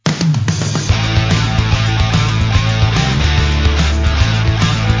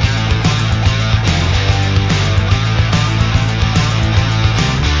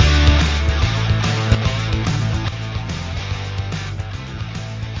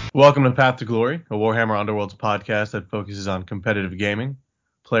Welcome to Path to Glory, a Warhammer Underworlds podcast that focuses on competitive gaming,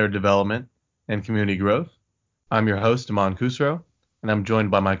 player development, and community growth. I'm your host, Aman Khusro, and I'm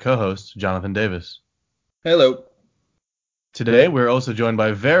joined by my co-host, Jonathan Davis. Hello. Today, we're also joined by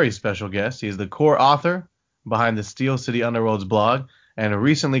a very special guest. He is the core author behind the Steel City Underworlds blog and a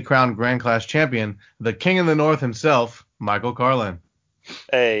recently crowned Grand Clash champion, the King in the North himself, Michael Carlin.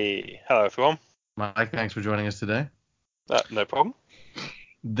 Hey, hello everyone. Mike, thanks for joining us today. No problem.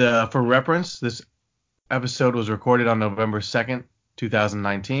 For reference, this episode was recorded on November 2nd,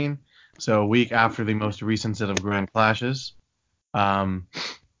 2019, so a week after the most recent set of Grand Clashes. So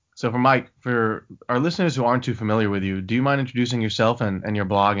for Mike, for our listeners who aren't too familiar with you, do you mind introducing yourself and your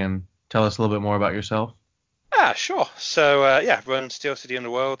blog and tell us a little bit more about yourself? Sure. So, run Steel City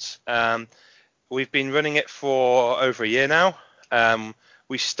Underworlds. We've been running it for over a year now.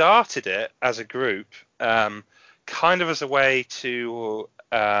 We started it as a group, kind of as a way to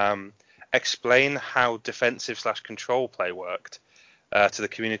explain how defensive/control play worked to the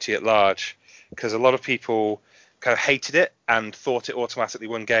community at large, because a lot of people kind of hated it and thought it automatically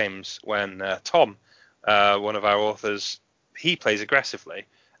won games when Tom, one of our authors, he plays aggressively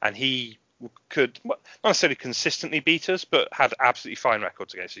and he could not necessarily consistently beat us, but had absolutely fine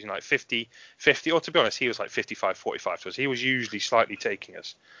records against us, like 50, or to be honest, he was like 55, 45 to us. He was usually slightly taking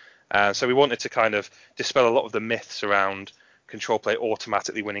us. So we wanted to kind of dispel a lot of the myths around control play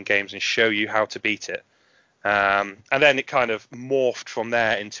automatically winning games and show you how to beat it. And then it kind of morphed from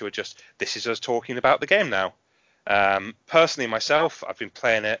there into this is us talking about the game now. Personally, myself, I've been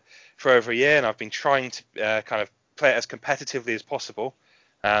playing it for over a year and I've been trying to kind of play it as competitively as possible.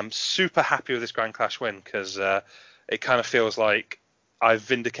 Super happy with this Grand Clash win because it kind of feels like I've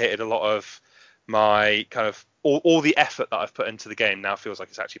vindicated a lot of my kind of all the effort that I've put into the game now feels like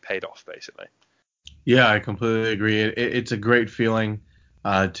it's actually paid off, basically. Yeah, I completely agree. It's a great feeling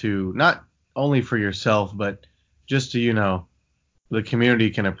to not only for yourself, but just to, the community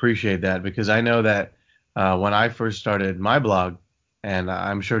can appreciate that, because I know that when I first started my blog, and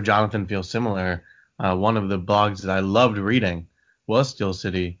I'm sure Jonathan feels similar, one of the blogs that I loved reading was Steel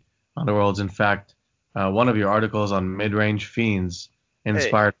City Underworlds. In fact, one of your articles on mid-range fiends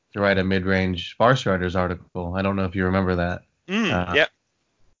inspired me to write a mid-range Farstriders article. I don't know if you remember that. Yeah.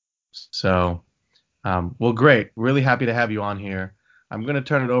 So, well, great. Really happy to have you on here. I'm going to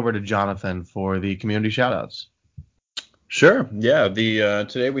turn it over to Jonathan for the community shoutouts. Sure. Yeah.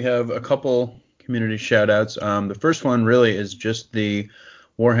 Today we have a couple community shoutouts. The first one really is just the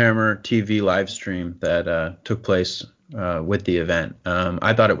Warhammer TV live stream that took place with the event.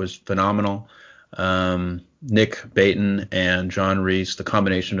 I thought it was phenomenal. Nick Baton and John Reese, the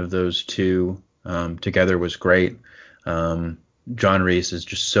combination of those two together was great. John Reese is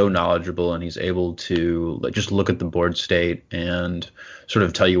just so knowledgeable, and he's able to just look at the board state and sort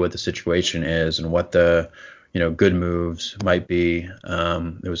of tell you what the situation is and what the good moves might be.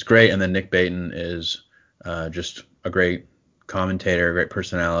 It was great. And then Nick Baton is just a great commentator, a great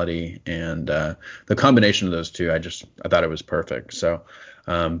personality, and the combination of those two, I thought it was perfect. So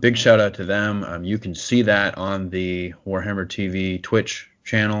big shout out to them. You can see that on the Warhammer TV Twitch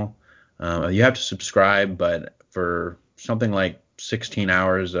channel. You have to subscribe, but for something like 16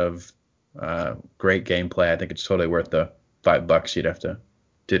 hours of great gameplay, I think it's totally worth the $5 you'd have to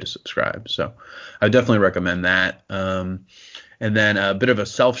subscribe. So I definitely recommend that. And then a bit of a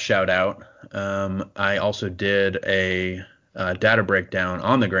self shout out. I also did a data breakdown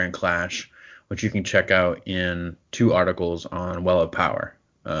on the Grand Clash, which you can check out in two articles on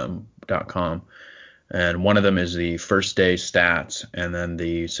wellofpower.com. And one of them is the first day stats, and then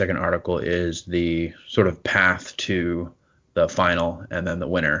the second article is the sort of path to the final and then the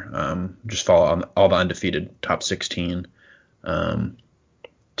winner. Just follow on all the undefeated top 16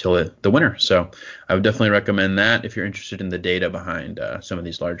 till the winner. So I would definitely recommend that if you're interested in the data behind some of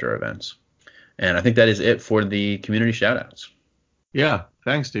these larger events. And I think that is it for the community shoutouts. Yeah,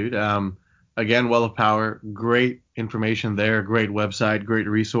 thanks, dude. Again, Well of Power, great information there, great website, great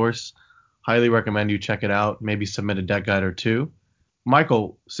resource. Highly recommend you check it out. Maybe submit a deck guide or two.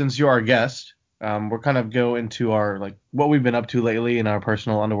 Michael, since you're our guest, we're kind of go into our what we've been up to lately in our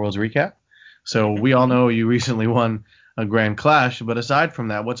personal Underworlds recap. So we all know you recently won a Grand Clash, but aside from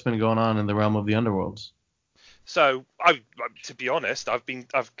that, what's been going on in the realm of the Underworlds? So, to be honest, I've been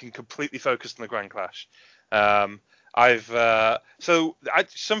completely focused on the Grand Clash.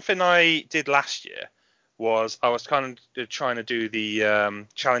 Something I did last year was I was kind of trying to do the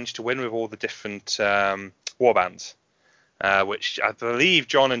challenge to win with all the different warbands, which I believe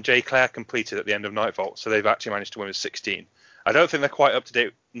John and Jay Clare completed at the end of Nightvault, so they've actually managed to win with 16. I don't think they're quite up to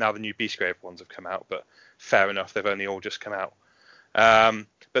date now the new Beastgrave ones have come out, but fair enough, they've only all just come out.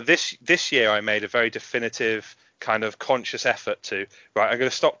 But this year I made a very definitive kind of conscious effort to, right, I'm going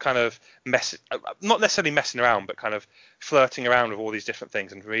to stop kind of not necessarily messing around, but kind of flirting around with all these different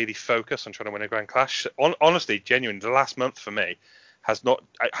things and really focus on trying to win a Grand Clash. Honestly, genuinely, the last month for me has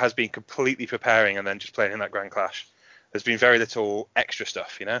been completely preparing and then just playing in that Grand Clash. There's been very little extra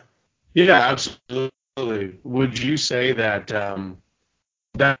stuff, you know? Yeah, absolutely. Would you say that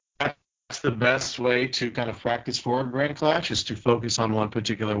that's the best way to kind of practice for a Grand Clash is to focus on one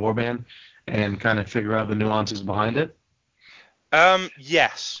particular warband and kind of figure out the nuances behind it?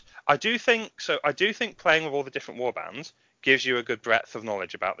 Yes, I do think so. I do think playing with all the different warbands gives you a good breadth of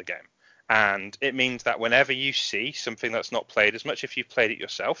knowledge about the game. And it means that whenever you see something that's not played as much, if you've played it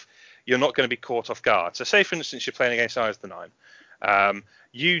yourself, you're not going to be caught off guard. So say, for instance, you're playing against Eyes of the Nine.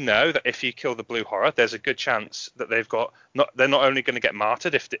 You know that if you kill the blue horror, there's a good chance that they're not only going to get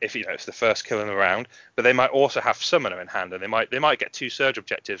martyred if you know it's the first kill in the round, but they might also have summoner in hand, and they might get 2 surge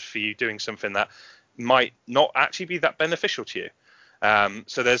objectives for you doing something that might not actually be that beneficial to you.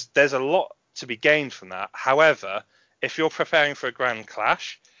 So there's a lot to be gained from that. However, if you're preparing for a Grand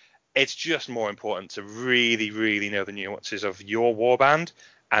Clash, it's just more important to really, really know the nuances of your warband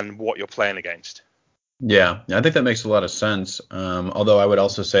and what you're playing against. Yeah, I think that makes a lot of sense. Although I would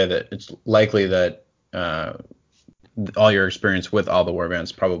also say that it's likely that all your experience with all the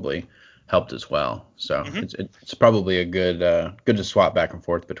warbands probably helped as well. So Mm-hmm. it's probably a good to swap back and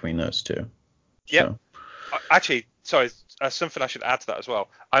forth between those two. Yeah. So. Actually, sorry, something I should add to that as well.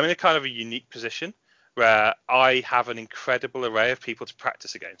 I'm in a kind of a unique position where I have an incredible array of people to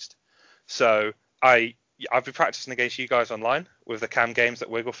practice against. So I've been practicing against you guys online with the cam games that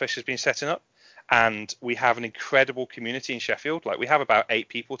Wigglefish has been setting up. And we have an incredible community in Sheffield. Like, we have about 8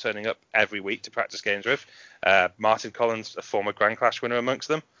 people turning up every week to practice games with. Martin Collins, a former Grand Clash winner amongst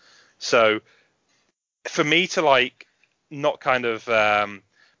them. So for me to not kind of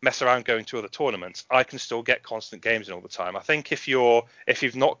mess around going to other tournaments, I can still get constant games in all the time. I think if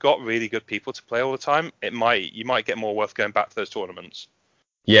you've not got really good people to play all the time, you might get more worth going back to those tournaments.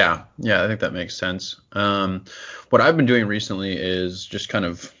 Yeah, I think that makes sense. What I've been doing recently is just kind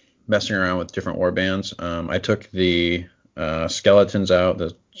of messing around with different warbands. I took the skeletons out,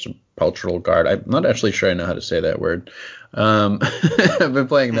 the sepulchral guard. I'm not actually sure I know how to say that word. I've been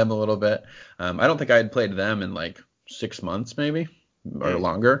playing them a little bit. I don't think I had played them in like 6 months maybe or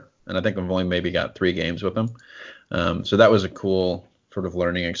longer, and I think I've only maybe got 3 games with them. So that was a cool sort of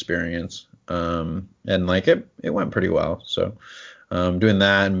learning experience, and like it went pretty well. So doing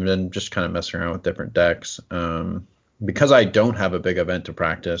that and then just kind of messing around with different decks. Because I don't have a big event to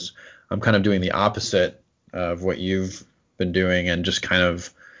practice, I'm kind of doing the opposite of what you've been doing and just kind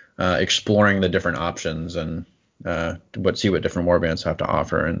of exploring the different options and see what different warbands have to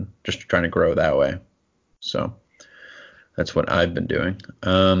offer and just trying to grow that way. So that's what I've been doing.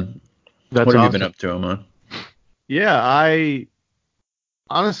 What have you been up to, Aman? Yeah, I've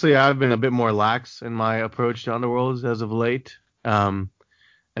been a bit more lax in my approach to Underworlds as of late.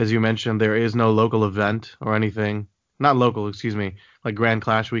 As you mentioned, there is no local event or anything. Not local, excuse me, like Grand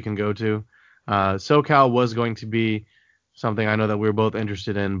Clash we can go to. SoCal was going to be something I know that we were both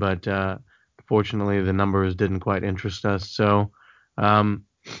interested in, but fortunately the numbers didn't quite interest us. So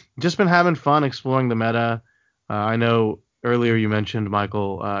just been having fun exploring the meta. I know earlier you mentioned,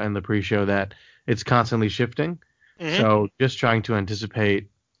 Michael, in the pre-show that it's constantly shifting. Mm-hmm. So just trying to anticipate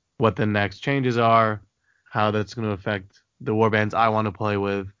what the next changes are, how that's going to affect the warbands I want to play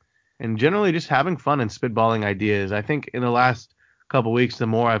with, and generally just having fun and spitballing ideas. I think in the last couple weeks, the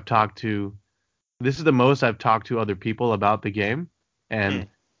most I've talked to other people about the game, and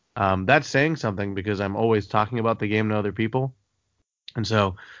that's saying something because I'm always talking about the game to other people. And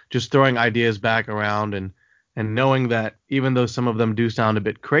so just throwing ideas back around and knowing that even though some of them do sound a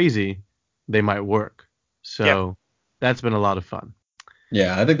bit crazy, they might work. So that's been a lot of fun.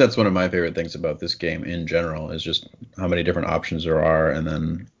 Yeah, I think that's one of my favorite things about this game in general is just how many different options there are, and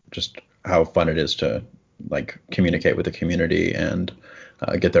then just how fun it is to like communicate with the community and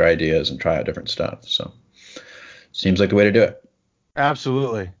get their ideas and try out different stuff. So seems like the way to do it.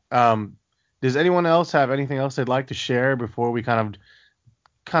 Absolutely. Does anyone else have anything else they'd like to share before we kind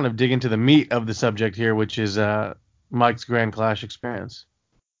of dig into the meat of the subject here, which is Mike's Grand Clash experience?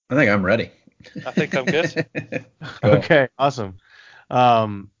 I think I'm ready. I think I'm good. Cool. Okay, awesome.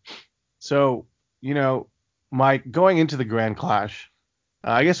 So, Mike, going into the Grand Clash,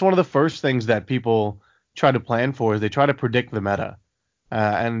 I guess one of the first things that people try to plan for is they try to predict the meta,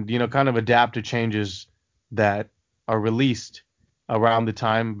 and, kind of adapt to changes that are released around the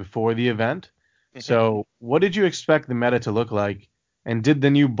time before the event. Mm-hmm. So what did you expect the meta to look like? And did the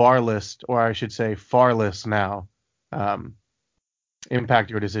new bar list, or I should say far list now, impact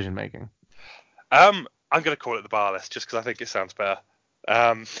your decision making? I'm going to call it the bar list just because I think it sounds better.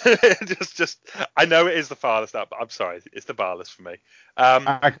 Just, I know it is the farthest up, but I'm sorry, it's the bar list for me.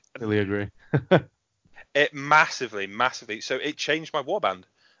 I completely agree. It massively, massively. So it changed my warband.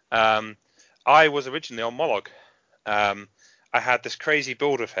 I was originally on Mollog. I had this crazy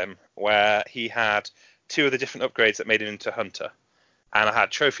build of him where he had two of the different upgrades that made him into Hunter, and I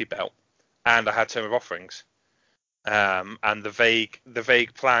had Trophy Belt, and I had Tome of Offerings. And the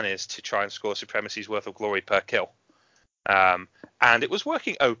vague plan is to try and score Supremacy's worth of glory per kill. And it was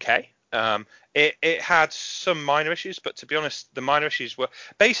working okay. It had some minor issues, but to be honest, the minor issues were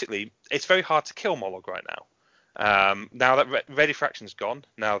basically it's very hard to kill Mollog right now. Now that Ready Fraction's gone,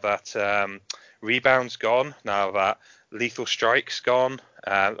 now that Rebound's gone, now that Lethal Strike's gone,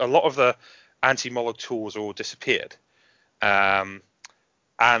 a lot of the anti-Mollog tools all disappeared. And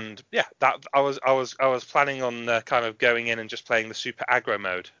yeah, that I was planning on kind of going in and just playing the super aggro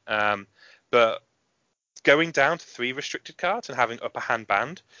mode. But going down to 3 restricted cards and having upper hand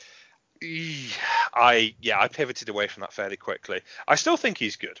banned, I pivoted away from that fairly quickly. I still think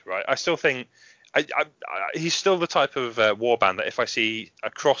he's good, right? I still think he's still the type of warband that if I see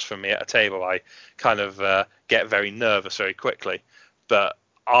across from me at a table, I kind of get very nervous very quickly. But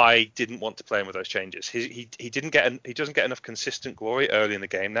I didn't want to play him with those changes. He doesn't get enough consistent glory early in the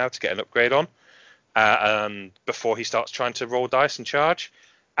game now to get an upgrade on, and before he starts trying to roll dice and charge,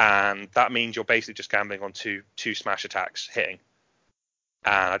 and that means you're basically just gambling on two smash attacks hitting,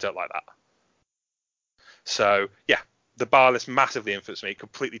 and I don't like that. So yeah, the bar list massively influenced me,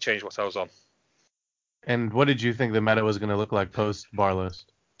 completely changed what I was on. And what did you think the meta was going to look like post bar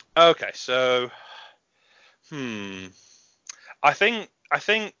list? Okay, so I think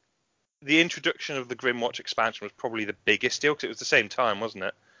the introduction of the Grimwatch expansion was probably the biggest deal because it was the same time, wasn't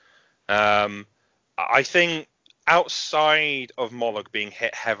it? I think outside of Mollog being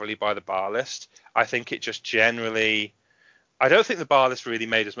hit heavily by the bar list, I think it just generally. I don't think the bar list really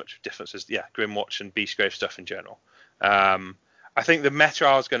made as much of a difference as Grimwatch and Beastgrave stuff in general. I think the meta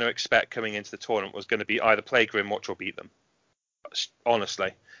I was going to expect coming into the tournament was going to be either play Grimwatch or beat them.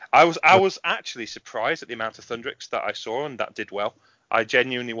 Honestly, I was actually surprised at the amount of Thundrix that I saw and that did well. I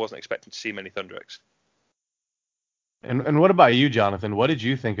genuinely wasn't expecting to see many Thundrix. And what about you, Jonathan? What did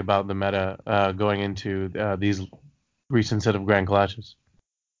you think about the meta going into these recent set of Grand Clashes?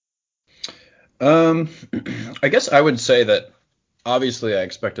 I guess I would say that obviously I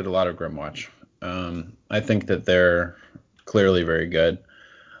expected a lot of Grimwatch. I think that they're clearly very good.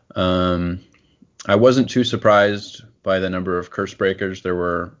 I wasn't too surprised by the number of curse breakers. There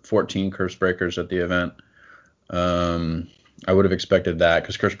were 14 curse breakers at the event. I would have expected that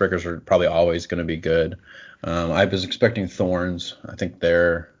because curse breakers are probably always going to be good. I was expecting thorns. I think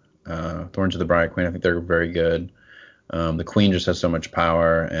they're Thorns of the Briar Queen. I think they're very good. The Queen just has so much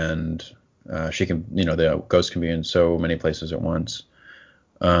power, and she can, the ghost can be in so many places at once.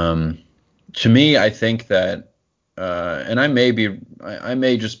 To me, I think that, and I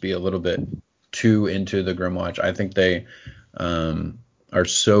may just be a little bit too into the Grimwatch. I think they are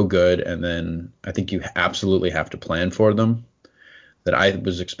so good, and then I think you absolutely have to plan for them. That I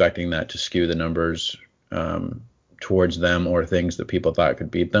was expecting that to skew the numbers towards them or things that people thought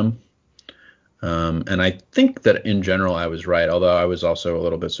could beat them. And I think that in general I was right, although I was also a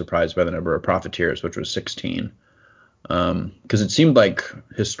little bit surprised by the number of Profiteers, which was 16. Because it seemed like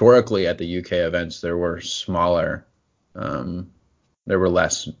historically at the UK events there were smaller, there were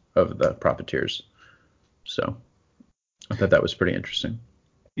less of the Profiteers. So I thought that was pretty interesting.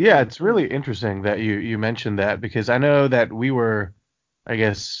 Yeah, it's really interesting that you mentioned that because I know that we were, I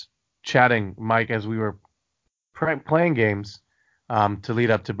guess, chatting, Mike, as we were playing games to lead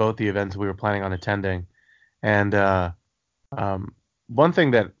up to both the events we were planning on attending. And one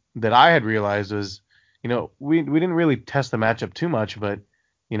thing that I had realized was, we didn't really test the matchup too much, but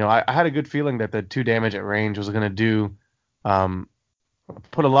I had a good feeling that the 2 damage at range was going to do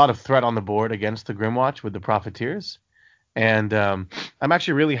put a lot of threat on the board against the Grimwatch with the Profiteers. And I'm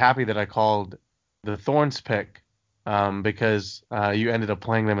actually really happy that I called the Thorns pick because you ended up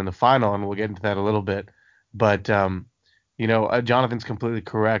playing them in the final, and we'll get into that a little bit. But Jonathan's completely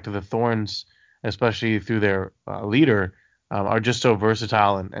correct. The Thorns, especially through their leader, are just so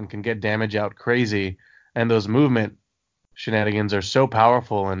versatile and can get damage out crazy. And those movement shenanigans are so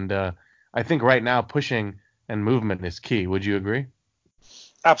powerful. And I think right now pushing and movement is key. Would you agree?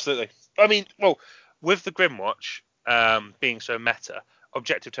 Absolutely. I mean, well, with the Grimwatch being so meta,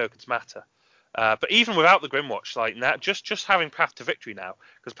 objective tokens matter. But even without the Grimwatch, like now, just having Path to Victory now,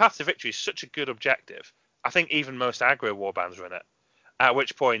 because Path to Victory is such a good objective. I think even most aggro warbands are in it. At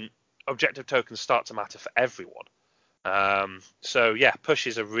which point, objective tokens start to matter for everyone. So yeah,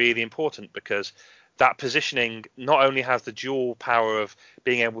 pushes are really important because that positioning not only has the dual power of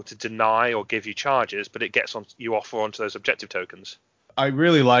being able to deny or give you charges, but it gets on you offer onto those objective tokens. I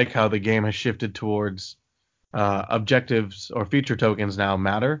really like how the game has shifted towards objectives or feature tokens now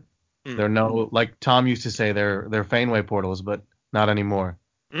matter. They're no, like Tom used to say, they're Faneway portals, but not anymore.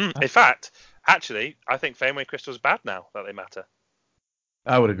 In fact, actually, I think Faneway crystals are bad now that they matter.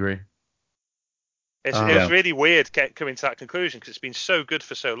 I would agree. It was really weird coming to that conclusion because it's been so good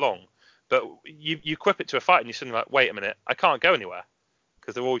for so long. But you equip it to a fight and you're suddenly like, wait a minute, I can't go anywhere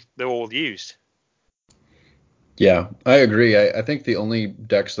because they're all used. Yeah, I agree. I think the only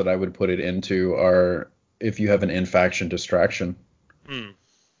decks that I would put it into are if you have an in-faction distraction.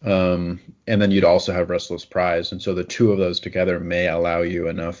 And then you'd also have Restless Prize. And so the two of those together may allow you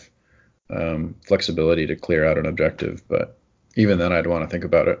enough flexibility to clear out an objective. But even then, I'd want to think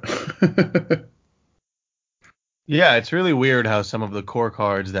about it. Yeah, it's really weird how some of the core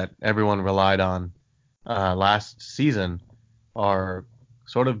cards that everyone relied on last season are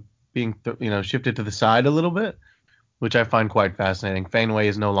sort of being shifted to the side a little bit, which I find quite fascinating. Faneway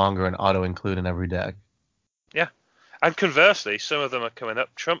is no longer an auto-include in every deck. Yeah. And conversely, some of them are coming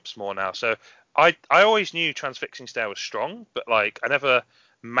up trumps more now. So I always knew Transfixing Stare was strong, but like I never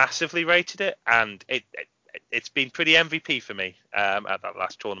massively rated it, and it's been pretty MVP for me at that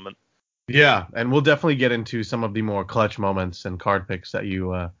last tournament. Yeah, and we'll definitely get into some of the more clutch moments and card picks that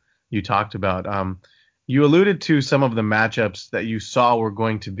you talked about. You alluded to some of the matchups that you saw were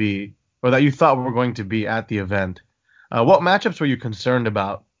going to be, or that you thought were going to be at the event. What matchups were you concerned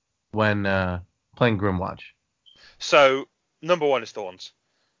about when playing Grimwatch? So number one is Thorns,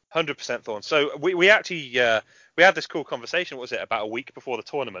 100% Thorns. So we actually we had this cool conversation. What was it, about a week before the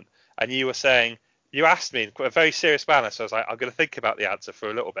tournament? And you were saying, you asked me in a very serious manner, so I was like, I'm going to think about the answer for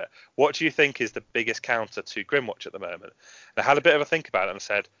a little bit. What do you think is the biggest counter to Grimwatch at the moment? And I had a bit of a think about it and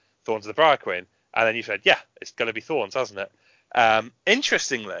said, Thorns of the Briar Queen. And then you said, yeah, it's going to be Thorns, hasn't it?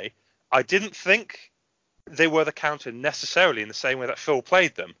 Interestingly, I didn't think they were the counter necessarily in the same way that Phil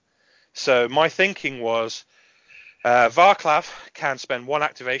played them. So my thinking was, Varklav can spend one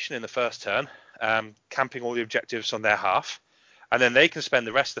activation in the first turn, camping all the objectives on their half, and then they can spend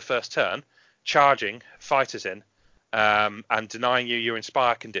the rest of the first turn charging fighters in and denying you your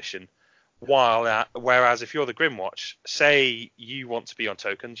Inspire condition. Whereas if you're the Grimwatch, say you want to be on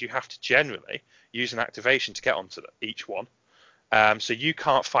tokens, you have to generally use an activation to get onto each one. So you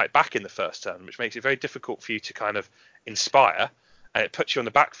can't fight back in the first turn, which makes it very difficult for you to kind of inspire, and it puts you on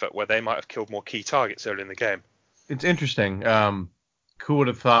the back foot where they might have killed more key targets early in the game. It's interesting. Who would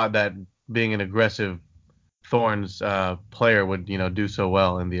have thought that being an aggressive Thorns player would, do so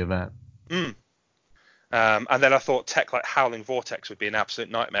well in the event? And then I thought tech like Howling Vortex would be an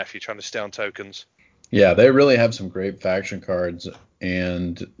absolute nightmare if you're trying to stay on tokens. Yeah, they really have some great faction cards.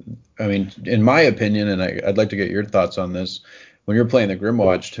 And, I mean, in my opinion, and I'd like to get your thoughts on this, when you're playing the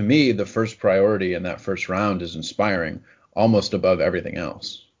Grimwatch, to me, the first priority in that first round is inspiring, almost above everything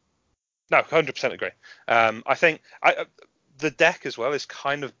else. No, 100% agree. I think the deck as well is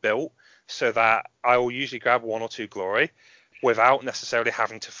kind of built so that I will usually grab one or two glory without necessarily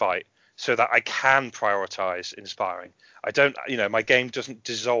having to fight, so that I can prioritize inspiring. I don't, my game doesn't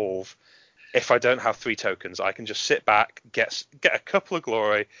dissolve if I don't have 3 tokens. I can just sit back, get a couple of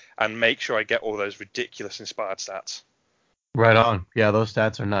glory, and make sure I get all those ridiculous inspired stats. Right on. Yeah, those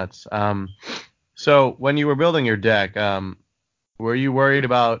stats are nuts. So when you were building your deck, were you worried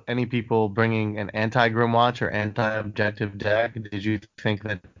about any people bringing an anti-Grimwatch or anti-objective deck? Did you think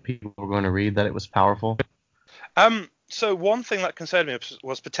that people were going to read that it was powerful? So one thing that concerned me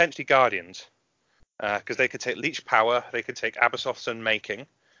was potentially Guardians, because they could take Leech Power, they could take Abyssos's Unmaking,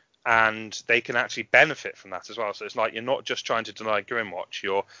 and they can actually benefit from that as well. So it's like you're not just trying to deny Grimwatch,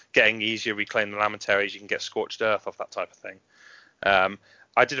 you're getting easier Reclaim the Lamentaries, you can get Scorched Earth off, that type of thing.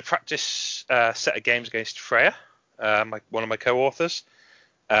 I did a practice set of games against Freya, one of my co-authors,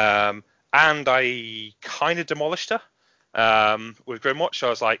 and I kind of demolished her with Grimwatch. So I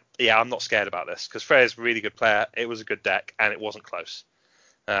was like, yeah, I'm not scared about this because Freya's a really good player. It was a good deck and it wasn't close.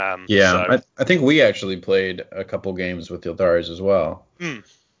 I think we actually played a couple games with Ildari's as well.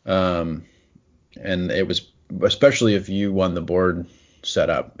 And it was, especially if you won the board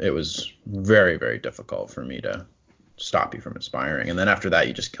setup, it was very, very difficult for me to stop you from inspiring. And then after that,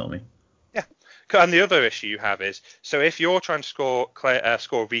 you just kill me. Yeah. And the other issue you have is, so if you're trying to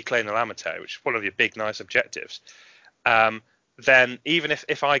score Reclaim the Lamentary, which is one of your big, nice objectives, then even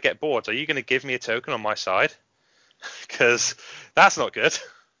if I get bored, are you going to give me a token on my side? Because that's not good.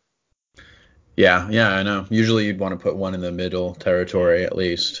 Yeah, I know. Usually you'd want to put one in the middle territory at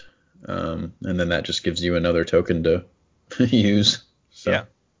least. and then that just gives you another token to use. So. Yeah.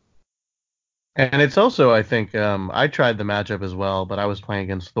 And it's also, I think, I tried the matchup as well, but I was playing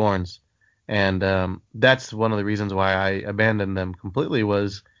against Thorns, and that's one of the reasons why I abandoned them completely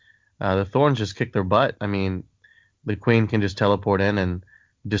was the Thorns just kick their butt. I mean, the Queen can just teleport in and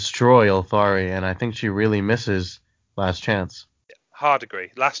destroy Ilthari, and I think she really misses Last Chance. Hard agree.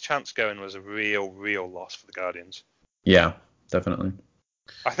 Last Chance going was a real loss for the Guardians. Yeah, definitely.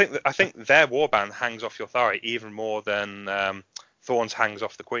 I think their warband hangs off Ilthari even more than Thorns hangs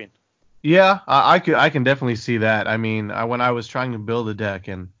off the Queen. Yeah, I can definitely see that. I mean, when I was trying to build a deck,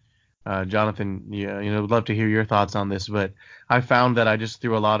 and Jonathan, would love to hear your thoughts on this, but I found that I just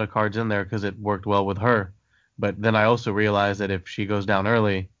threw a lot of cards in there because it worked well with her. But then I also realized that if she goes down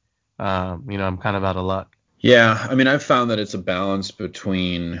early, I'm kind of out of luck. Yeah, I mean, I've found that it's a balance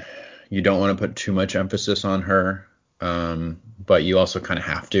between you don't want to put too much emphasis on her, but you also kind of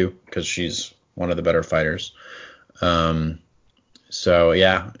have to because she's one of the better fighters. So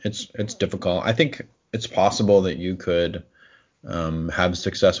yeah, it's difficult. I think it's possible that you could have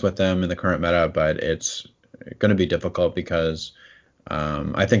success with them in the current meta, but it's going to be difficult because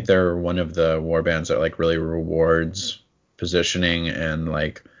I think they're one of the warbands that like really rewards positioning and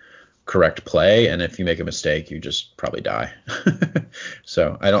like correct play, and if you make a mistake, you just probably die.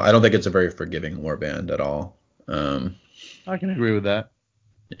 So I don't think it's a very forgiving warband at all. I can agree with that.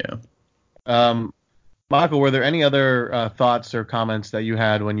 Yeah. Michael, were there any other thoughts or comments that you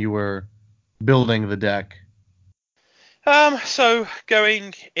had when you were building the deck? So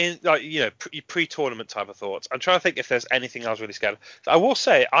going in, like, pre-tournament type of thoughts. I'm trying to think if there's anything I was really scared of. I will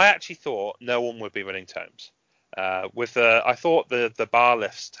say, I actually thought no one would be running tomes. I thought the bar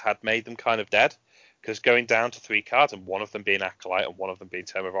list had made them kind of dead because going down to 3 cards and one of them being Acolyte and one of them being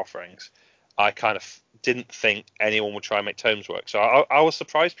Tome of Offerings, I kind of didn't think anyone would try and make tomes work. So I was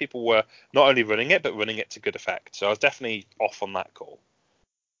surprised people were not only running it but running it to good effect. So I was definitely off on that call.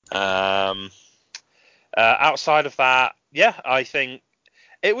 Outside of that, yeah, I think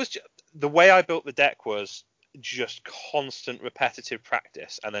it was the way I built the deck was just constant repetitive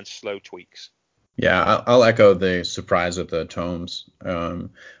practice and then slow tweaks. Yeah, I'll echo the surprise with the tomes.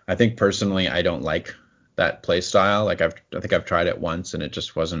 I think personally, I don't like that play style. Like I think I've tried it once, and it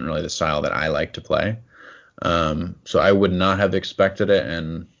just wasn't really the style that I like to play. So I would not have expected it,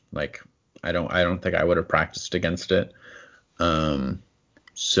 and like I don't think I would have practiced against it. And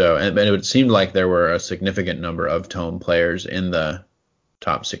it seemed like there were a significant number of tome players in the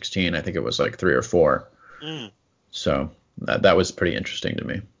top 16. I think it was like 3 or 4. So that was pretty interesting to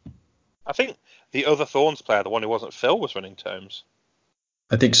me. I think the other Thorns player, the one who wasn't Phil, was running tomes.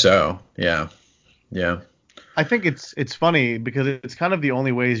 I think so. Yeah. Yeah. I think it's funny because it's kind of the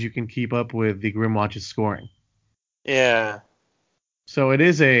only ways you can keep up with the Grimwatch's scoring. Yeah. So it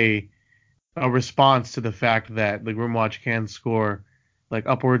is a response to the fact that the Grimwatch can score like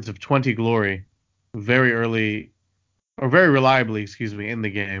upwards of 20 glory very early or very reliably, excuse me, in the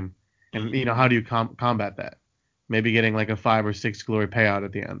game. And how do you combat that? Maybe getting like a 5 or 6 glory payout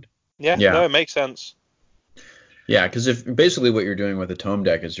at the end. Yeah. Yeah. No, it makes sense. Yeah, because if basically what you're doing with a tome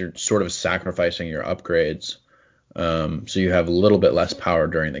deck is you're sort of sacrificing your upgrades. So you have a little bit less power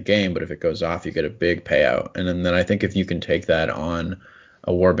during the game, but if it goes off, you get a big payout. And then I think if you can take that on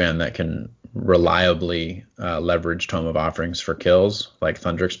a warband that can reliably leverage Tome of Offerings for kills, like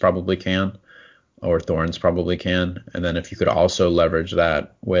Thundrix probably can, or Thorns probably can, and then if you could also leverage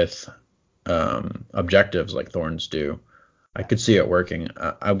that with objectives like Thorns do, I could see it working.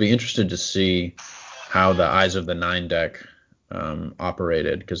 I'd be interested to see how the Eyes of the Nine deck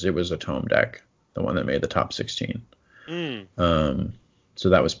operated, because it was a tome deck, the one that made the top 16. So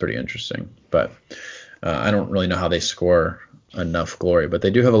that was pretty interesting. But I don't really know how they score enough glory, but they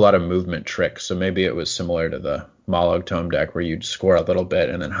do have a lot of movement tricks. So maybe it was similar to the Mollog tome deck where you'd score a little bit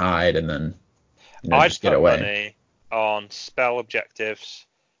and then hide and then I'd just get put away. money on spell objectives,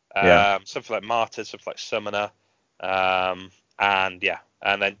 Yeah. something like Martyrs, something like Summoner, and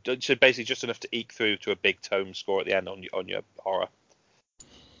then so basically just enough to eke through to a big tome score at the end on your horror.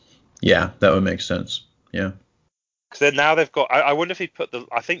 Yeah, that would make sense. Yeah. Because then now they've got. I wonder if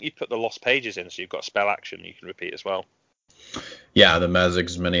I think you put the lost pages in, so you've got spell action you can repeat as well. Yeah, the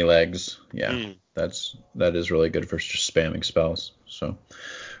Mazig's many legs. Yeah, that is really good for just spamming spells. So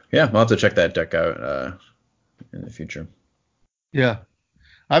yeah, I'll have to check that deck out in the future. Yeah,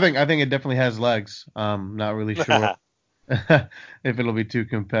 I think it definitely has legs. Not really sure if it'll be too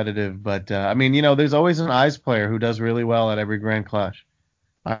competitive, but I mean, there's always an Eyes player who does really well at every Grand Clash.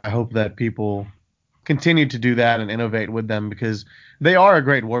 I hope that people continue to do that and innovate with them because they are a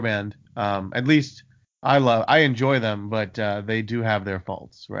great warband. At least I enjoy them, but they do have their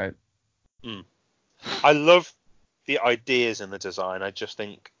faults, right? Mm. I love the ideas and the design. I just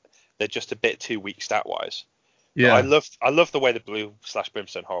think they're just a bit too weak stat wise. But Yeah, I love the way the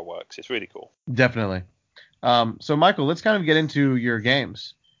blue/brimstone horror works. It's really cool. definitely. So Michael, let's kind of get into your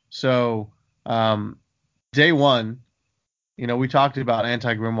games. So um, day one, we talked about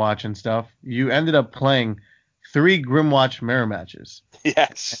anti-Grimwatch and stuff. You ended up playing 3 Grimwatch mirror matches.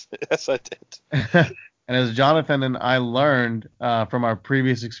 Yes, yes, I did. And as Jonathan and I learned from our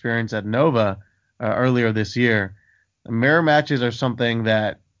previous experience at Nova earlier this year, mirror matches are something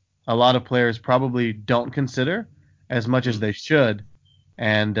that a lot of players probably don't consider as much as they should.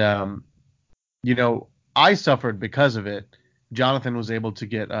 And, I suffered because of it. Jonathan was able to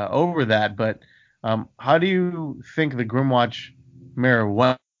get over that. But how do you think the Grimwatch mirror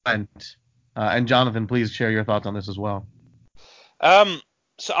went? And Jonathan, please share your thoughts on this as well.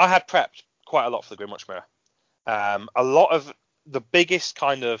 So I had prepped quite a lot for the Grimwatch mirror. A lot of the biggest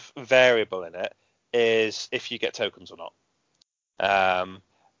kind of variable in it is if you get tokens or not.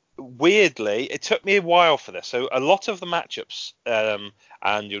 Weirdly, it took me a while for this. So a lot of the matchups,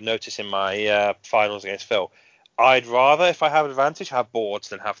 and you'll notice in my finals against Phil, I'd rather, if I have an advantage, have boards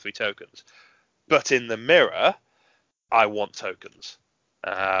than have 3 tokens. But in the mirror, I want tokens.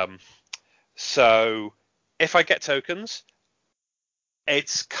 So if I get tokens,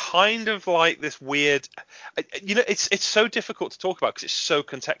 it's kind of like this weird, it's so difficult to talk about because it's so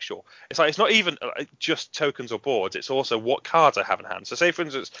contextual. It's like it's not even just tokens or boards, it's also what cards I have in hand. So say for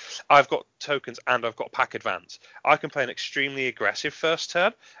instance I've got tokens and I've got pack advance. I can play an extremely aggressive first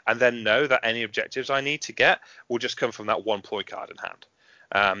turn and then know that any objectives I need to get will just come from that one ploy card in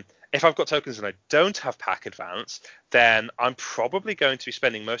hand. If I've got tokens and I don't have pack advance, then I'm probably going to be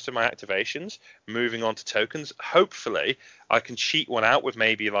spending most of my activations moving on to tokens. Hopefully, I can cheat one out with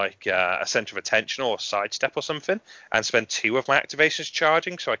maybe like a center of attention or a sidestep or something and spend 2 of my activations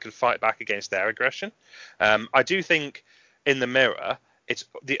charging so I can fight back against their aggression. I do think in the mirror,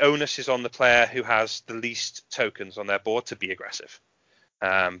 the onus is on the player who has the least tokens on their board to be aggressive.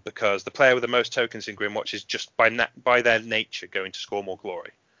 Because the player with the most tokens in Grimwatch is just by their nature going to score more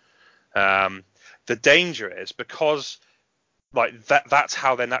glory. The danger is because like that's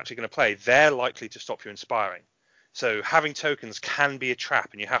how they're naturally going to play. They're likely to stop you inspiring. So having tokens can be a trap,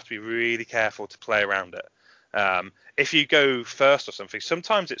 and you have to be really careful to play around it. If you go first or something,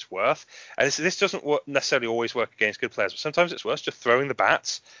 sometimes it's worth, and this doesn't necessarily always work against good players, but sometimes it's worth just throwing the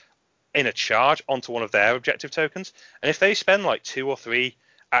bats in a charge onto one of their objective tokens. And if they spend like 2 or 3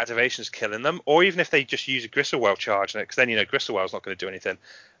 activations killing them, or even if they just use a Gristlewell charge on it, because then Gristlewell's not going to do anything,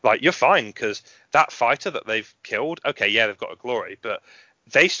 like you're fine because that fighter that they've killed, okay, yeah, they've got a glory, but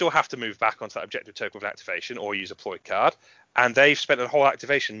they still have to move back onto that objective token with activation or use a ploy card, and they've spent a whole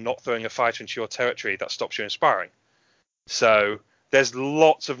activation not throwing a fighter into your territory that stops you inspiring. So there's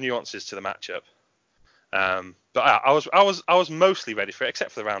lots of nuances to the matchup. But I was mostly ready for it,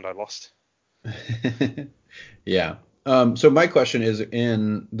 except for the round I lost. Yeah. So my question is,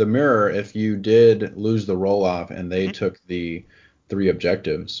 in the mirror, if you did lose the roll off and they took the 3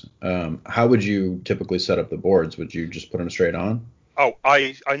 objectives, how would you typically set up the boards? Would you just put them straight on? Oh,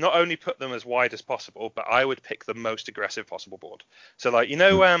 I not only put them as wide as possible, but I would pick the most aggressive possible board. So like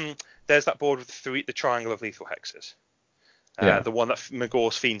there's that board with the triangle of lethal hexes. Yeah. The one that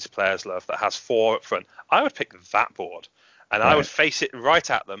Magor's Fiends players love that has 4 up front. I would pick that board, and I would Right. face it right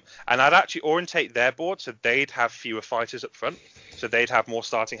at them, and I'd actually orientate their board so they'd have fewer fighters up front, so they'd have more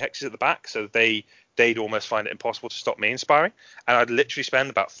starting hexes at the back, so they'd almost find it impossible to stop me inspiring, and I'd literally spend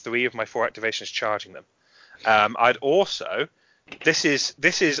about 3 of my 4 activations charging them. I'd also, this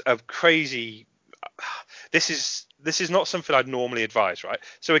is a crazy, this is not something I'd normally advise, right?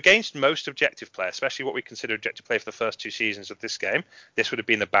 So against most objective play, especially what we consider objective play for the first 2 seasons of this game, this would have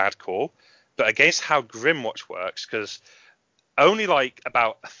been a bad call. But against how Grimwatch works, because only like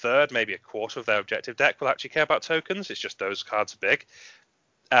about a third, maybe a quarter of their objective deck will actually care about tokens. It's just those cards are big.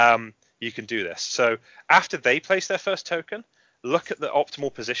 You can do this. So after they place their first token, look at the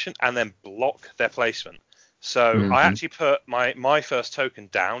optimal position and then block their placement. So I actually put my first token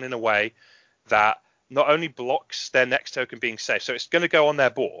down in a way that not only blocks their next token being safe, so it's going to go on their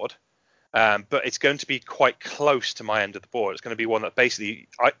board, but it's going to be quite close to my end of the board. It's going to be one that basically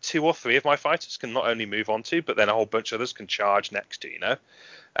 2 or 3 of my fighters can not only move on to, but then a whole bunch of others can charge next to,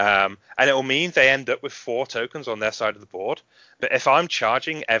 and it will mean they end up with 4 tokens on their side of the board. But if I'm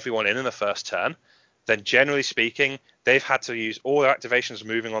charging everyone in the first turn, then generally speaking, they've had to use all their activations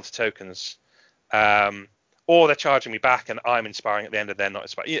moving on to tokens, or they're charging me back and I'm inspiring at the end and they're not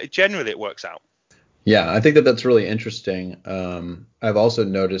inspiring. Generally, it works out. Yeah, I think that's really interesting. I've also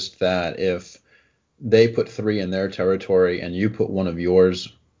noticed that if they put 3 in their territory and you put one of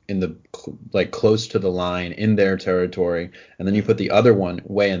yours in the like close to the line in their territory, and then you put the other one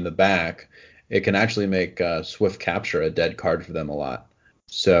way in the back, it can actually make swift capture a dead card for them a lot.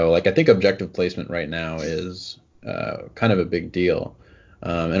 So like I think objective placement right now is kind of a big deal.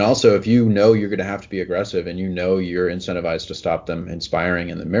 And also, if you know you're going to have to be aggressive and you know you're incentivized to stop them inspiring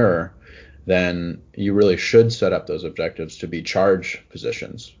in the mirror, then you really should set up those objectives to be charge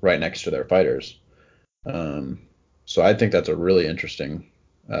positions right next to their fighters. So I think that's a really interesting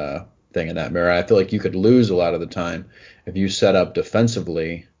thing in that mirror. I feel like you could lose a lot of the time if you set up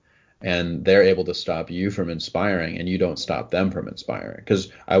defensively and they're able to stop you from inspiring and you don't stop them from inspiring.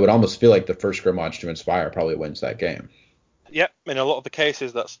 Because I would almost feel like the first Grimwatch to inspire probably wins that game. Yep, in a lot of the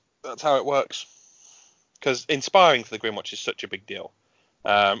cases, that's how it works. Because inspiring for the Grimwatch is such a big deal.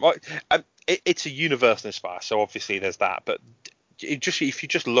 It's a universal inspire, so obviously there's that. But if you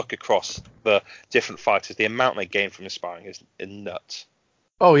just look across the different fighters, the amount they gain from inspiring is nuts.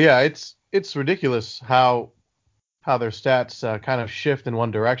 Oh yeah, it's ridiculous how their stats kind of shift in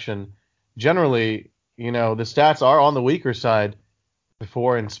one direction. Generally, the stats are on the weaker side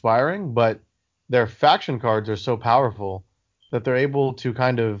before inspiring, but their faction cards are so powerful that they're able to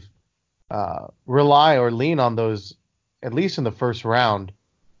kind of rely or lean on those at least in the first round,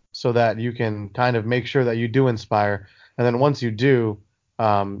 so that you can kind of make sure that you do inspire, and then once you do,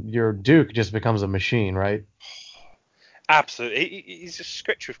 your Duke just becomes a machine, right? Absolutely, he's a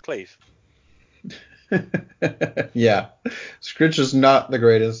scritch with cleave. Yeah, Scritch is not the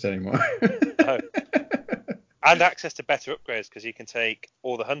greatest anymore. No. And access to better upgrades because he can take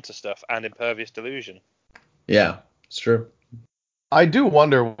all the hunter stuff and impervious delusion. Yeah, it's true. I do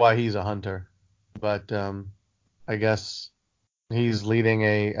wonder why he's a hunter, but I guess he's leading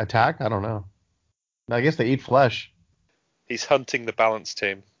a attack. I don't know. I guess they eat flesh. He's hunting the balance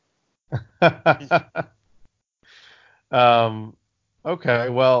team. Okay,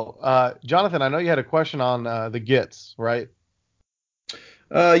 well, Jonathan, I know you had a question on the Gits, right?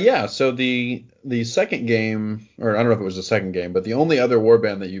 Yeah, so the second game, or I don't know if it was the second game, but the only other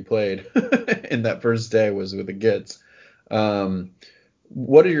warband that you played in that first day was with the Gits.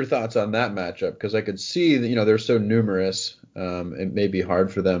 What are your thoughts on that matchup? Because I could see that they're so numerous, it may be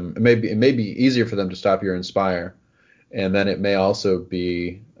hard for them. It may be easier for them to stop your inspire, and then it may also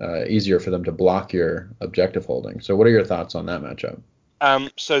be easier for them to block your objective holding. So what are your thoughts on that matchup?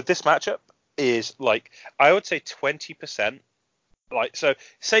 So this matchup is like I would say 20%. Like so,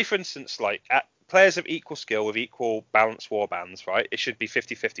 say for instance, like at players of equal skill with equal balanced warbands, right? It should be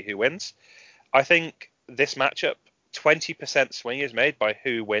 50-50 who wins. I think this matchup, 20% swing is made by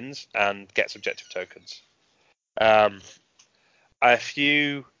who wins and gets objective tokens. If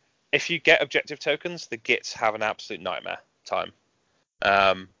you get objective tokens, the Gits have an absolute nightmare time.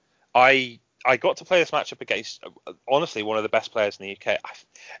 I got to play this matchup against honestly one of the best players in the UK.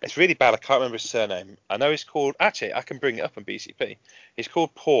 It's really bad. I can't remember his surname. I know he's called. Actually, I can bring it up on BCP. He's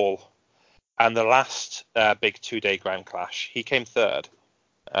called Paul. And the last big 2-day Grand Clash, he came third.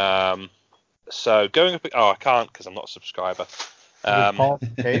 So going up. Oh, I can't because I'm not a subscriber. Paul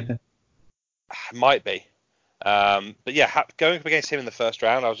Cape? Might be. But yeah, going up against him in the first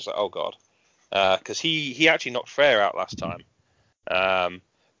round, I was just like, oh god, because he actually knocked Freya out last time.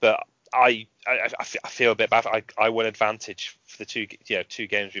 But I feel a bit bad. I won advantage for the two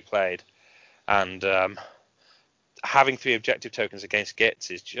games we played, and having 3 objective tokens against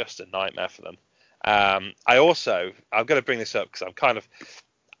Gits is just a nightmare for them. I'm going to bring this up because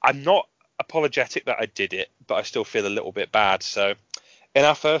I'm not apologetic that I did it, but I still feel a little bit bad. So in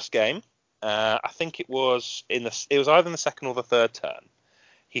our first game, I think it was either in the second or the third turn,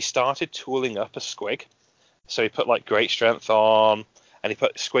 he started tooling up a Squig. So he put like great strength on, and he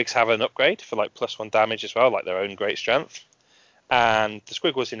put Squigs have an upgrade for like +1 damage as well, like their own great strength. And the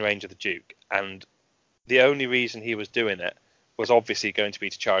Squig was in range of the Duke, and the only reason he was doing it was obviously going to be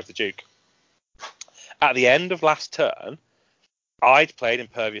to charge the Duke. At the end of last turn, I'd played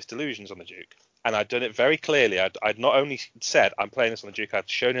Impervious Delusions on the Duke, and I'd done it very clearly. I'd not only said I'm playing this on the Duke, I'd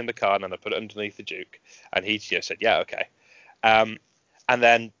shown him the card and I put it underneath the Duke, and he said, yeah, okay. And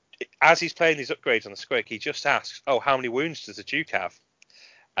then as he's playing these upgrades on the Squig, he just asks, oh, how many wounds does the Duke have?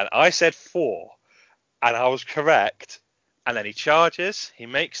 And I said 4, and I was correct. And then he charges, he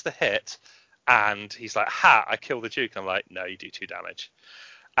makes the hit, and he's like, ha, I killed the Duke. And I'm like, no, you do 2 damage.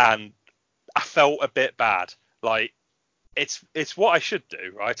 And I felt a bit bad. Like, it's what I should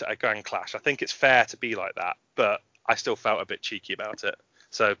do, right, at a Grand Clash. I think it's fair to be like that, but I still felt a bit cheeky about it.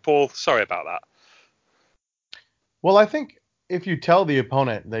 So, Paul, sorry about that. Well, I think if you tell the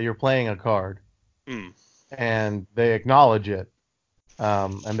opponent that you're playing a card and they acknowledge it,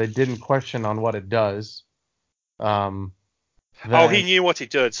 and they didn't question on what it does, Oh, he knew what he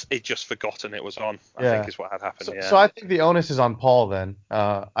did. He'd just forgotten it was on, I think is what had happened. So I think the onus is on Paul then.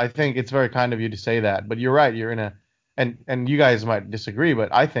 I think it's very kind of you to say that, but you're right. You're in a, and you guys might disagree,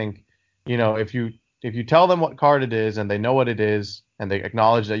 but I think, if you tell them what card it is and they know what it is and they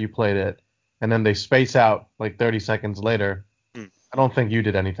acknowledge that you played it, and then they space out like 30 seconds later, I don't think you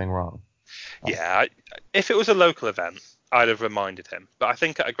did anything wrong. Yeah, if it was a local event, I'd have reminded him. But I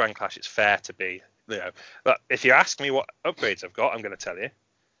think at a Grand Clash, it's fair to be, But if you ask me what upgrades I've got, I'm going to tell you.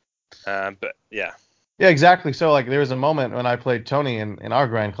 But yeah. Yeah, exactly. So like there was a moment when I played Tony in our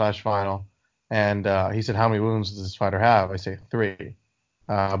Grand Clash final, and he said, "How many wounds does this fighter have?" I say 3.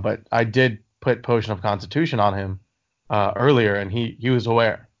 But I did put Potion of Constitution on him earlier, and he was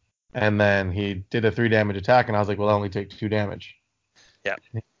aware. And then he did a 3 damage attack, and I was like, "Well, I only take 2 damage." Yeah.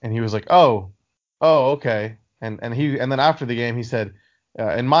 And he was like, "Oh, okay." And then after the game, he said,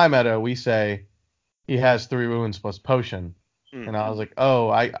 "In my meta, we say he has 3 wounds plus potion." And I was like,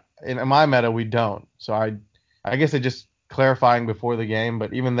 "Oh, in my meta we don't." So I guess it just clarifying before the game.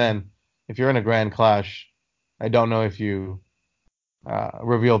 But even then, if you're in a Grand Clash, I don't know if you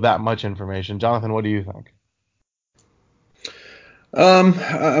reveal that much information. Jonathan, what do you think?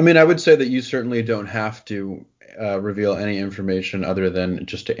 I mean, I would say that you certainly don't have to reveal any information other than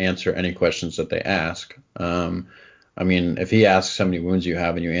just to answer any questions that they ask. I mean, if he asks how many wounds you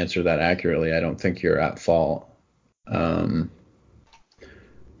have and you answer that accurately, I don't think you're at fault.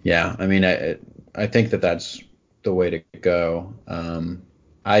 Yeah, I mean, I think that that's the way to go.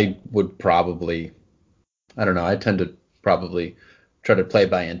 I would probably, I don't know, I tend to probably try to play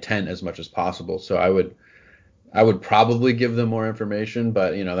by intent as much as possible. So I would probably give them more information,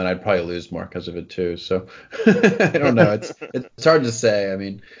 but then I'd probably lose more because of it too. So I don't know. It's hard to say. I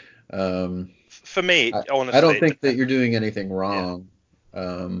mean, for me, honestly, I don't think that you're doing anything wrong.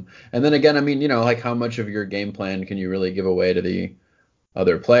 Yeah. And then again, I mean, like how much of your game plan can you really give away to the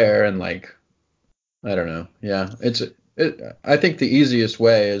other player? And like, I don't know. Yeah, I think the easiest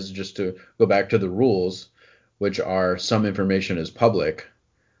way is just to go back to the rules, which are some information is public.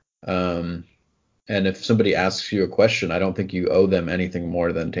 And if somebody asks you a question, I don't think you owe them anything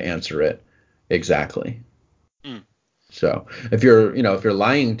more than to answer it exactly. So if you're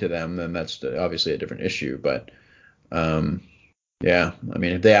lying to them, then that's obviously a different issue. But yeah, I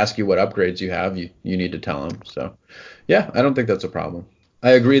mean, if they ask you what upgrades you have, you need to tell them. So yeah, I don't think that's a problem.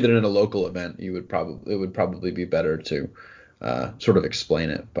 I agree that in a local event, it would probably be better to sort of explain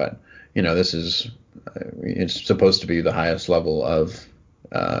it. But it's supposed to be the highest level of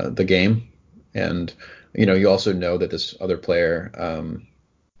the game. And you also know that this other player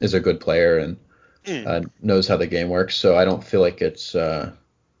is a good player and knows how the game works. So I don't feel like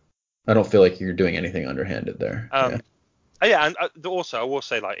you're doing anything underhanded there. Yeah, and also I will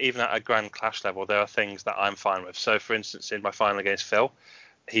say, like, even at a Grand Clash level, there are things that I'm fine with. So, for instance, in my final against Phil,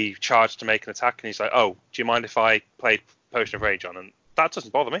 he charged to make an attack, and he's like, "Oh, do you mind if I played Potion of Rage on?" And that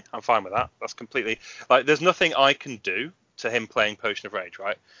doesn't bother me. I'm fine with that. That's completely like there's nothing I can do to him playing Potion of Rage,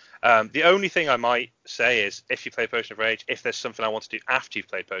 right? The only thing I might say is if you play Potion of Rage, if there's something I want to do after you've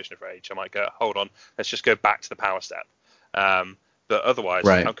played Potion of Rage, I might go, hold on, let's just go back to the power step. But otherwise,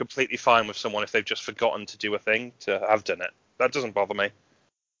 right. I'm completely fine with someone if they've just forgotten to do a thing to have done it. That doesn't bother me.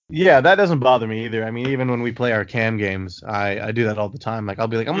 Yeah, that doesn't bother me either. I mean, even when we play our cam games, I do that all the time. Like, I'll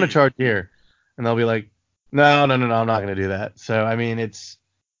be like, I'm going to charge here. And they'll be like, no, I'm not going to do that. So, I mean,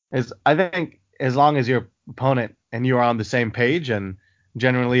 I think as long as your opponent and you are on the same page, and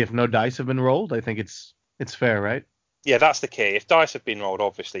generally if no dice have been rolled, I think it's fair, right? Yeah, that's the key. If dice have been rolled,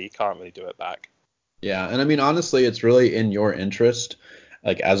 obviously you can't really do it back. Yeah, and I mean, honestly, it's really in your interest,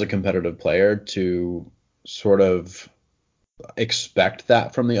 like as a competitive player, to sort of expect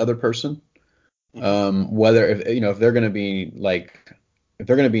that from the other person. Whether if they're going to be like, if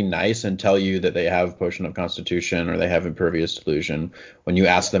they're going to be nice and tell you that they have Potion of Constitution or they have Impervious Delusion when you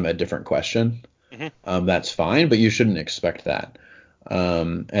ask them a different question, that's fine, but you shouldn't expect that.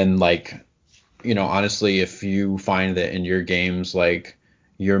 And like, honestly, if you find that in your games, like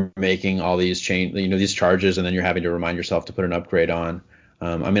you're making all these these charges, and then you're having to remind yourself to put an upgrade on.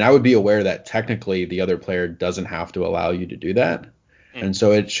 I mean, I would be aware that technically the other player doesn't have to allow you to do that. And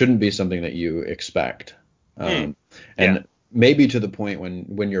so it shouldn't be something that you expect. And maybe to the point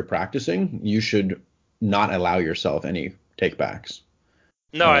when you're practicing, you should not allow yourself any takebacks.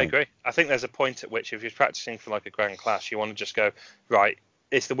 No, I agree. I think there's a point at which if you're practicing for like a Grand Clash, you want to just go, right,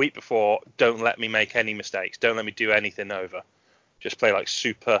 it's the week before, don't let me make any mistakes. Don't let me do anything over. Just play like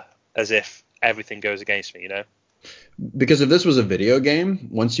super as if everything goes against me, Because if this was a video game,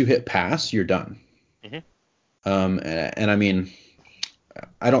 once you hit pass, you're done. And I mean,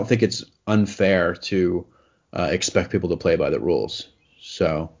 I don't think it's unfair to expect people to play by the rules.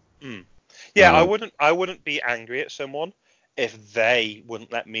 So Yeah, um, I wouldn't be angry at someone if they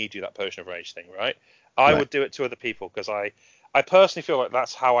wouldn't let me do that potion of rage thing, right? I right. would do it to other people because I personally feel like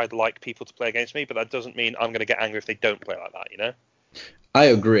that's how I'd like people to play against me, but that doesn't mean I'm going to get angry if they don't play like that, you know? I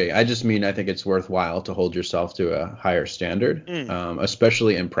agree. I just mean I think it's worthwhile to hold yourself to a higher standard, Mm.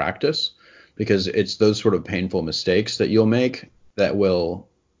 especially in practice, because it's those sort of painful mistakes that you'll make that will,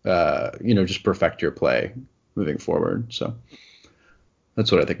 just perfect your play moving forward. So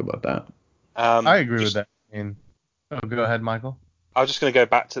that's what I think about that. I agree with Just that. I mean, oh, go ahead, Michael. I was just going to go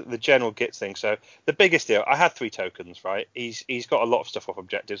back to the general Gits thing. So the biggest deal, I had 3 tokens, right? He's got a lot of stuff off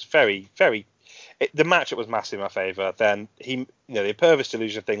objectives. Very, very. The matchup was massive in my favour. Then the Impervious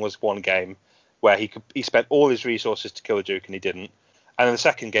Delusion thing was one game where he spent all his resources to kill a Duke and he didn't. And then the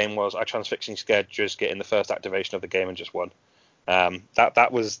second game was I transfixing scared Drizzt in the first activation of the game and just won.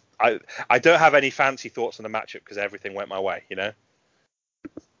 That was I don't have any fancy thoughts on the matchup because everything went my way, you know.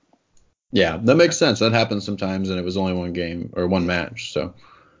 Yeah, that makes sense. That happens sometimes, and it was only one game or one match, so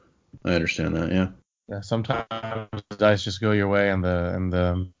I understand that. Yeah. Yeah, sometimes the dice just go your way in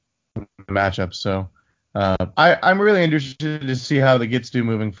the matchup. So I'm really interested to see how the Gits do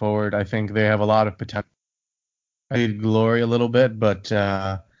moving forward. I think they have a lot of potential. I need Glory a little bit, but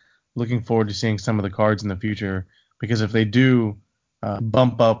looking forward to seeing some of the cards in the future because if they do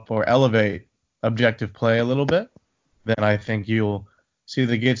bump up or elevate objective play a little bit, then I think you'll see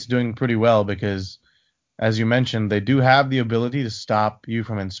the Gits doing pretty well because, as you mentioned, they do have the ability to stop you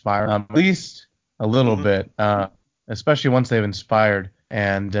from inspiring, at least a little Mm-hmm. bit, especially once they've inspired.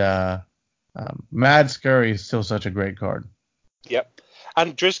 And Mad Scurry is still such a great card. Yep.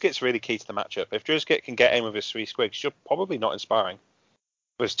 And Drizzt really key to the matchup. If Drizzt can get in with his 3 squigs, you're probably not inspiring.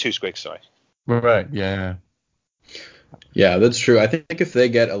 It was 2 squigs, sorry. Right, yeah. Yeah, that's true. I think if they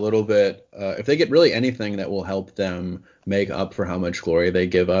get a little bit, if they get really anything that will help them make up for how much glory they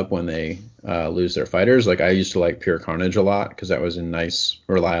give up when they lose their fighters, like I used to like Pure Carnage a lot because that was a nice,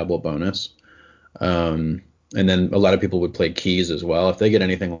 reliable bonus. And then a lot of people would play keys as well. If they get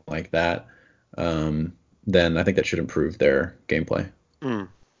anything like that, then I think that should improve their gameplay. Mm.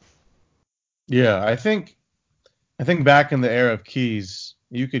 Yeah, I think back in the era of keys,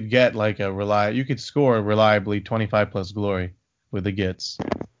 you could get like you could score reliably 25 plus glory with the Gits,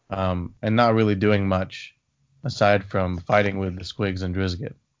 and not really doing much aside from fighting with the Squigs and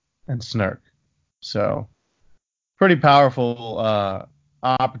Drizzt and Snark. So pretty powerful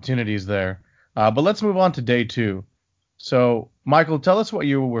opportunities there. But let's move on to day 2. So Michael, tell us what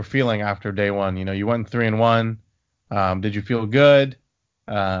you were feeling after day 1. You know, you went 3-1. Did you feel good?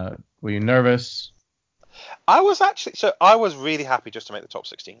 Were you nervous? I was really happy just to make the top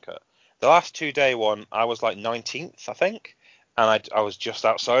 16 cut. The last 2 day one, I was like 19th, I think, and I was just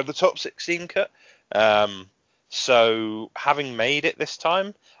outside the top 16 cut. So having made it this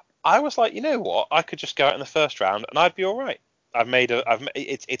time, I was like, you know what, I could just go out in the first round and I'd be all right.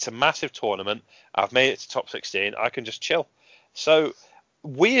 It's a massive tournament. I've made it to top 16. I can just chill. So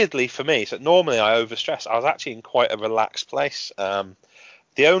weirdly for me, so normally I overstress. I was actually in quite a relaxed place.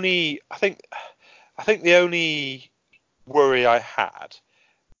 The only I think the only worry I had,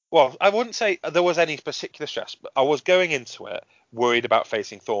 well, I wouldn't say there was any particular stress, but I was going into it worried about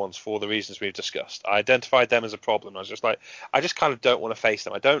facing thorns for the reasons we've discussed. I identified them as a problem. I was just like, I just kind of don't want to face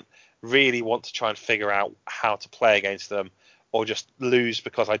them. I don't really want to try and figure out how to play against them or just lose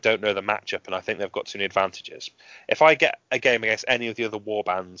because I don't know the matchup and I think they've got too many advantages. If I get a game against any of the other war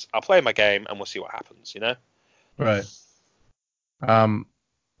bands, I'll play my game and we'll see what happens, you know? Right. Um,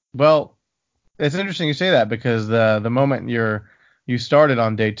 well, it's interesting you say that because the moment you started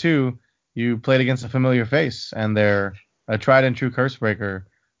on day 2, you played against a familiar face and they're a tried and true Cursebreaker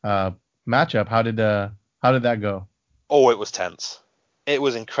matchup. How did that go? Oh, it was tense. It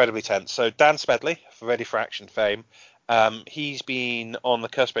was incredibly tense. So Dan Smedley, for Ready for Action fame, he's been on the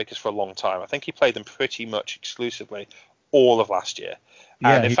Cursebreakers for a long time. I think he played them pretty much exclusively all of last year.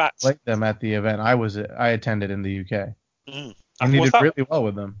 And Yeah, in he fact, played them at the event I attended in the UK, mm, and he was did that really well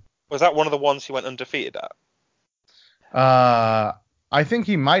with them. was that one of the ones he went undefeated at? Uh, I think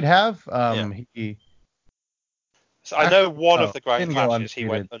he might have. Yeah. He So I know actually one of no, the he Grand didn't go Clashes he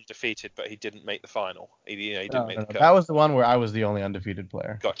went undefeated. undefeated, but he didn't make the final. He didn't No, make no, the no. cut. That was the one where I was the only undefeated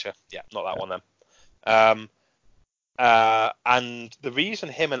player. Gotcha. Yeah, not that Yeah. one then. Um, and the reason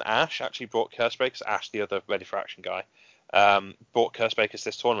him and Ash actually brought Cursebreakers, Ash, the other Ready for Action guy, brought Cursebreakers to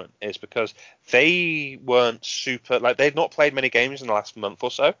this tournament is because they weren't super, like they'd not played many games in the last month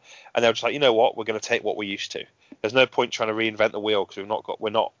or so, and they were just like, you know what, we're going to take what we're used to. There's no point trying to reinvent the wheel because we're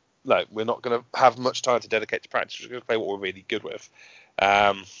not going to have much time to dedicate to practice. We're going to play what we're really good with.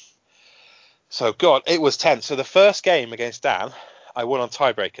 So, God, it was tense. So the first game against Dan, I won on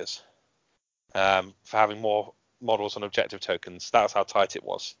tiebreakers for having more models on objective tokens. That was how tight it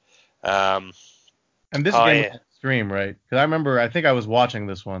was. And this game was on stream, right? Because I think I was watching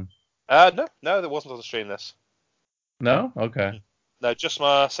this one. No, there wasn't on the stream this. No? Okay. No, just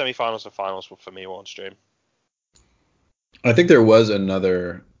my semi-finals and finals were for me on stream. I think there was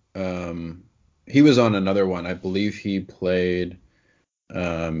another. He was on another one. I believe he played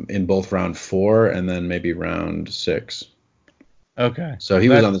in both round 4 and then maybe round 6. Okay. So he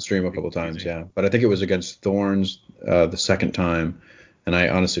was on the stream a couple times, yeah. But I think it was against Thorns the second time, and I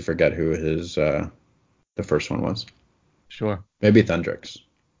honestly forget who his the first one was. Sure. Maybe Thundrix.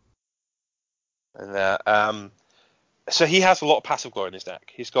 And so he has a lot of passive glory in his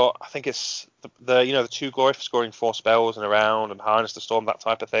deck. He's got, I think it's the 2 glory for scoring 4 spells and around and harness the storm, that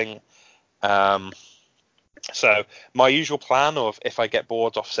type of thing. So my usual plan of if I get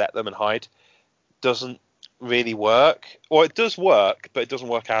boards, offset them and hide doesn't really work. Or it does work, but it doesn't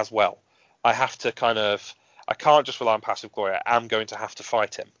work as well. I have to I can't just rely on passive glory. I am going to have to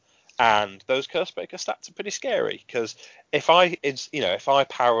fight him. And those Cursebreaker stats are pretty scary because if I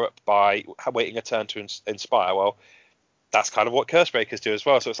power up by waiting a turn to inspire, well, that's kind of what Cursebreakers do as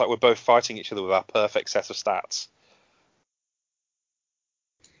well. So it's like we're both fighting each other with our perfect set of stats.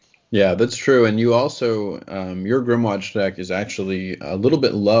 Yeah, that's true. And you also, your Grimwatch deck is actually a little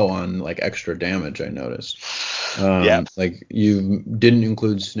bit low on like extra damage, I noticed. Yeah. Like you didn't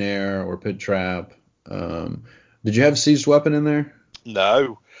include Snare or Pit Trap. Did you have Seized Weapon in there?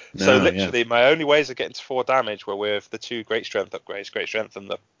 No. So literally, yeah. my only ways of getting to 4 damage were with the 2 Great Strength upgrades, Great Strength and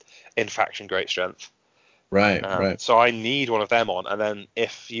the In-Faction Great Strength. Right. So I need one of them on, and then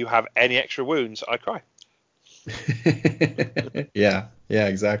if you have any extra wounds, I cry. Yeah,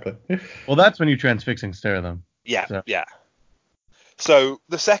 exactly. Well, that's when you Transfixing Stare them. Yeah. So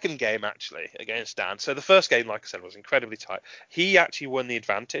the second game actually against Dan. So the first game, like I said, was incredibly tight. He actually won the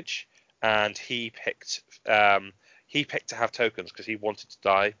advantage, and he picked to have tokens because he wanted to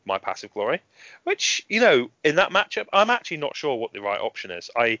die my passive glory, which in that matchup, I'm actually not sure what the right option is.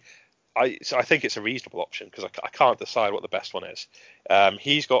 So I think it's a reasonable option because I can't decide what the best one is.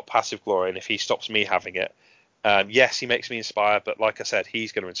 He's got passive glory, and if he stops me having it, yes, he makes me inspire, but like I said,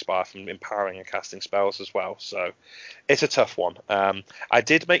 he's going to inspire from empowering and casting spells as well. So it's a tough one. I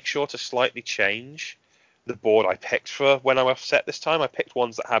did make sure to slightly change the board I picked for when I offset this time. I picked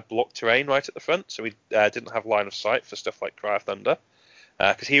ones that had blocked terrain right at the front, so we didn't have line of sight for stuff like Cry of Thunder.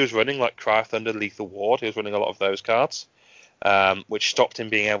 Because he was running like Cry of Thunder, Lethal Ward. He was running a lot of those cards, which stopped him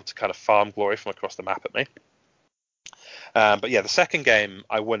being able to kind of farm glory from across the map at me. But yeah, the second game,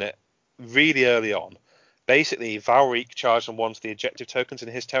 I won it really early on. Basically, Valric charged on one of the objective tokens in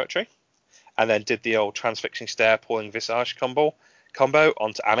his territory, and then did the old Transfixing Stare, Pulling Visage combo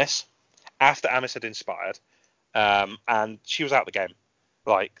onto Amiss after Amiss had inspired, and she was out the game.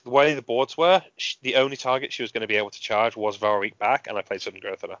 Like, the way the boards were, the only target she was going to be able to charge was Valric back, and I played Sudden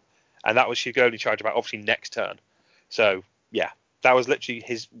Growth on her. And that was, she could only charge about, obviously, next turn. So, yeah, that was literally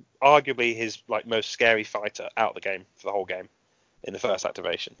arguably his like most scary fighter out the game for the whole game in the first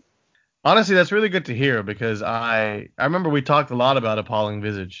activation. Honestly, that's really good to hear because I remember we talked a lot about Appalling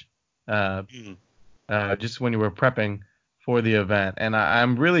Visage just when you were prepping for the event, and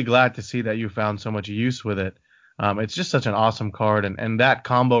I'm really glad to see that you found so much use with it. It's just such an awesome card, and that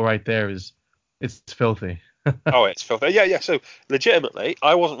combo right there it's filthy. Oh, it's filthy. Yeah. So legitimately,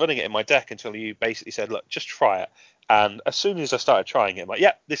 I wasn't running it in my deck until you basically said, look, just try it. And as soon as I started trying it, I'm like,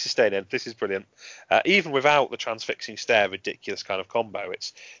 yeah, this is staying in. This is brilliant. Even without the Transfixing Stare, ridiculous kind of combo,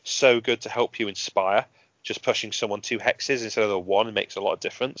 it's so good to help you inspire. Just pushing someone 2 hexes instead of the 1 makes a lot of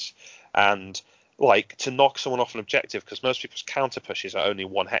difference. And like to knock someone off an objective, because most people's counter pushes are only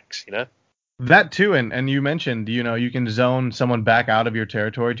 1 hex, That too, and you mentioned, you can zone someone back out of your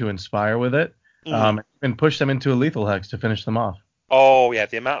territory to inspire with it, and push them into a lethal hex to finish them off. Oh yeah,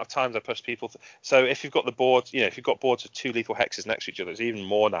 the amount of times I push people. So if you've got the boards, if you've got boards of 2 lethal hexes next to each other, it's even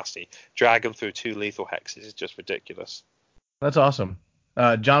more nasty. Drag them through 2 lethal hexes is just ridiculous. That's awesome.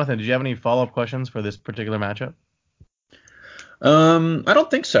 Jonathan, did you have any follow-up questions for this particular matchup? I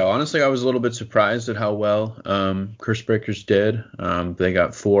don't think so. Honestly, I was a little bit surprised at how well Cursebreakers did. They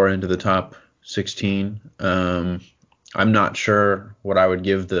got 4 into the top 16. I'm not sure what I would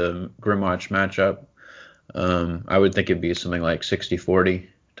give the Grimwatch matchup. I would think it'd be something like 60-40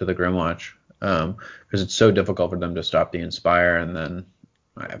 to the Grimwatch, because it's so difficult for them to stop the Inspire, and then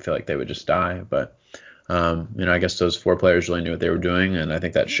I feel like they would just die. But I guess those 4 players really knew what they were doing, and I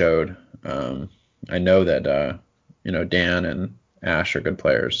think that showed. I know that Dan and Ash are good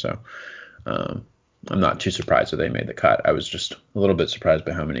players, so I'm not too surprised that they made the cut. I was just a little bit surprised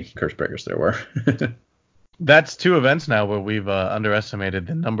by how many curse breakers there were. That's 2 events now where we've underestimated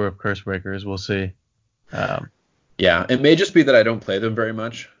the number of curse breakers. We'll see. Yeah, it may just be that I don't play them very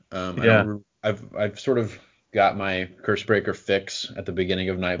much. Yeah. I've sort of got my curse breaker fix at the beginning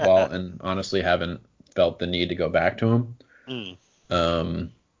of Nightball, and honestly haven't felt the need to go back to them.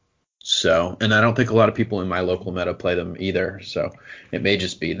 So, and I don't think a lot of people in my local meta play them either. So it may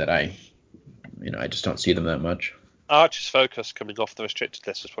just be that I just don't see them that much. Archer's Focus coming off the restricted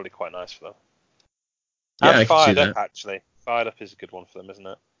list was probably quite nice for them. Yeah, And I can see Fired Up, that. actually. Fired Up is a good one for them, isn't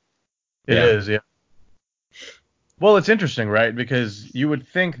it? It Yeah. is, yeah. Well, it's interesting, right? Because you would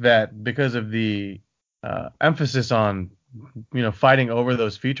think that because of the emphasis on, fighting over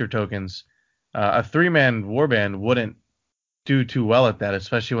those feature tokens, a 3-man warband wouldn't do too well at that,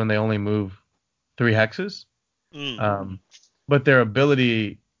 especially when they only move 3 hexes. But their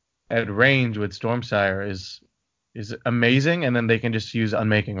ability at range with Stormsire is amazing, and then they can just use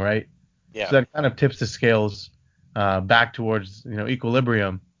Unmaking, right? Yeah. So that kind of tips the scales back towards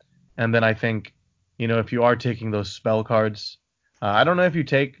equilibrium. And then I think if you are taking those spell cards, I don't know if you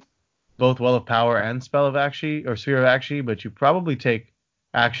take both Well of Power and Spell of Akshi or Sphere of Akshi, but you probably take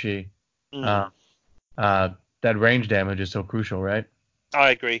Akshi. That range damage is so crucial, right?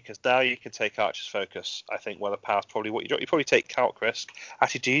 I agree, because now you can take Archer's Focus. I think Well of Power is probably what you do. You probably take Calc Risk.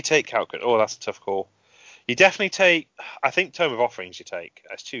 Actually, do you take Calc Risk? Oh, that's a tough call. You definitely take, I think Tome of Offerings you take.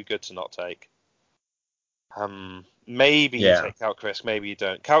 It's too good to not take. Maybe you take Calc Risk, maybe you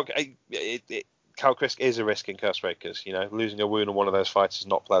don't. Calc Risk is a risk in Curse Breakers. Losing a wound on one of those fights is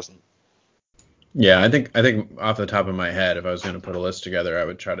not pleasant. Yeah, I think off the top of my head, if I was going to put a list together, I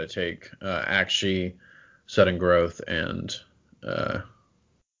would try to take Akshi, Sudden Growth, and the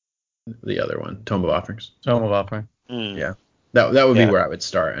other one, Tome of Offerings. Tome of Offering. Yeah, that would be where I would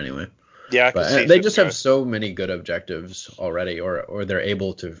start anyway. Yeah, I can see. They just have so many good objectives already, or they're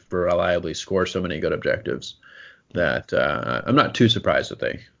able to reliably score so many good objectives that I'm not too surprised that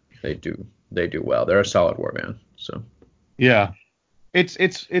they do well. They're a solid warband. So yeah, it's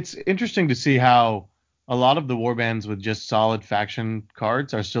interesting to see how a lot of the warbands with just solid faction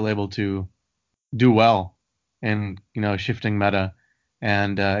cards are still able to do well in shifting meta,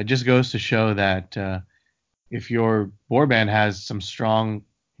 and it just goes to show that if your warband has some strong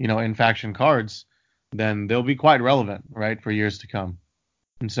in faction cards, then they'll be quite relevant, right, for years to come.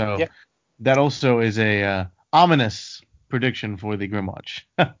 And so that also is a ominous prediction for the Grimwatch.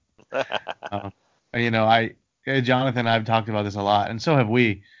 Jonathan and I have talked about this a lot, and so have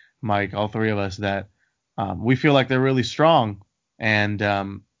we, Mike, all 3 of us, that we feel like they're really strong, and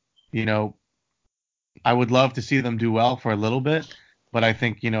I would love to see them do well for a little bit, but I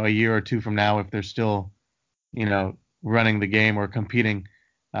think a year or 2 from now, if they're still running the game or competing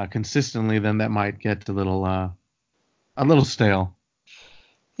consistently, then that might get a little stale.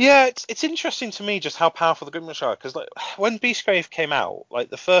 Yeah, it's interesting to me just how powerful the Grimwatch are, because when Beastgrave came out,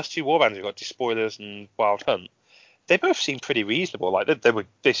 the first 2 warbands we got, Despoilers and Wild Hunt, they both seemed pretty reasonable.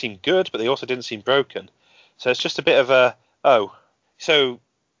 They seemed good, but they also didn't seem broken. So it's just a bit of so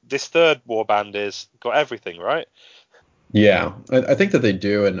this third warband is got everything, right? yeah, I think that they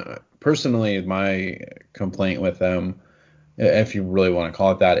do, and personally, my complaint with them, if you really want to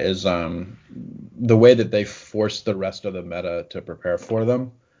call it that, is the way that they force the rest of the meta to prepare for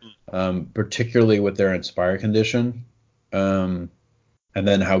them, particularly with their Inspire condition, and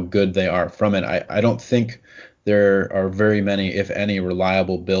then how good they are from it. I don't think there are very many, if any,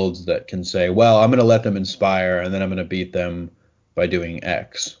 reliable builds that can say, well, I'm going to let them Inspire, and then I'm going to beat them by doing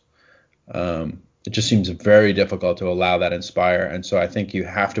X. It just seems very difficult to allow that Inspire, and so I think you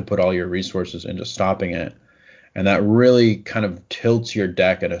have to put all your resources into stopping it. And that really kind of tilts your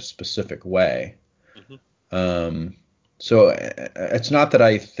deck in a specific way. So it's not that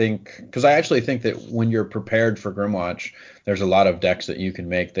I think, because I actually think that when you're prepared for Grimwatch, there's a lot of decks that you can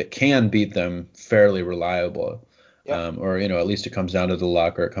make that can beat them fairly reliable. Or at least it comes down to the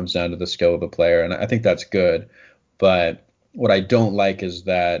luck, or it comes down to the skill of the player, and I think that's good. But what I don't like is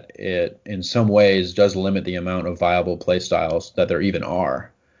that it, in some ways, does limit the amount of viable play styles that there even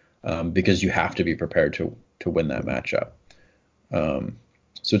are, because you have to be prepared to win that matchup.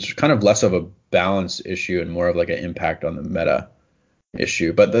 So it's kind of less of a balance issue and more of like an impact on the meta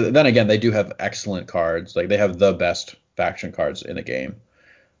issue. But then again, they do have excellent cards. Like, they have the best faction cards in the game,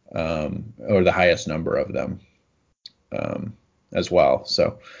 or the highest number of them, as well.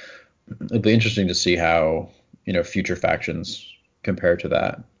 So it'll be interesting to see how future factions compare to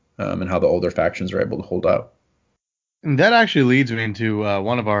that, and how the older factions are able to hold up. And that actually leads me into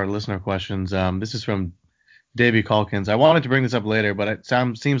one of our listener questions. This is from Davey Calkins. I wanted to bring this up later, but it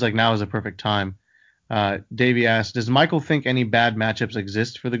seems like now is a perfect time. Davey asked, does Michael think any bad matchups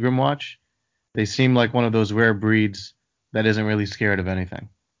exist for the Grimwatch? They seem like one of those rare breeds that isn't really scared of anything.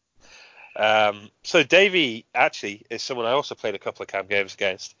 So Davey actually is someone I also played a couple of camp games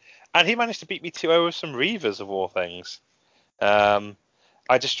against, and he managed to beat me 2-0 with some Reavers of all things.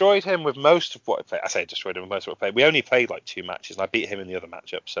 I destroyed him with most of what I played. I say destroyed him with most of what I played. We only played like 2 matches, and I beat him in the other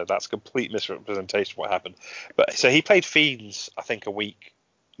matchup, so that's a complete misrepresentation of what happened. But so he played Fiends, I think, a week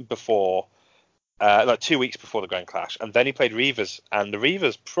before, like 2 weeks before the Grand Clash, and then he played Reavers, and the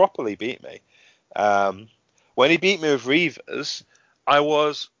Reavers properly beat me. When he beat me with Reavers, I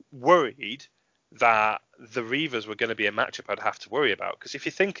was worried that the Reavers were going to be a matchup I'd have to worry about, because if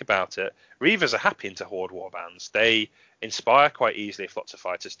you think about it, Reavers are happy into Horde warbands. They inspire quite easily if lots of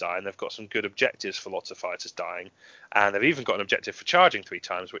fighters die, and they've got some good objectives for lots of fighters dying, and they've even got an objective for charging 3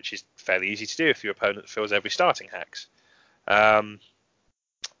 times, which is fairly easy to do if your opponent fills every starting hex.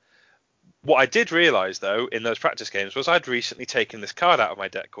 What I did realise, though, in those practice games was I'd recently taken this card out of my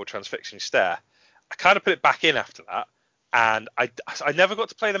deck called Transfixing Stare. I kind of put it back in after that, and I never got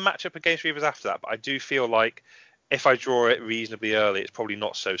to play the matchup against Reavers after that, but I do feel like if I draw it reasonably early, it's probably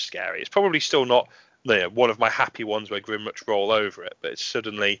not so scary. It's probably still not one of my happy ones where Grimwatch roll over it, but it's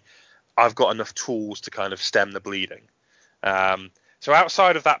suddenly I've got enough tools to kind of stem the bleeding. So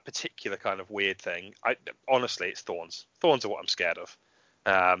outside of that particular kind of weird thing, honestly, it's Thorns. Thorns are what I'm scared of.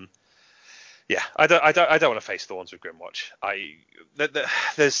 Yeah, I don't want to face Thorns with Grimwatch.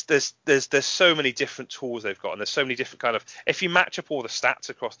 There's so many different tools they've got, and there's so many different kind of. If you match up all the stats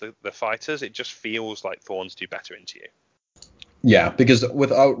across the fighters, it just feels like Thorns do better into you. Yeah, because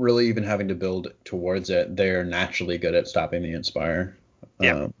without really even having to build towards it, they're naturally good at stopping the Inspire.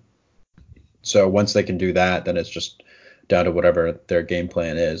 Yeah. So once they can do that, then it's just down to whatever their game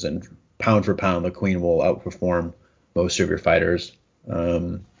plan is, and pound for pound, the Queen will outperform most of your fighters.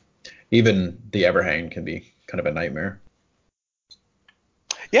 Even the Everhang can be kind of a nightmare.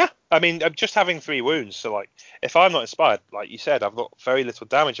 Yeah, I mean, just having 3 wounds. So, like, if I'm not inspired, like you said, I've got very little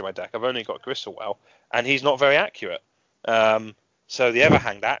damage in my deck. I've only got Gristlewell, and he's not very accurate. So the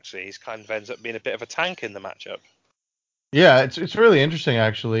Everhang actually is kind of ends up being a bit of a tank in the matchup. Yeah, it's really interesting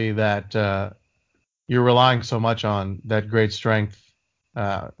actually that you're relying so much on that great strength,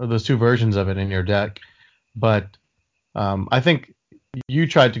 those 2 versions of it in your deck. But I think you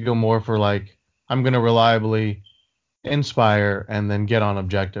tried to go more for like, I'm going to reliably inspire and then get on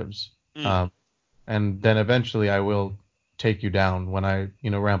objectives. And then eventually I will take you down when I,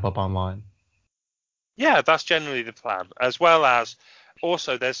 ramp up online. Yeah, that's generally the plan. As well as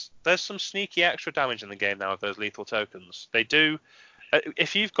also there's some sneaky extra damage in the game now with those lethal tokens. They do,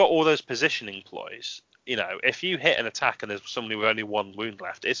 if you've got all those positioning ploys, if you hit an attack and there's somebody with only 1 wound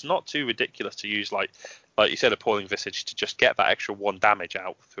left, it's not too ridiculous to use like you said, Appalling Visage to just get that extra 1 damage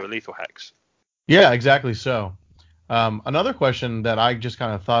out through a lethal hex. Yeah, exactly so. Another question that I just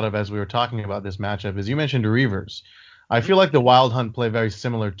kind of thought of as we were talking about this matchup is you mentioned Reavers. I feel like the Wild Hunt play very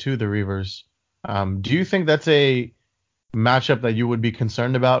similar to the Reavers. Do you think that's a matchup that you would be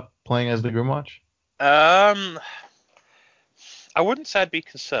concerned about playing as the Grimwatch? I wouldn't say I'd be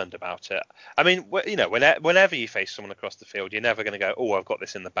concerned about it. I mean, whenever you face someone across the field, you're never going to go, "Oh, I've got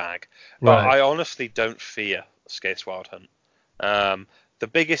this in the bag." But right. I honestly don't fear Skaith's Wild Hunt. The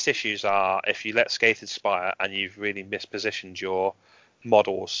biggest issues are if you let Skaith inspire and you've really mispositioned your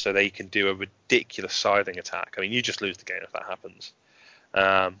models so they can do a ridiculous scything attack. I mean, you just lose the game if that happens.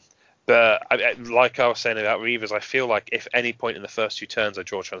 But like I was saying about Reavers, I feel like if any point in the first 2 turns I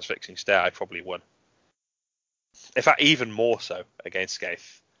draw Transfixing Stare, I probably won. In fact, even more so against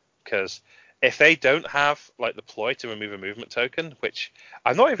Skaith, because if they don't have like the ploy to remove a movement token, which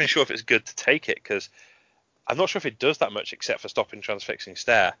I'm not even sure if it's good to take it, because I'm not sure if it does that much except for stopping Transfixing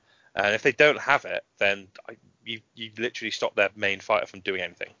Stare. And if they don't have it, then you literally stop their main fighter from doing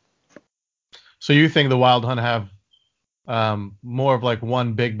anything. So you think the Wild Hunt have more of like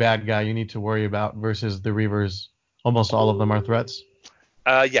one big bad guy you need to worry about versus the Reavers? Almost all of them are threats.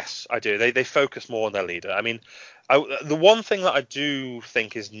 Yes, I do. They focus more on their leader. I mean, the one thing that I do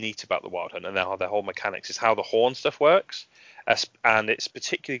think is neat about the Wild Hunt and their whole mechanics is how the horn stuff works, and it's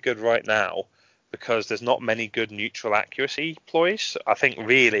particularly good right now because there's not many good neutral accuracy ploys. I think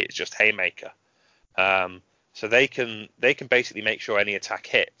really it's just Haymaker. So they can basically make sure any attack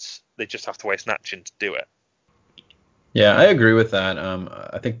hits. They just have to waste an action to do it. Yeah, I agree with that.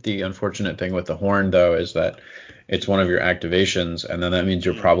 I think the unfortunate thing with the horn, though, is that it's one of your activations, and then that means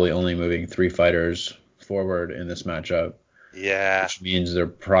you're probably only moving 3 fighters forward in this matchup. Yeah. Which means they're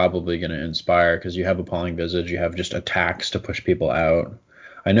probably going to inspire because you have Appalling Visage, you have just attacks to push people out.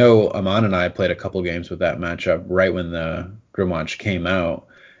 I know Aman and I played a couple games with that matchup right when the Grimwatch came out,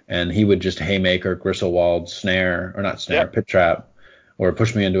 and he would just haymaker, Gristlewald, snare, or not snare, Yep. pit trap, or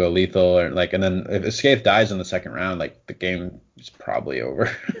push me into a lethal, or like, and then if Escape dies in the second round, like the game is probably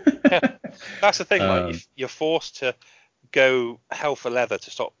over. Yeah. That's the thing. Like, Um, you're forced to go hell for leather to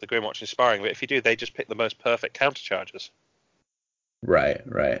stop the Grimwatch inspiring, but if you do, they just pick the most perfect counter charges. right,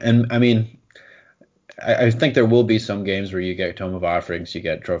 right, and I mean, I think there will be some games where you get Tome of Offerings, you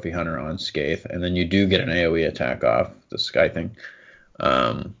get Trophy Hunter on Scathe, and then you do get an AoE attack off the Sky thing.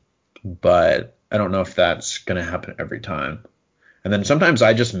 But I don't know if that's going to happen every time. And then sometimes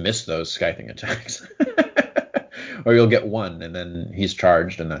I just miss those Sky thing attacks. Or you'll get one and then he's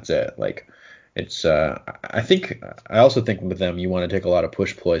charged and that's it. Like it's I also think with them you want to take a lot of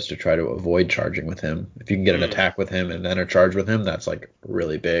push ploys to try to avoid charging with him. If you can get an attack with him and then a charge with him, that's like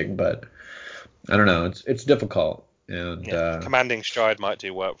really big, but I don't know, it's difficult. And Yeah, commanding stride might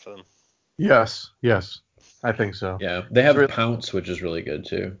do work for them. Yes, I think so. yeah, they It's have really, Pounce, which is really good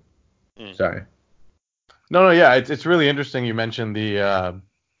too. Mm. Sorry. no, yeah, it's really interesting. You mentioned the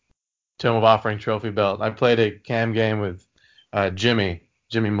Tome of Offering trophy belt. I played a cam game with Jimmy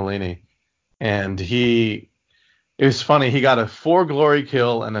Malini, and it was funny. He got a 4 glory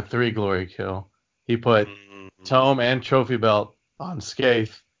kill and a 3 glory kill. He put Tome and trophy belt on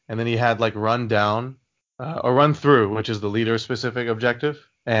Scathe, and then he had like run down or run through, which is the leader specific objective.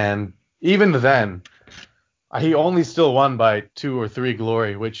 And even then, he only still won by 2 or 3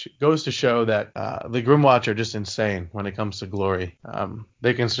 glory, which goes to show that the Grimwatch are just insane when it comes to glory.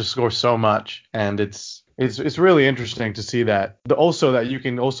 They can just score so much, and it's really interesting to see that. Also that you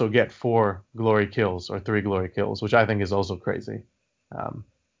can also get 4 glory kills or 3 glory kills, which I think is also crazy.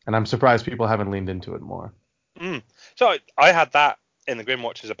 And I'm surprised people haven't leaned into it more. So I had that in the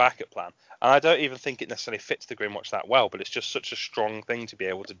Grimwatch as a backup plan, and I don't even think it necessarily fits the Grimwatch that well, but it's just such a strong thing to be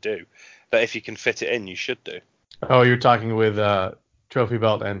able to do that if you can fit it in, you should do. Oh, you're talking with Trophy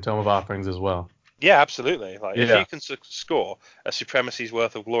Belt and Tome of Offerings as well. Yeah, absolutely. Like, if Yeah. you can score a supremacy's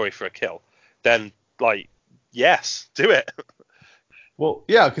worth of glory for a kill, then like, yes, do it. Well,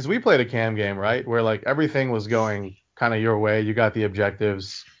 yeah, because we played a cam game, right? Where like everything was going kind of your way. You got the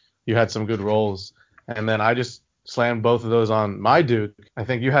objectives, you had some good rolls, and then I just slammed both of those on my Duke. I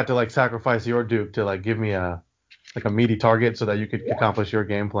think you had to like sacrifice your Duke to like give me a meaty target so that you could accomplish your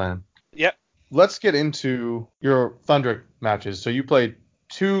game plan. Yep. Let's get into your Thundrick matches. So you played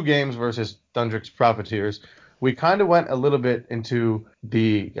 2 games versus Thundrick's Profiteers. We kind of went a little bit into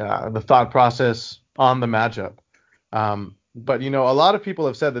the thought process on the matchup. But a lot of people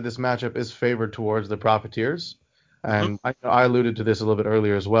have said that this matchup is favored towards the Profiteers, and I alluded to this a little bit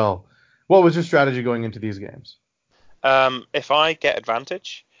earlier as well. What was your strategy going into these games? If I get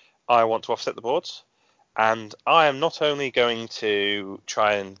advantage, I want to offset the boards, and I am not only going to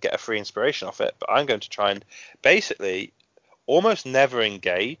try and get a free inspiration off it, but I'm going to try and basically almost never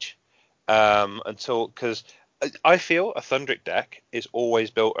engage because I feel a Thundrick deck is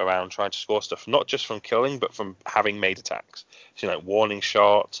always built around trying to score stuff, not just from killing, but from having made attacks. So, like warning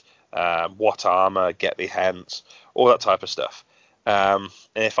shot, what armor, get the hence, all that type of stuff. And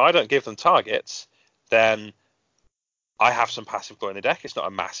if I don't give them targets, then I have some passive glory in the deck. It's not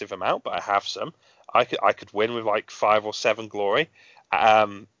a massive amount, but I have some. I could win with like 5 or 7 glory.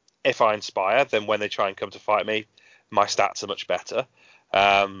 If I inspire, then when they try and come to fight me, my stats are much better.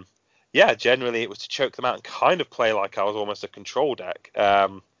 Yeah, generally it was to choke them out and kind of play like I was almost a control deck.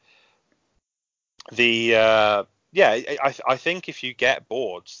 I think if you get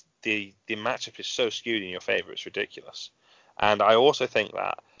boards, the matchup is so skewed in your favor, it's ridiculous. And I also think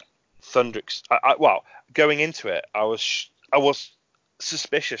that Thundrick's, going into it, I was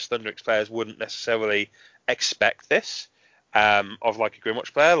suspicious Thundrick's players wouldn't necessarily expect this of like a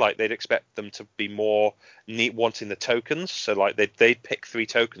Grimwatch player. Like they'd expect them to be more neat wanting the tokens. So like they'd pick 3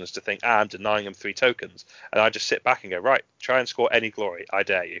 tokens to think, I'm denying them 3 tokens, and I just sit back and go, right, try and score any glory, I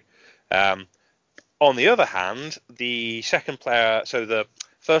dare you. On the other hand, the second player, so the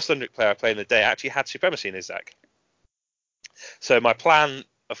first Thundrick player playing the day actually had supremacy in his deck. So my plan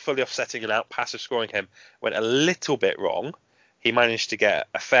of fully offsetting and out passive scoring him went a little bit wrong. He managed to get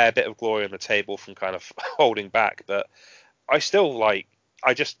a fair bit of glory on the table from kind of holding back, but I still I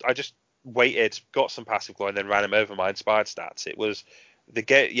just waited, got some passive glory, and then ran him over my inspired stats. It was the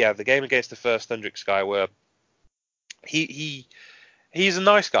game against the first Thundrick guy where he's a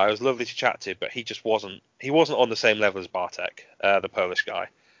nice guy. It was lovely to chat to, but he just wasn't on the same level as Bartek, the Polish guy.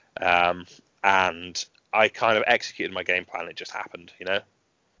 And I kind of executed my game plan. It just happened,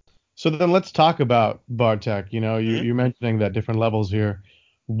 So then let's talk about Bartek. You're mentioning that different levels here.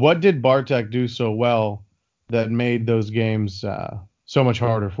 What did Bartek do so well that made those games so much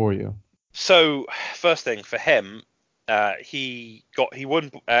harder for you? So first thing for him, he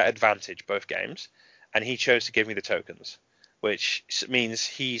won advantage both games, and he chose to give me the tokens, which means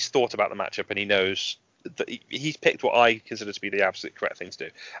he's thought about the matchup and he knows that he's picked what I consider to be the absolute correct thing to do.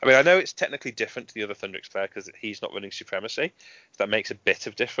 I mean, I know it's technically different to the other Thunderix player because he's not running Supremacy, so that makes a bit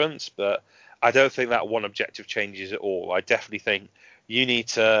of difference, but I don't think that one objective changes at all. I definitely think you need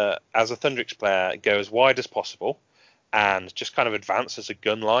to, as a Thunderix player, go as wide as possible and just kind of advance as a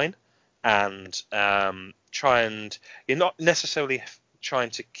gun line and try and you're not necessarily trying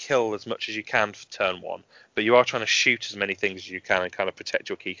to kill as much as you can for turn one, but you are trying to shoot as many things as you can and kind of protect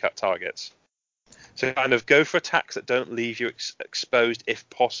your key cut targets. So kind of go for attacks that don't leave you exposed if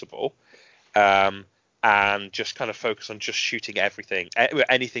possible, and just kind of focus on just shooting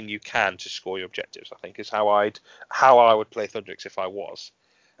anything you can to score your objectives. I think is how I would play Thunderix if I was.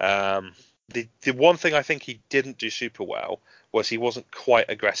 The one thing I think he didn't do super well was he wasn't quite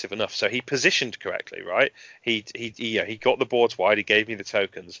aggressive enough. So he positioned correctly, right? He got the boards wide. He gave me the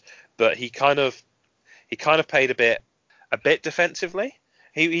tokens, but he kind of played a bit defensively.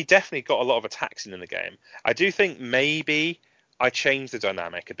 He definitely got a lot of attacks in the game. I do think maybe I changed the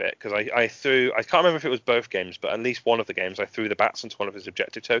dynamic a bit because I can't remember if it was both games, but at least one of the games I threw the bats into one of his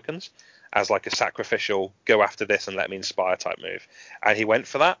objective tokens as like a sacrificial go after this and let me inspire type move, and he went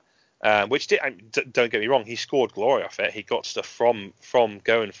for that. Which don't get me wrong, he scored glory off it. He got stuff from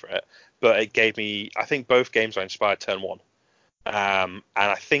going for it, but it gave me, I think both games I inspired turn one. And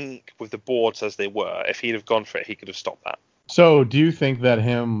I think with the boards as they were, if he'd have gone for it, he could have stopped that. So do you think that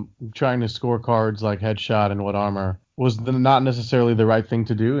him trying to score cards like Headshot and What Armor was not necessarily the right thing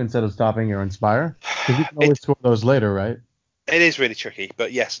to do instead of stopping your Inspire? Because you can always score those later, right? It is really tricky,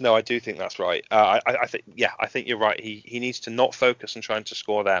 but yes, no, I do think that's right. I think you're right. He needs to not focus on trying to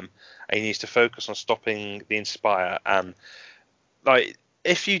score them, and he needs to focus on stopping the Inspire. And like,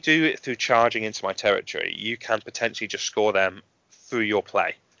 if you do it through charging into my territory, you can potentially just score them through your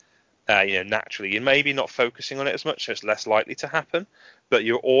play. Naturally, you're maybe not focusing on it as much, so it's less likely to happen. But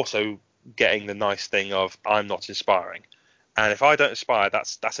you're also getting the nice thing of I'm not inspiring, and if I don't inspire,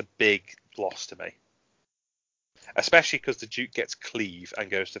 that's a big loss to me. Especially because the Duke gets cleave and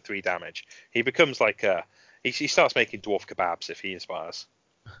goes to 3 damage. He becomes like he starts making dwarf kebabs if he inspires.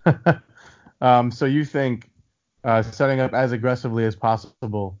 So you think setting up as aggressively as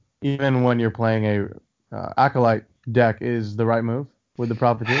possible, even when you're playing a Acolyte deck, is the right move with the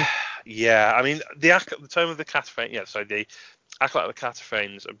Profiteers? Yeah, I mean the Tome of the Cataphrane. Yeah, so the Acolyte of the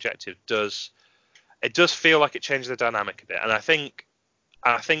Cataphrane's objective does feel like it changes the dynamic a bit, and I think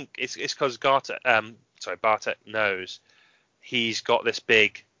it's because Bartek knows he's got this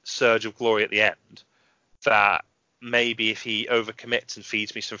big surge of glory at the end that maybe if he overcommits and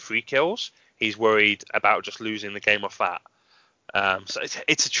feeds me some free kills, he's worried about just losing the game off that. So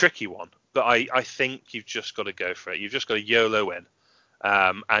it's a tricky one, but I think you've just got to go for it. You've just got to YOLO in.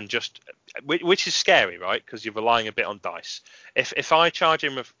 And which is scary, right? Because you're relying a bit on dice. If I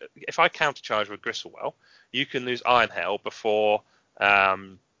countercharge with Gristlewell, you can lose Iron Hail before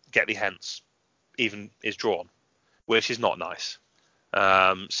Get Thee Hence even is drawn, which is not nice.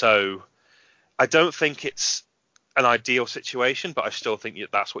 So I don't think it's an ideal situation, but I still think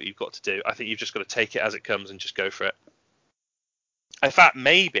that's what you've got to do. I think you've just got to take it as it comes and just go for it. In fact,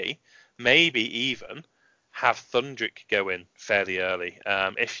 maybe even have Thundrick go in fairly early.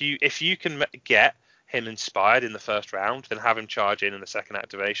 If you can get him inspired in the first round, then have him charge in the second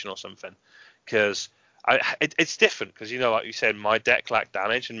activation or something. Because it's different because, like you said, my deck lacked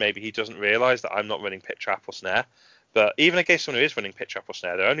damage and maybe he doesn't realise that I'm not running Pit Trap or Snare. But even against someone who is running Pit Trap or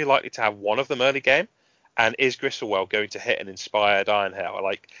Snare, they're only likely to have one of them early game. And is Gristlewell going to hit an inspired Iron Hail?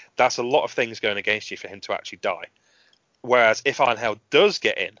 Like, that's a lot of things going against you for him to actually die. Whereas if Iron Hail does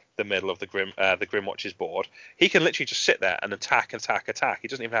get in the middle of the Grimwatch's board, he can literally just sit there and attack. He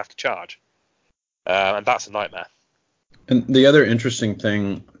doesn't even have to charge. And that's a nightmare. And the other interesting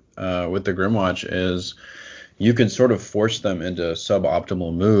thing with the Grimwatch is you can sort of force them into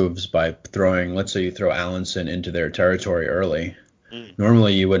suboptimal moves by throwing, let's say you throw Allenson into their territory early.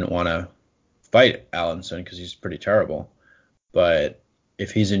 Normally you wouldn't want to fight Allenson because he's pretty terrible. But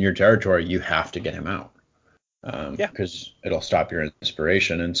if he's in your territory, you have to get him out. Because it'll stop your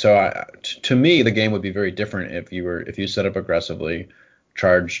inspiration. And so to me, the game would be very different if you set up aggressively,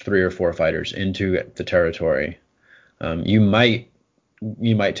 charged 3 or 4 fighters into the territory. You might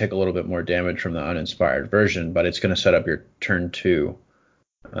take a little bit more damage from the uninspired version, but it's going to set up your turn 2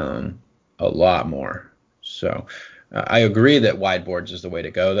 a lot more. So I agree that wide boards is the way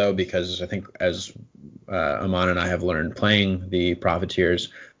to go, though, because I think as Aman and I have learned playing the Profiteers,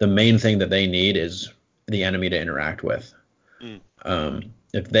 the main thing that they need is the enemy to interact with.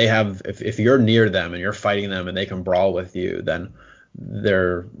 if you're near them and you're fighting them and they can brawl with you, then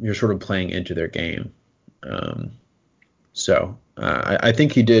you're sort of playing into their game. I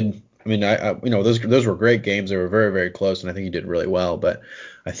think he did. I mean, those were great games. They were very, very close, and I think he did really well. But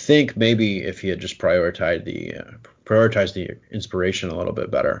I think maybe if he had just prioritized the inspiration a little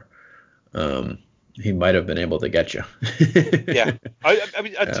bit better, he might have been able to get you. Yeah, I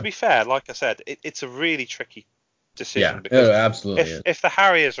mean, to be fair, like I said, it's a really tricky decision Yeah, because absolutely. if the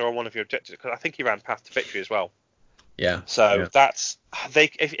Harriers are on one of your objectives, because I think he ran Path to Victory as well. Yeah. So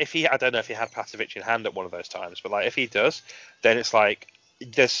if he, I don't know if he had Path to Victory in hand at one of those times, but like if he does, then it's like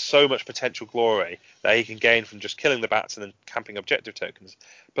there's so much potential glory that he can gain from just killing the bats and then camping objective tokens.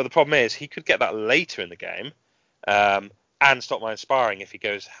 But the problem is he could get that later in the game, and stop my inspiring if he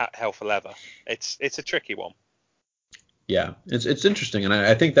goes hell for leather. It's a tricky one. Yeah, it's interesting, and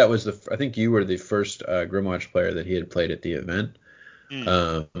I think I think you were the first Grimwatch player that he had played at the event,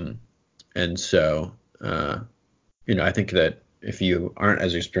 and so I think that if you aren't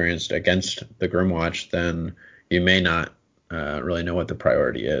as experienced against the Grimwatch, then you may not really know what the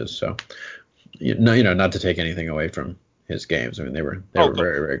priority is. So not to take anything away from his games. I mean, they were very,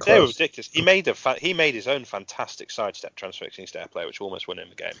 very close. They were ridiculous. He made his own fantastic sidestep transfixing stair play, which almost won him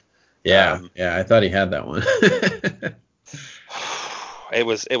the game. Yeah, I thought he had that one. It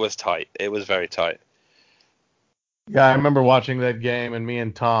was tight. It was very tight. Yeah, I remember watching that game, and me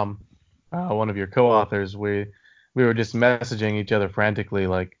and Tom, one of your co-authors, we were just messaging each other frantically,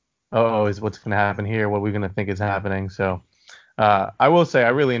 like, "Oh, is what's going to happen here? What are we going to think is happening?" So, I will say I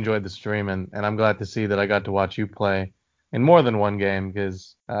really enjoyed the stream, and I'm glad to see that I got to watch you play in more than one game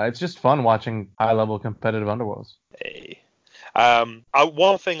because it's just fun watching high-level competitive Underworlds. Hey.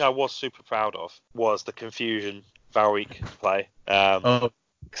 One thing I was super proud of was the Confusion Valric play.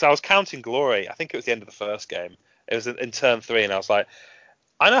 Because I was counting glory. I think it was the end of the first game. It was in turn 3, and I was like,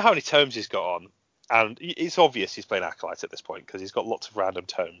 I know how many tomes he's got on, and it's obvious he's playing Acolyte at this point because he's got lots of random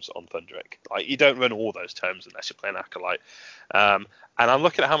tomes on Thunderic. Like, you don't run all those tomes unless you're playing Acolyte. And I'm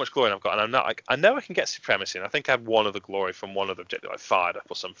looking at how much glory I've got, and I'm not. Like, I know I can get Supremacy, and I think I had one of the glory from one of the objectives I fired up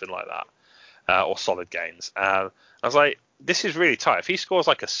or something like that, or solid gains. I was like, this is really tight. If he scores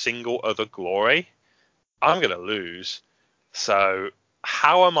like a single other glory, I'm going to lose. So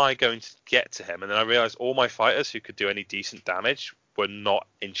how am I going to get to him? And then I realized all my fighters who could do any decent damage were not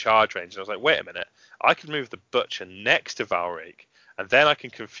in charge range. And I was like, wait a minute, I can move the Butcher next to Valric, and then I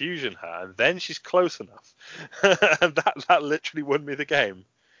can Confusion her, and then she's close enough. And that literally won me the game.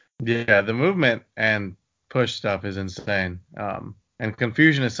 Yeah, the movement and push stuff is insane. And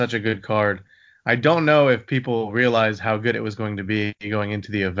Confusion is such a good card. I don't know if people realize how good it was going to be going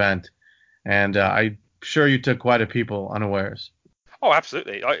into the event. And I'm sure you took quite a people unawares. Oh,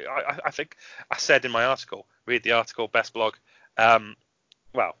 absolutely. I think I said in my article, read the article, best blog.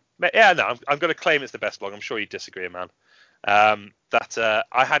 Well, yeah, no, I'm going to claim it's the best blog. I'm sure you disagree, man. That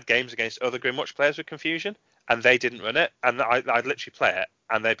I had games against other Grimwatch players with Confusion, and they didn't run it, and I'd literally play it,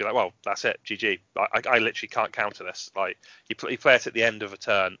 and they'd be like, well, that's it, GG. I literally can't counter this. Like, you play it at the end of a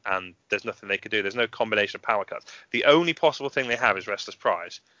turn, and there's nothing they could do. There's no combination of power cards. The only possible thing they have is Restless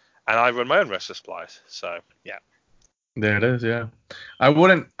Prize, and I run my own Restless Prize, so, yeah. There it is, yeah. I'm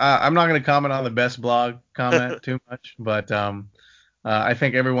not going to comment on the best blog comment too much, but I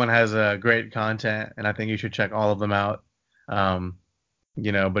think everyone has great content, and I think you should check all of them out.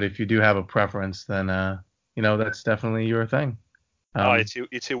 But if you do have a preference, then that's definitely your thing. You're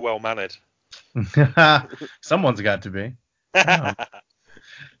too well mannered. Someone's got to be.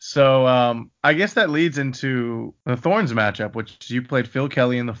 So I guess that leads into the Thorns matchup, which you played Phil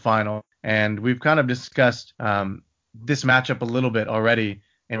Kelly in the final, and we've kind of discussed this matchup a little bit already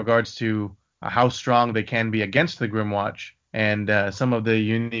in regards to how strong they can be against the Grimwatch and some of the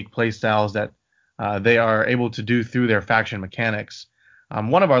unique playstyles that they are able to do through their faction mechanics.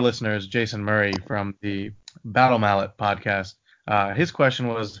 One of our listeners, Jason Murray from the Battle Mallet podcast, his question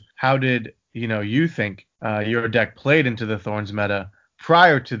was, how did you think your deck played into the Thorns meta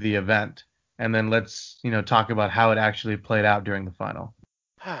prior to the event? And then let's talk about how it actually played out during the final.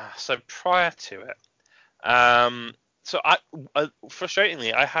 So prior to it,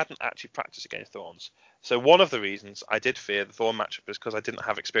 frustratingly, I hadn't actually practiced against Thorns. So one of the reasons I did fear the Thorn matchup is because I didn't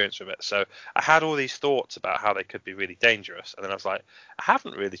have experience with it. So I had all these thoughts about how they could be really dangerous, and then I was like, I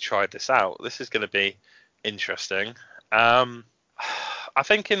haven't really tried this out. This is going to be interesting. I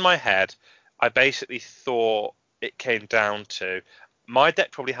think in my head, I basically thought it came down to my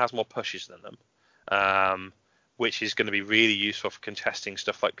deck probably has more pushes than them. Which is going to be really useful for contesting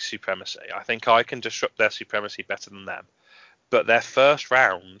stuff like Supremacy. I think I can disrupt their Supremacy better than them. But their first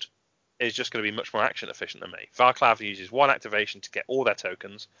round is just going to be much more action efficient than me. Varclav uses one activation to get all their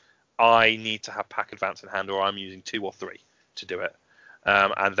tokens. I need to have pack advance in hand, or I'm using 2 or 3 to do it.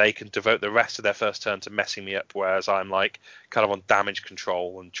 And they can devote the rest of their first turn to messing me up, whereas I'm like kind of on damage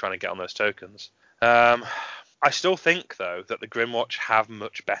control and trying to get on those tokens. I still think though that the Grimwatch have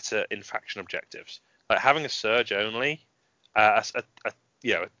much better in-faction objectives. Like having a surge only, a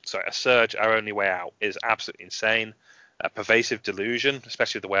surge our only way out is absolutely insane. Pervasive delusion,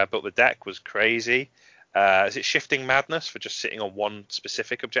 especially the way I built the deck, was crazy. Is it shifting madness for just sitting on one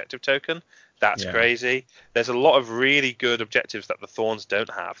specific objective token? That's crazy. There's a lot of really good objectives that the Thorns don't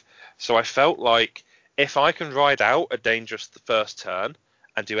have. So I felt like if I can ride out a dangerous first turn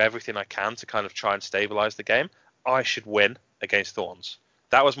and do everything I can to kind of try and stabilize the game, I should win against Thorns.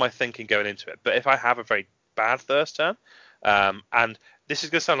 That was my thinking going into it. But if I have a very bad first turn, and this is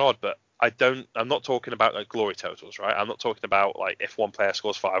going to sound odd, but I'm not talking about like glory totals, right? I'm not talking about like if one player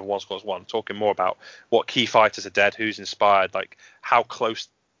scores 5 and one scores 1. I'm talking more about what key fighters are dead, who's inspired, like how close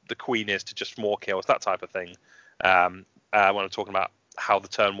the queen is to just 4 kills, that type of thing. When I'm talking about how the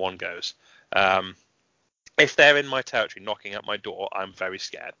turn 1 goes. If they're in my territory knocking at my door, I'm very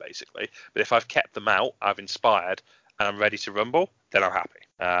scared, basically. But if I've kept them out, I've inspired, and I'm ready to rumble, then I'm happy.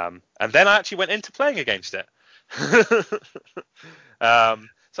 And then I actually went into playing against it.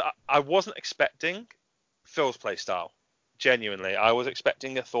 So I wasn't expecting Phil's play style. Genuinely, I was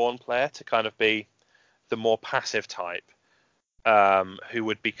expecting a Thorn player to kind of be the more passive type, who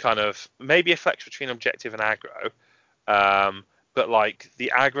would be kind of maybe a flex between objective and aggro. But like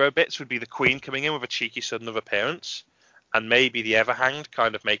the aggro bits would be the queen coming in with a cheeky sudden of appearance, and maybe the Everhanged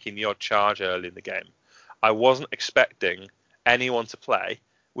kind of making the odd charge early in the game. I wasn't expecting anyone to play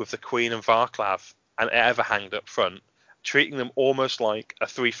with the queen and Varclav and Everhanged up front, treating them almost like a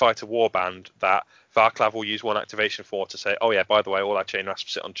 3-fighter warband that Varclav will use one activation for to say, oh yeah, by the way, all our chain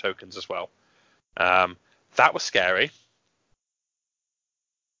rasps sit on tokens as well. That was scary.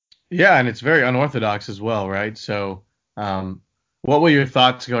 Yeah, and it's very unorthodox as well, right? So, what were your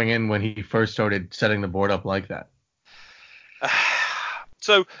thoughts going in when he first started setting the board up like that?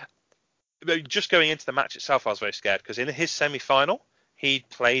 So, just going into the match itself, I was very scared because in his semi-final, he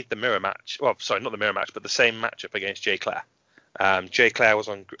played the mirror match. Well, sorry, not the mirror match, but the same matchup against Jay Clare. Jay Clare was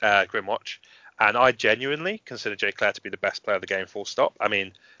on Grimwatch, and I genuinely consider Jay Clare to be the best player of the game, full stop. I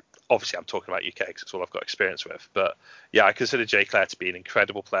mean, obviously I'm talking about UK because it's all I've got experience with. But yeah, I consider Jay Clare to be an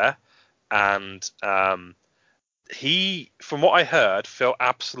incredible player. And he, from what I heard, Phil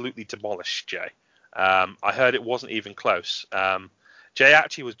absolutely demolished Jay. I heard it wasn't even close. Jay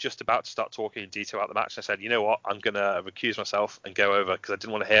actually was just about to start talking in detail about the match, and I said, you know what, I'm going to recuse myself and go over because I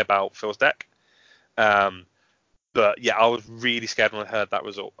didn't want to hear about Phil's deck. But yeah, I was really scared when I heard that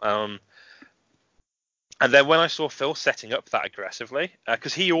result. And then when I saw Phil setting up that aggressively,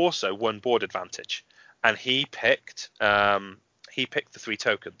 because he also won board advantage, and he picked the 3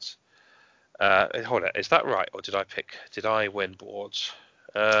 tokens. Hold on, is that right, or did I win boards?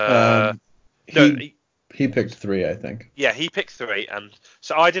 He picked 3, I think. Yeah, he picked 3, and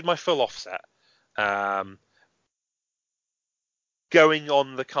so I did my full offset, going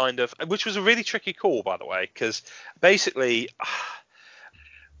on the kind of, which was a really tricky call, by the way, because basically,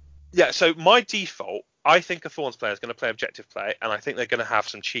 yeah. So my default, I think a Thorns player is going to play objective play, and I think they're going to have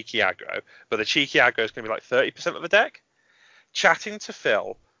some cheeky aggro, but the cheeky aggro is going to be like 30% of the deck. Chatting to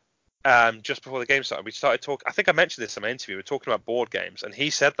Phil. Just before the game started, we started talking. I think I mentioned this in my interview. We were talking about board games, and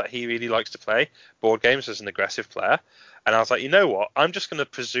he said that he really likes to play board games as an aggressive player. And I was like, you know what? I'm just going to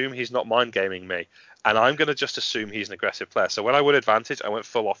presume he's not mind gaming me, and I'm going to just assume he's an aggressive player. So when I won advantage, I went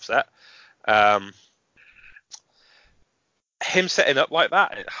full offset. Him setting up like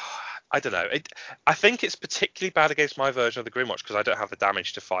that, I don't know. I think it's particularly bad against my version of the Grimwatch because I don't have the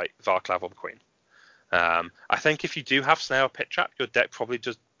damage to fight Varclav or the Queen. I think if you do have Snare or Pit Trap, your deck probably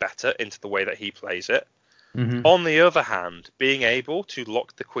does better into the way that he plays it. Mm-hmm. On the other hand, being able to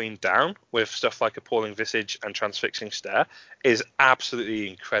lock the Queen down with stuff like Appalling Visage and Transfixing Stare is absolutely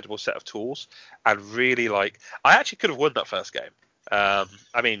incredible set of tools. And really, I actually could have won that first game. I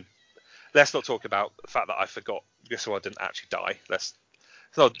mean, let's not talk about the fact that I forgot this one didn't actually die. That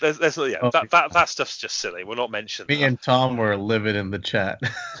stuff's just silly. We're not mentioning Me and Tom were livid in the chat.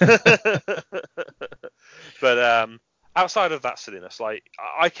 But outside of that silliness,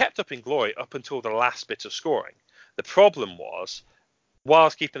 I kept up in glory up until the last bit of scoring. The problem was,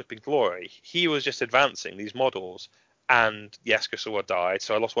 whilst keeping up in glory, he was just advancing these models, and yes, Griswold died,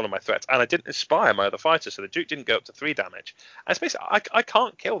 so I lost one of my threats, and I didn't inspire my other fighters, so the Duke didn't go up to 3 damage. And it's basically, I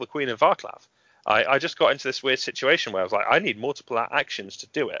can't kill the Queen of Varclav. I just got into this weird situation where I was like, I need multiple actions to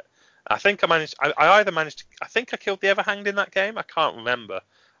do it. I think I managed. I think I killed the Everhanged in that game. I can't remember.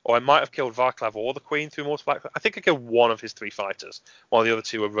 or I might have killed Varklav or the Queen through multiple. I think I killed one of his 3 fighters while the other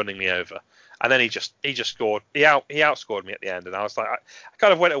 2 were running me over, and then he just scored. He outscored me at the end, and I was like, I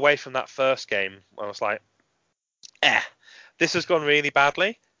kind of went away from that first game. I was like, this has gone really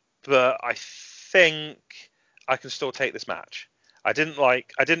badly, but I think I can still take this match. I didn't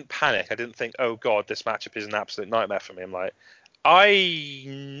panic. I didn't think, oh god, this matchup is an absolute nightmare for me. I'm like,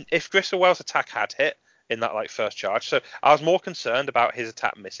 if Gristlewell's attack had hit in that first charge, so I was more concerned about his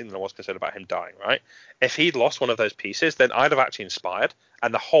attack missing than I was concerned about him dying, right? If he'd lost one of those pieces, then I'd have actually inspired,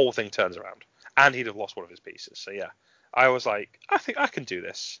 and the whole thing turns around, and he'd have lost one of his pieces. So yeah, I was like, I think I can do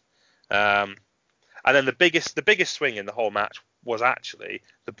this. And then the biggest swing in the whole match was actually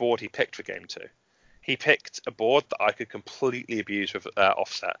the board he picked for game 2. He picked a board that I could completely abuse with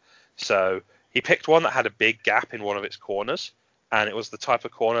offset. So he picked one that had a big gap in one of its corners, and it was the type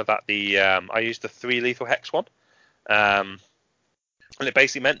of corner that I used the 3 lethal hex one. And it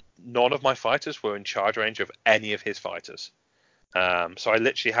basically meant none of my fighters were in charge range of any of his fighters. So I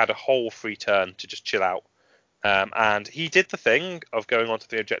literally had a whole free turn to just chill out. And he did the thing of going on to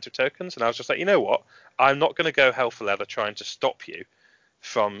 3 objective tokens, and I was just like, you know what? I'm not going to go hell for leather trying to stop you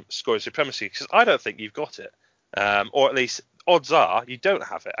from scoring supremacy, because I don't think you've got it. Or at least odds are you don't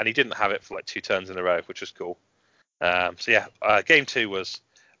have it, and he didn't have it for 2 turns in a row, which was cool. So yeah, game 2 was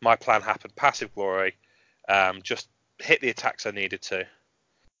my plan happened. Passive glory, just hit the attacks I needed to.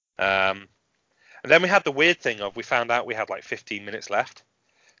 And then we had the weird thing of we found out we had 15 minutes left.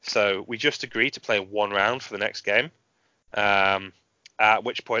 So we just agreed to play 1 round for the next game, at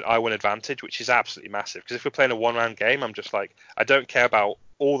which point I won advantage, which is absolutely massive. Because if we're playing a 1-round game, I'm just like, I don't care about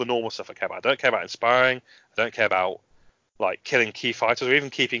all the normal stuff I care about. I don't care about inspiring. I don't care about killing key fighters or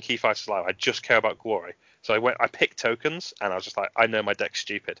even keeping key fighters alive. I just care about glory. So I picked tokens, and I was just like, I know my deck's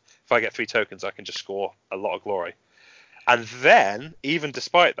stupid. If I get 3 tokens, I can just score a lot of glory. And then, even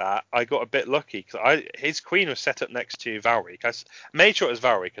despite that, I got a bit lucky because his Queen was set up next to Valric. I made sure it was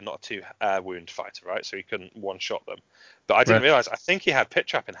Valric and not a 2-wound fighter, right? So he couldn't one-shot them. But I didn't realize. I think he had Pit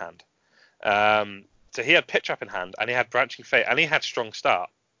Trap in hand. So he had Pit Trap in hand, and he had Branching Fate, and he had Strong Start.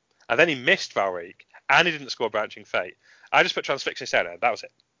 And then he missed Valric, and he didn't score Branching Fate. I just put Transfixing Stare there. That was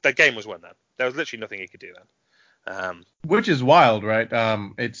it. The game was won then. There was literally nothing he could do then. Which is wild, right?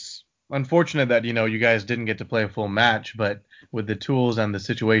 It's unfortunate that you guys didn't get to play a full match, but with the tools and the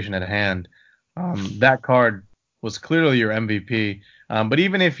situation at hand, that card was clearly your MVP. But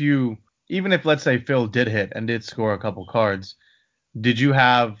even if let's say Phil did hit and did score a couple cards, did you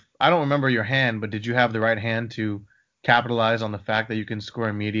have? I don't remember your hand, but did you have the right hand to capitalize on the fact that you can score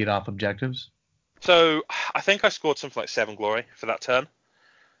immediate off objectives? So I think I scored something like 7 glory for that turn.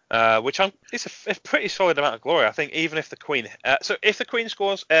 Which it's a pretty solid amount of glory. I think even if the Queen, so if the Queen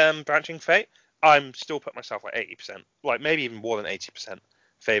scores Branching Fate, I'm still put myself 80%, maybe even more than 80%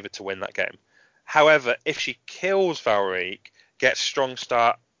 favoured to win that game. However, if she kills Valric, gets Strong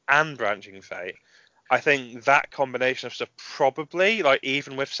Start and Branching Fate, I think that combination of stuff probably,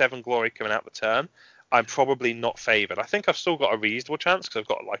 even with 7 glory coming out the turn, I'm probably not favoured. I think I've still got a reasonable chance because I've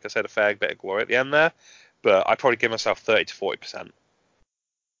got, like I said, a fair bit of glory at the end there, but I probably give myself 30 to 40%.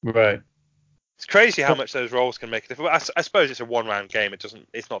 Right. It's crazy how much those rolls can make a difference. I suppose it's a 1-round game.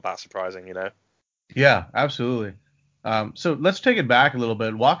 It's not that surprising, Yeah, absolutely. So let's take it back a little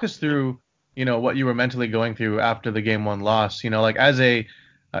bit. Walk us through, what you were mentally going through after the game 1 loss. As a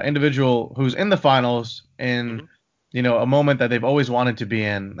individual who's in the finals in, a moment that they've always wanted to be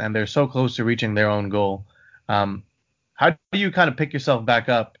in, and they're so close to reaching their own goal. How do you kind of pick yourself back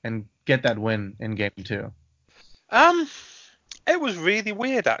up and get that win in game 2? It was really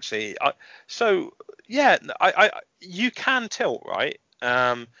weird, actually. You can tilt, right?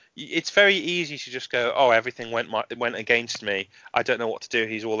 It's very easy to just go, oh, everything went against me. I don't know what to do.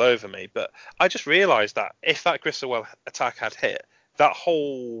 He's all over me. But I just realised that if that Gristlewell attack had hit, that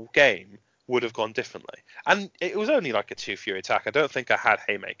whole game would have gone differently. And it was only a 2 Fury attack. I don't think I had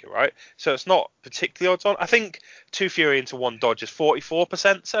Haymaker, right? So it's not particularly odds on. I think 2 Fury into 1 dodge is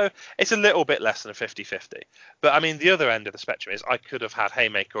 44%, so it's a little bit less than a 50-50. But I mean, the other end of the spectrum is I could have had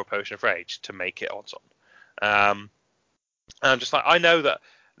Haymaker or Potion of Rage to make it odds on. And I'm just I know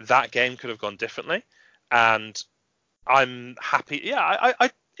that game could have gone differently, and I'm happy. Yeah,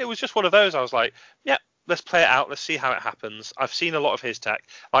 it was just one of those. I was like, yeah, let's play it out. Let's see how it happens. I've seen a lot of his tech.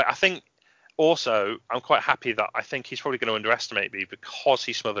 I think. Also, I'm quite happy that I think he's probably going to underestimate me because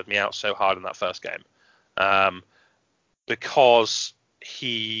he smothered me out so hard in that first game. Because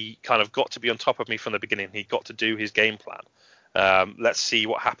he kind of got to be on top of me from the beginning. He got to do his game plan. Let's see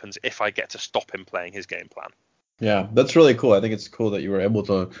what happens if I get to stop him playing his game plan. Yeah, that's really cool. I think it's cool that you were able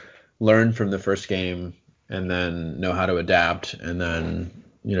to learn from the first game and then know how to adapt and then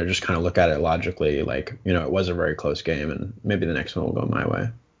just kind of look at it logically, like, it was a very close game and maybe the next one will go my way.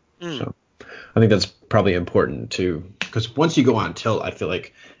 So I think that's probably important too, because once you go on tilt, I feel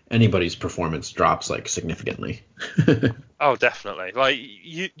like anybody's performance drops like significantly. Oh, definitely. Like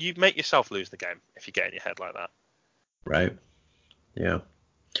you make yourself lose the game if you get in your head like that. Right. Yeah.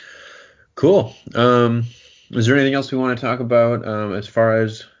 Cool. Is there anything else we want to talk about as far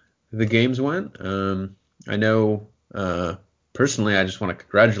as the games went? I know personally, I just want to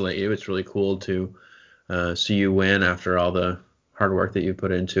congratulate you. It's really cool to see you win after all the hard work that you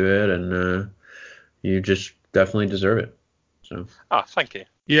put into it, and you just definitely deserve it. So. Thank you.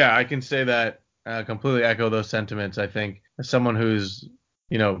 Yeah, I can say that. Completely echo those sentiments. I think as someone who's,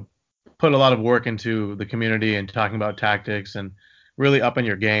 put a lot of work into the community and talking about tactics and really upping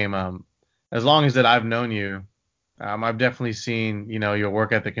your game. As long as that I've known you, I've definitely seen, your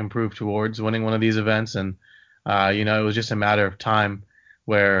work ethic improve towards winning one of these events. And, it was just a matter of time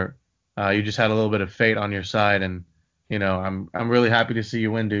where you just had a little bit of fate on your side. And, I'm really happy to see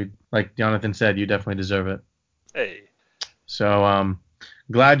you win, dude. Like Jonathan said, you definitely deserve it. Hey. So,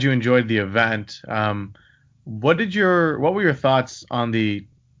 glad you enjoyed the event. What were your thoughts on the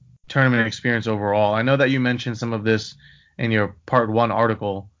tournament experience overall? I know that you mentioned some of this in your part 1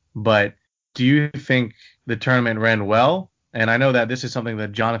 article, but do you think the tournament ran well? And I know that this is something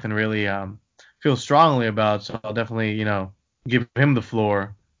that Jonathan really feels strongly about, so I'll definitely, give him the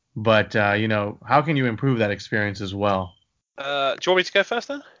floor. But, how can you improve that experience as well? Do you want me to go first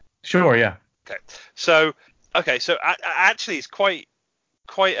then? Sure, yeah. Okay. So actually, it's quite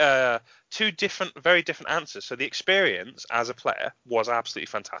two very different answers. So the experience as a player was absolutely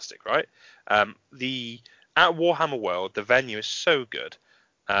fantastic, right? At Warhammer World, the venue is so good.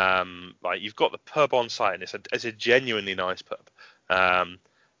 Like you've got the pub on site, and it's a genuinely nice pub.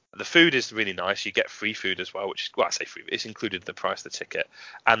 The food is really nice. You get free food as well, which is, well, I say free, it's included in the price of the ticket,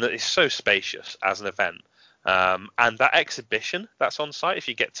 and it's so spacious as an event. And that exhibition that's on site, if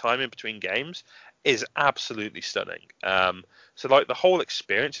you get time in between games, is absolutely stunning. So like the whole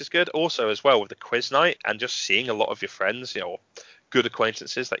experience is good. Also as well with the quiz night and just seeing a lot of your friends, good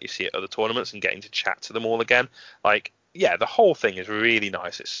acquaintances that you see at other tournaments and getting to chat to them all again. Like, yeah, the whole thing is really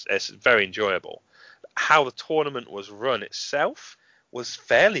nice. It's very enjoyable. How the tournament was run itself was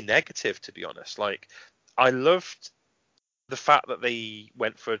fairly negative, to be honest. Like, I loved the fact that they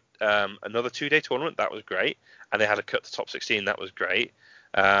went for another 2-day tournament. That was great. And they had a cut to top 16. That was great.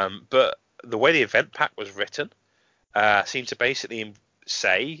 But the way the event pack was written seemed to basically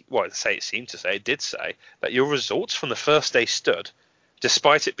it did say that your results from the first day stood,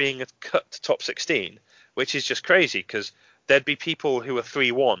 despite it being a cut to top 16, which is just crazy because there'd be people who were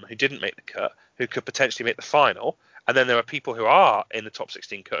 3-1 who didn't make the cut, who could potentially make the final, and then there are people who are in the top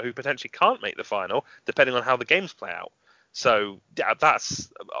 16 cut who potentially can't make the final, depending on how the games play out. So that's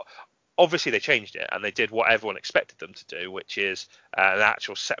obviously they changed it and they did what everyone expected them to do, which is an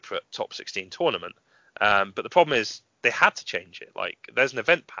actual separate top 16 tournament. But the problem is they had to change it. Like there's an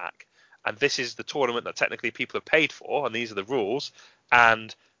event pack and this is the tournament that technically people have paid for and these are the rules,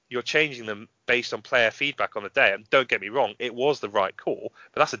 and you're changing them based on player feedback on the day. And don't get me wrong, it was the right call,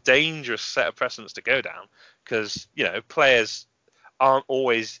 but that's a dangerous set of precedents to go down because, players aren't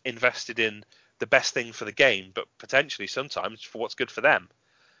always invested in the best thing for the game, but potentially sometimes for what's good for them.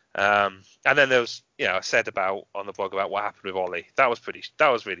 And then there was, I said on the blog about what happened with Ollie. That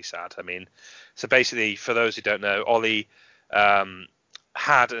was really sad. I mean, so basically, for those who don't know, Ollie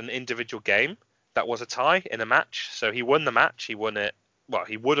had an individual game that was a tie in a match. So he won the match. He won it. Well,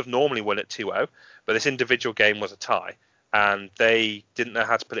 he would have normally won it 2-0, but this individual game was a tie, and they didn't know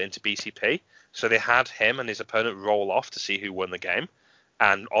how to put it into BCP. So they had him and his opponent roll off to see who won the game,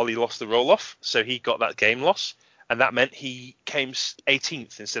 and Ollie lost the roll off, so he got that game loss. And that meant he came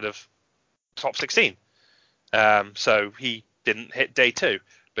 18th instead of top 16. So he didn't hit day 2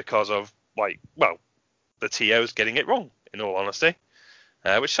 because of, the TOs getting it wrong, in all honesty,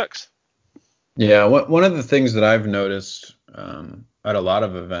 which sucks. Yeah, one of the things that I've noticed at a lot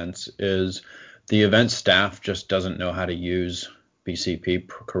of events is the event staff just doesn't know how to use BCP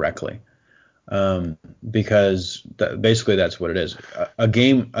correctly. Because basically that's what it is. A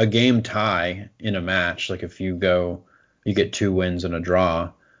game tie in a match, like if you get 2 wins and a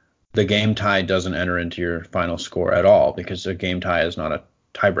draw, the game tie doesn't enter into your final score at all because a game tie is not a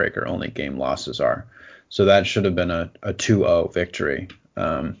tiebreaker, only game losses are. So that should have been a 2-0 victory.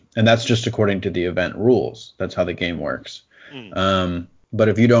 And that's just according to the event rules. That's how the game works. But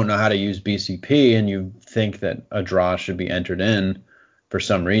if you don't know how to use BCP and you think that a draw should be entered in for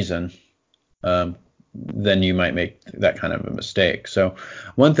some reason, then you might make that kind of a mistake. So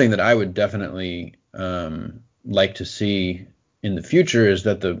one thing that I would definitely like to see in the future is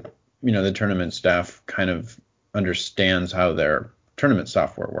that the tournament staff kind of understands how their tournament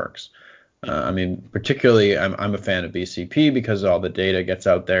software works. I mean, particularly, I'm a fan of BCP because all the data gets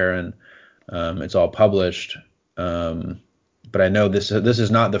out there and it's all published. But I know this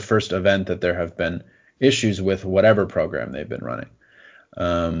is not the first event that there have been issues with whatever program they've been running.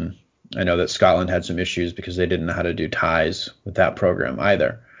 I know that Scotland had some issues because they didn't know how to do ties with that program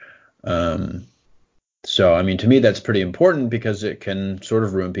either. So, I mean, to me, that's pretty important because it can sort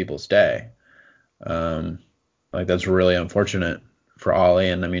of ruin people's day. Like, that's really unfortunate for Ollie.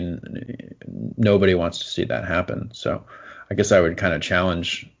 And I mean, nobody wants to see that happen. So I guess I would kind of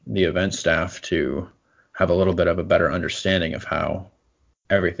challenge the event staff to have a little bit of a better understanding of how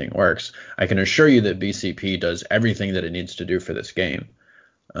everything works. I can assure you that BCP does everything that it needs to do for this game.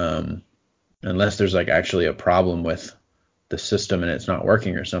 Unless there's like actually a problem with the system and it's not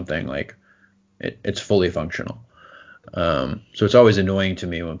working or something, like it's fully functional. So it's always annoying to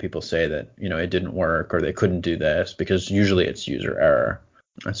me when people say that, it didn't work or they couldn't do this, because usually it's user error.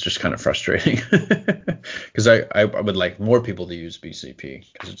 That's just kind of frustrating because I would like more people to use BCP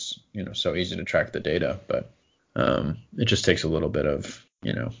because it's, so easy to track the data, but it just takes a little bit of,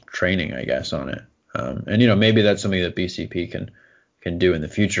 training, I guess, on it. And maybe that's something that BCP can do in the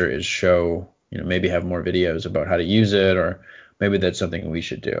future, is show, maybe have more videos about how to use it, or maybe that's something we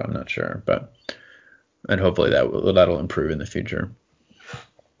should do. I'm not sure, and hopefully that'll improve in the future.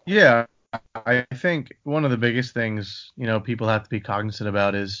 Yeah, I think one of the biggest things, people have to be cognizant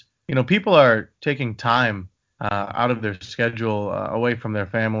about is, people are taking time out of their schedule, away from their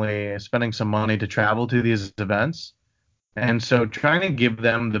family, spending some money to travel to these events. And so trying to give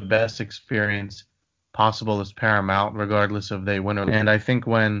them the best experience possible is paramount, regardless of they win or lose. And I think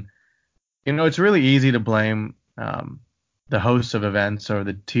when, it's really easy to blame the hosts of events or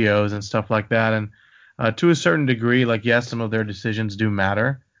the TOs and stuff like that. And to a certain degree, like, yes, some of their decisions do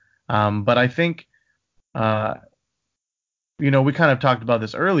matter. But I think, we kind of talked about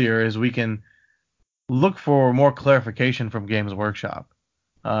this earlier, is we can look for more clarification from Games Workshop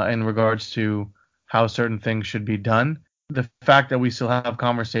in regards to how certain things should be done. The fact that we still have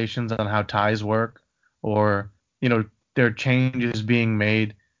conversations on how ties work, or, there are changes being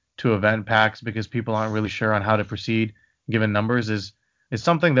made to event packs because people aren't really sure on how to proceed given numbers, is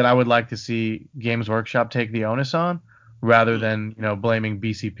something that I would like to see Games Workshop take the onus on, rather than, blaming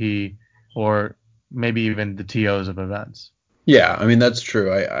BCP or maybe even the TOs of events. Yeah, I mean, that's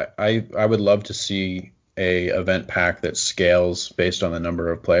true. I would love to see a event pack that scales based on the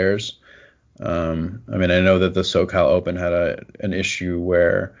number of players. I mean, I know that the SoCal Open had an issue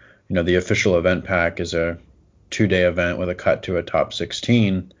where, the official event pack is a 2-day event with a cut to a top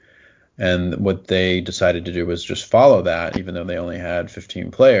 16. And what they decided to do was just follow that, even though they only had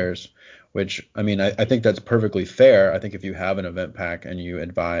 15 players, which, I mean, I think that's perfectly fair. I think if you have an event pack and you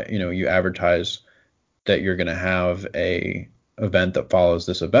you advertise that you're going to have a event that follows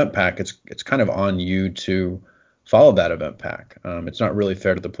this event pack, it's kind of on you to follow that event pack. It's not really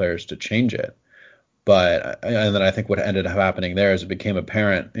fair to the players to change it. And then I think what ended up happening there is it became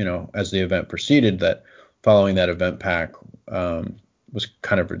apparent, as the event proceeded, that following that event pack was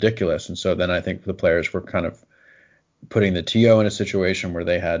kind of ridiculous. And so then I think the players were kind of putting the TO in a situation where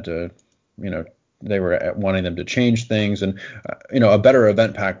they had to, they were wanting them to change things. And, a better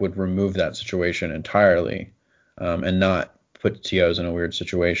event pack would remove that situation entirely, and not put TOs in a weird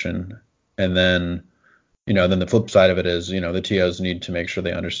situation. And then, then the flip side of it is, the TOs need to make sure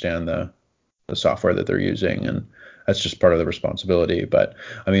they understand the software that they're using. And that's just part of the responsibility. But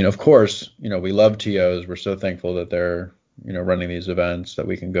I mean, of course, we love TOs. We're so thankful that they're, running these events that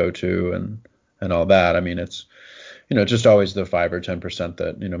we can go to and all that. I mean, it's, just always the 5 or 10%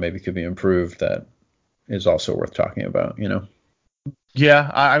 that, maybe could be improved that is also worth talking about, Yeah,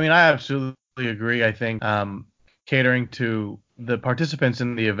 I mean, I absolutely agree. I think catering to the participants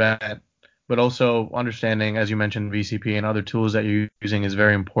in the event, but also understanding, as you mentioned, VCP and other tools that you're using is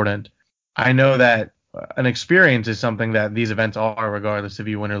very important. I know that an experience is something that these events are, regardless if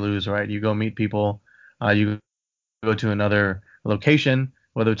you win or lose, right? You go meet people, you go to another location,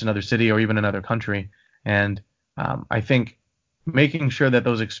 whether it's another city or even another country. And I think making sure that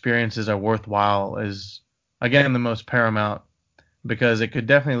those experiences are worthwhile is, again, the most paramount, because it could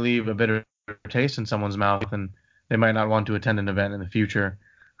definitely leave a bitter taste in someone's mouth and they might not want to attend an event in the future.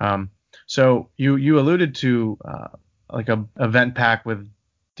 So you alluded to like a event pack with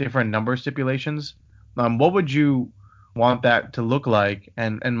different number stipulations. What would you want that to look like?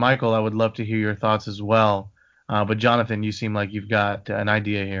 And Michael, I would love to hear your thoughts as well. But Jonathan, you seem like you've got an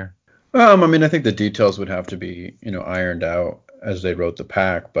idea here. I mean, I think the details would have to be, ironed out as they wrote the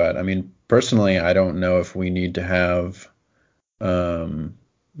pack. But I mean, personally, I don't know if we need to have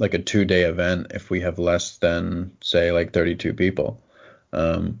like a 2-day event if we have less than, say, like 32 people.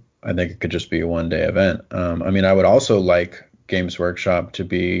 I think it could just be a 1-day event. I mean, I would also like Games Workshop to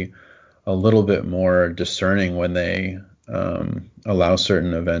be a little bit more discerning when they allow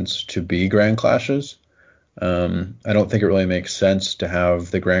certain events to be Grand Clashes. I don't think it really makes sense to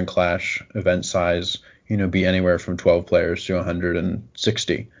have the Grand Clash event size, be anywhere from 12 players to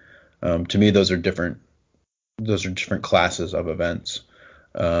 160. To me, those are different classes of events.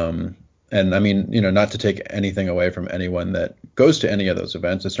 And I mean, not to take anything away from anyone that goes to any of those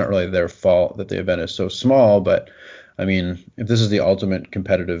events. It's not really their fault that the event is so small. But I mean, if this is the ultimate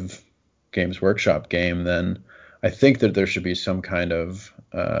competitive Games Workshop game, then I think that there should be some kind of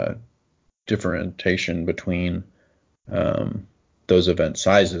differentiation between those event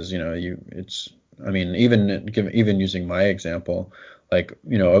sizes. I mean, even using my example, like,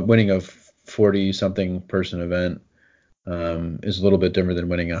 winning a 40 something person event is a little bit different than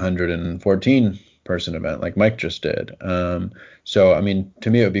winning a 114 person event like Mike just did. So, I mean, to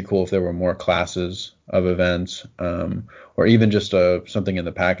me, it would be cool if there were more classes of events, or even just something in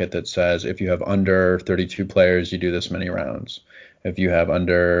the packet that says if you have under 32 players, you do this many rounds. If you have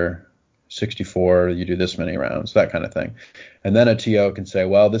under 64, you do this many rounds, that kind of thing. And then a TO can say,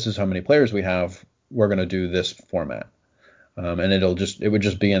 well, this is how many players we have. We're going to do this format. And it would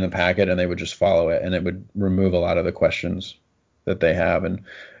just be in the packet, and they would just follow it, and it would remove a lot of the questions that they have and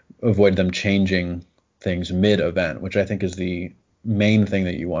avoid them changing things mid-event, which I think is the main thing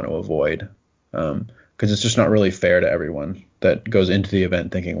that you want to avoid, because it's just not really fair to everyone that goes into the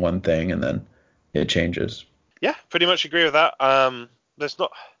event thinking one thing and then it changes. Yeah, pretty much agree with that.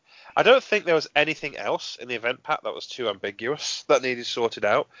 I don't think there was anything else in the event pack that was too ambiguous that needed sorted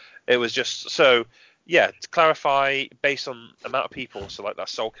out. It was just so. Yeah, to clarify, based on amount of people, so like that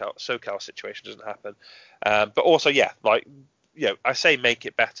SoCal situation doesn't happen. But also, yeah, like, I say make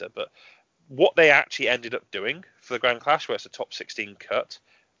it better, but what they actually ended up doing for the Grand Clash, where it's a top 16 cut,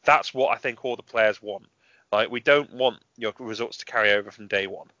 that's what I think all the players want. Like, we don't want your results to carry over from day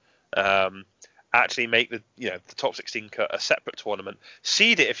one. Actually make the top 16 cut a separate tournament.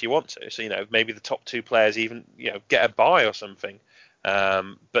 Seed it if you want to. So, maybe the top 2 players even, get a bye or something.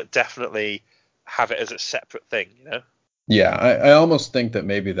 But definitely have it as a separate thing, Yeah, I almost think that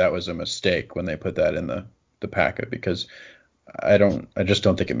maybe that was a mistake when they put that in the packet, because I just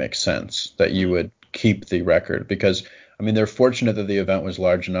don't think it makes sense that you would keep the record, because I mean, they're fortunate that the event was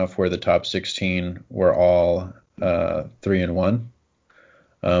large enough where the top 16 were all 3-1.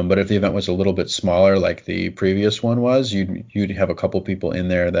 But if the event was a little bit smaller, like the previous one was, you'd have a couple people in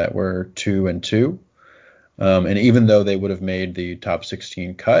there that were 2-2. And even though they would have made the top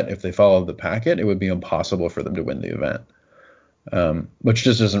 16 cut, if they followed the packet, it would be impossible for them to win the event, which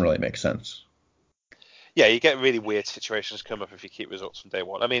just doesn't really make sense. Yeah, you get really weird situations come up if you keep results from day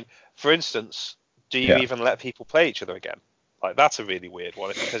one. I mean, for instance, do you Yeah. even let people play each other again? Like, that's a really weird one,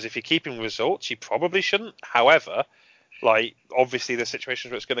 because if you're keeping results, you probably shouldn't. However, like, obviously there's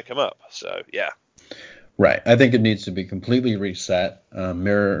situations where it's going to come up. So, yeah. Right. I think it needs to be completely reset.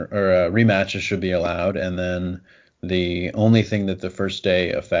 Rematches should be allowed, and then the only thing that the first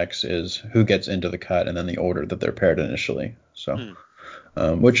day affects is who gets into the cut, and then the order that they're paired initially. So,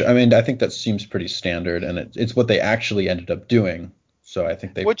 which, I mean, I think that seems pretty standard, and it's what they actually ended up doing. So I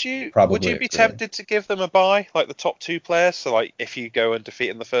think they would you probably be agree. tempted to give them a bye, like the top 2 players? So, like, if you go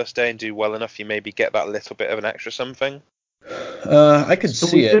undefeated in the first day and do well enough, you maybe get that little bit of an extra something. I could So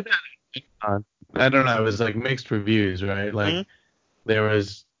see we it. did that. I don't know. It was like mixed reviews, right? Like there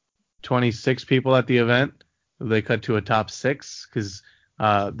was 26 people at the event. They cut to a top 6 because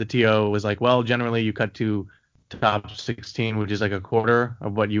the TO was like, well, generally you cut to top 16, which is like a quarter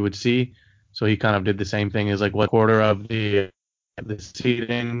of what you would see. So he kind of did the same thing as like what quarter of the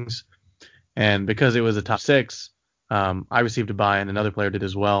seedings. And because it was a top 6, I received a bye and another player did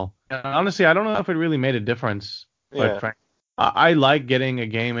as well. And honestly, I don't know if it really made a difference. Quite frankly, I like getting a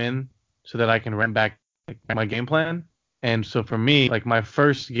game in so that I can run back my game plan. And so for me, like my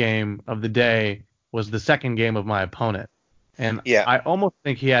first game of the day was the second game of my opponent. And I almost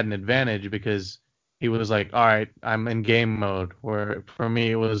think he had an advantage because he was like, all right, I'm in game mode. Where for me,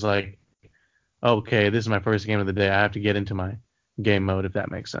 it was like, okay, this is my first game of the day. I have to get into my game mode, if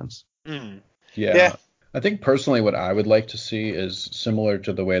that makes sense. Yeah. I think personally what I would like to see is similar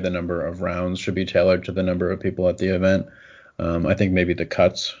to the way the number of rounds should be tailored to the number of people at the event. I think maybe the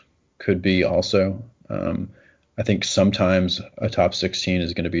cuts could be also. I think sometimes a top 16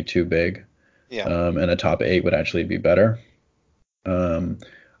 is going to be too big. And a top 8 would actually be better.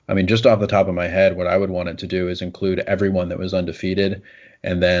 I mean, just off the top of my head, what I would want it to do is include everyone that was undefeated,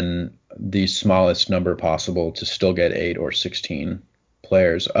 and then the smallest number possible to still get 8 or 16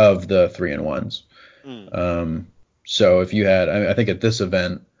 players of the 3-in-1s. So if you had, I think at this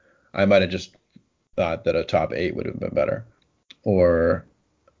event, I might have just thought that a top 8 would have been better. Or,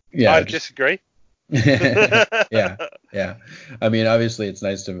 yeah. I disagree. Yeah. I mean, obviously it's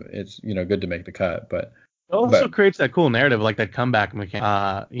good to make the cut, but it also creates that cool narrative, like that comeback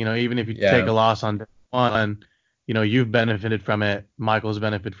mechanic. Even if you take a loss on day one, you've benefited from it. Michael's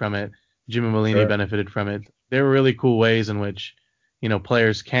benefited from it. Jimmy Molini benefited from it. There were really cool ways in which,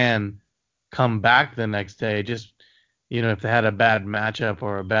 players can come back the next day. Just, if they had a bad matchup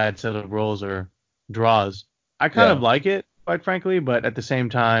or a bad set of rolls or draws. I kind of like it, quite frankly, but at the same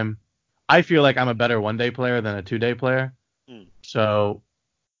time, I feel like I'm a better one-day player than a two-day player. So,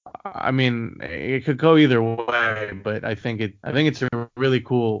 I mean, it could go either way, but I think it's a really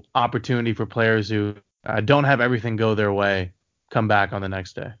cool opportunity for players who don't have everything go their way, come back on the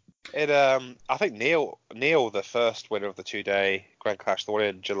next day. I think Neil, the first winner of the 2-day Grand Clash, the one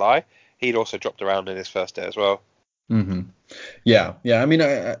in July, he'd also dropped around in his first day as well. Mm-hmm. Yeah. I mean,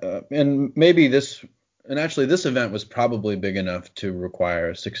 and maybe this event was probably big enough to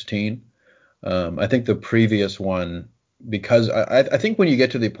require 16. I think the previous one, because I think when you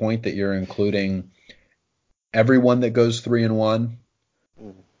get to the point that you're including everyone that goes 3-in-1,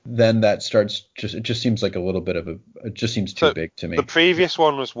 then that starts it just seems like a little bit of it just seems too big to me. The previous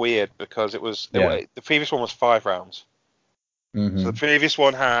one was weird because the previous one was 5 rounds. Mm-hmm. So the previous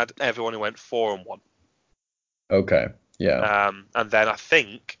one had everyone who went 4-in-1. Okay. Yeah. And then I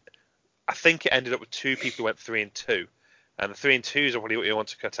think it ended up with 2 people who went 3-in-2, and the 3-in-2s are probably what you want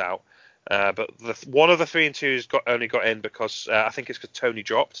to cut out. But one of the 3-in-2s only got in because I think it's because Tony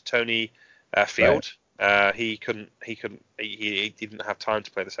dropped. Tony Field. Right. He didn't have time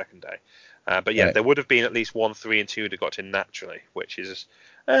to play the second day. But yeah, there would have been at least one 3-in-2 that got in naturally, which is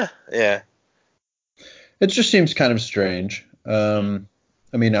yeah. It just seems kind of strange.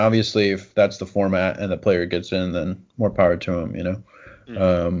 I mean, obviously, if that's the format and the player gets in, then more power to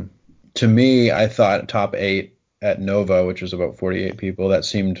him. To me, I thought top 8 at Nova, which was about 48 people, that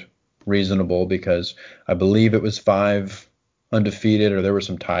seemed reasonable because I believe it was 5 undefeated, or there were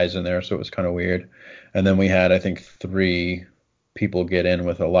some ties in there, so it was kind of weird. And then we had, I think, 3 people get in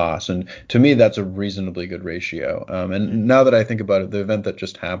with a loss, and to me, that's a reasonably good ratio. And now that I think about it, the event that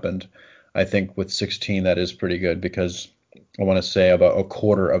just happened, I think with 16 that is pretty good because I want to say about a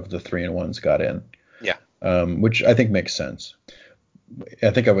quarter of the 3-in-1s got in. Yeah. Which I think makes sense.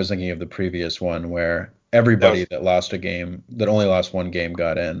 I think I was thinking of the previous one where everybody that lost a game, that only lost one game,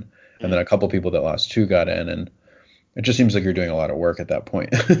 got in, and then a couple people that lost 2 got in, and it just seems like you're doing a lot of work at that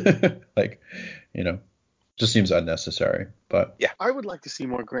point. Like, just seems unnecessary. But yeah, I would like to see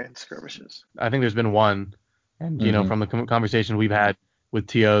more grand skirmishes. I think there's been one, and from the conversation we've had with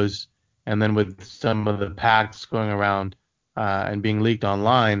TOs, and then with some of the packs going around and being leaked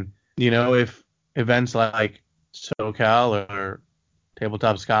online, if events like SoCal or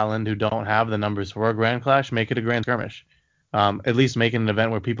Tabletop Scotland, who don't have the numbers for a Grand Clash, make it a Grand Skirmish. At least make it an event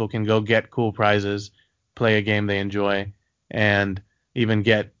where people can go get cool prizes, play a game they enjoy, and even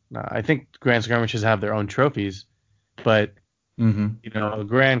get. I think Grand Skirmishes have their own trophies, but a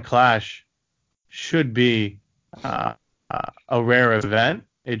Grand Clash should be a rare event.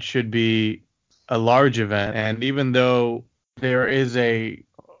 It should be a large event, and even though there is I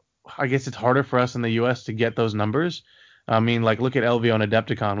guess it's harder for us in the U.S. to get those numbers. I mean, like, look at LVO and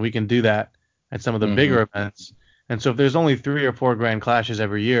Adepticon. We can do that at some of the bigger events. And so if there's only 3 or 4 Grand Clashes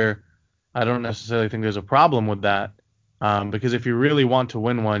every year, I don't necessarily think there's a problem with that. Because if you really want to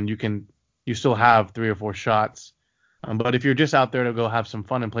win one, you still have 3 or 4 shots. But if you're just out there to go have some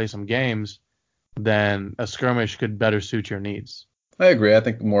fun and play some games, then a skirmish could better suit your needs. I agree. I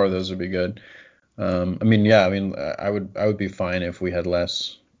think more of those would be good. I would be fine if we had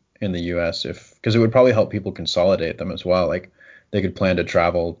less in the U.S. because it would probably help people consolidate them as well. Like they could plan to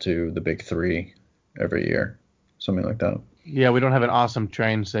travel to the big 3 every year, something like that. Yeah, we don't have an awesome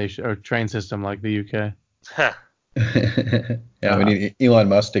train station or train system like the UK. Yeah, we need Elon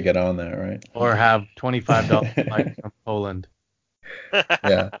Musk to get on that, right? Or have $25 flights from Poland.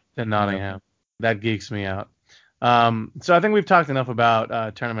 Yeah. To Nottingham. Yeah. That geeks me out. So I think we've talked enough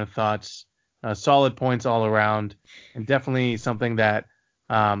about tournament thoughts. Solid points all around, and definitely something that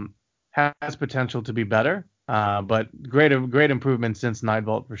has potential to be better. But great improvement since Night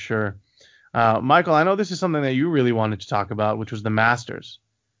Vault for sure. Michael, I know this is something that you really wanted to talk about, which was the Masters.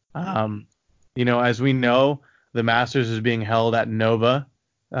 As we know, the Masters is being held at Nova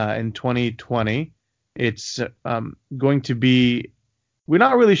in 2020. It's going to be, we're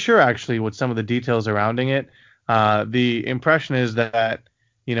not really sure actually what some of the details surrounding it. The impression is that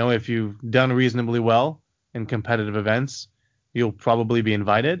if you've done reasonably well in competitive events, you'll probably be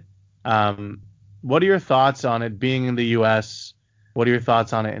invited. What are your thoughts on it being in the U.S.? What are your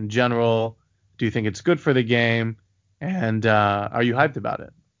thoughts on it in general? Do you think it's good for the game? And are you hyped about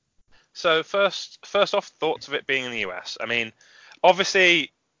it? So first off, thoughts of it being in the US. I mean,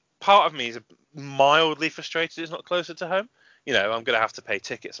 obviously, part of me is mildly frustrated it's not closer to home. I'm going to have to pay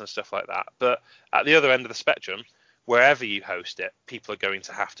tickets and stuff like that. But at the other end of the spectrum, wherever you host it, people are going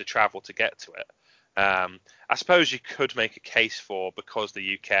to have to travel to get to it. I suppose you could make a case for, because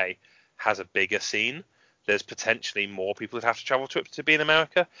the UK has a bigger scene, there's potentially more people that have to travel to it to be in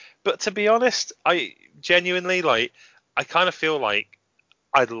America. But to be honest, I genuinely I kind of feel like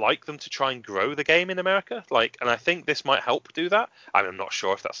I'd like them to try and grow the game in America, and I think this might help do that. I'm not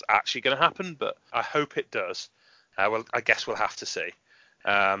sure if that's actually going to happen, but I hope it does. Well, I guess we'll have to see.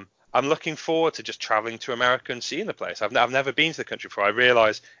 I'm looking forward to just traveling to America and seeing the place. I've never been to the country before. I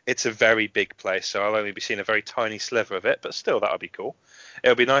realise it's a very big place, so I'll only be seeing a very tiny sliver of it, but still, that'll be cool.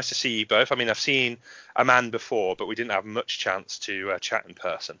 It'll be nice to see you both. I mean, I've seen Aman before, but we didn't have much chance to chat in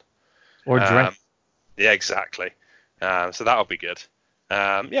person. Or drink. Yeah, exactly. So that'll be good.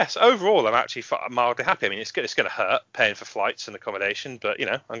 Yes, overall, I'm actually mildly happy. I mean, it's going to hurt paying for flights and accommodation, but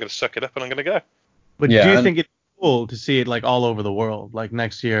I'm going to suck it up and I'm going to go. But do you think it's cool to see it all over the world, like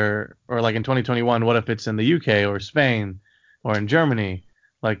next year or in 2021? What if it's in the UK or Spain or in Germany?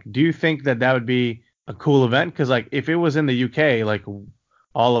 Do you think that would be a cool event? Because if it was in the UK,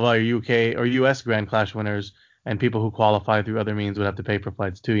 all of our UK or US Grand Clash winners and people who qualify through other means would have to pay for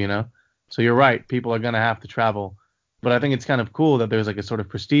flights too. So you're right, people are going to have to travel. But I think it's kind of cool that there's a sort of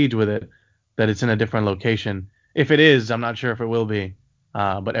prestige with it, that it's in a different location. If it is, I'm not sure if it will be,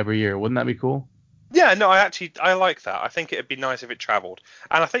 but every year. Wouldn't that be cool? Yeah, no, I like that. I think it'd be nice if it travelled.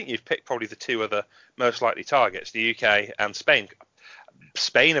 And I think you've picked probably the two other most likely targets, the UK and Spain.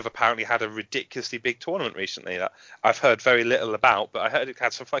 Spain have apparently had a ridiculously big tournament recently that I've heard very little about, but I heard it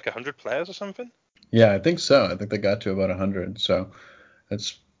had something like 100 players or something. Yeah, I think so. I think they got to about 100. So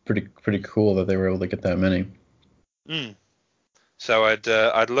that's pretty cool that they were able to get that many. So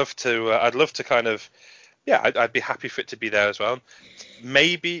I'd love to kind of, I'd be happy for it to be there as well.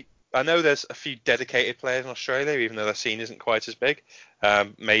 Maybe I know there's a few dedicated players in Australia, even though their scene isn't quite as big.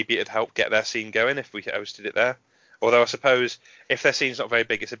 Maybe it'd help get their scene going if we hosted it there. Although I suppose if their scene's not very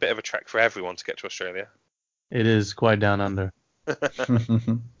big, it's a bit of a trek for everyone to get to Australia. It is quite down under.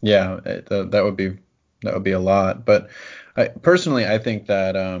 Yeah, that would be a lot. But I think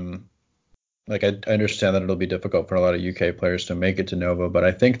that I understand that it'll be difficult for a lot of UK players to make it to Nova, but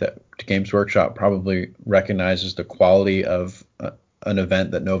I think that Games Workshop probably recognizes the quality of an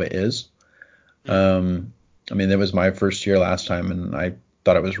event that Nova is. I mean, it was my first year last time, and I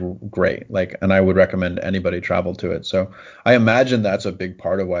thought it was great. And I would recommend anybody travel to it. So I imagine that's a big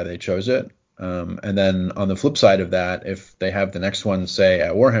part of why they chose it. And then on the flip side of that, if they have the next one, say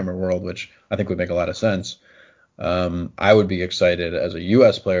at Warhammer World, which I think would make a lot of sense, I would be excited as a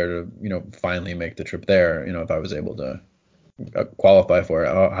U.S. player to, finally make the trip there, if I was able to qualify for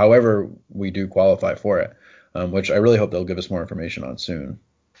it. However, we do qualify for it, which I really hope they'll give us more information on soon.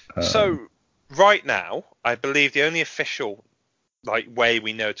 So right now, I believe the only official way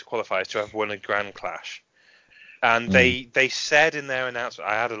we know to qualify is to have won a Grand Clash. And they said in their announcement,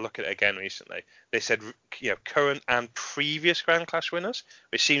 I had a look at it again recently, they said, current and previous Grand Clash winners,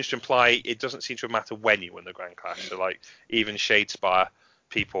 which seems to imply it doesn't seem to matter when you win the Grand Clash. So even Shadespire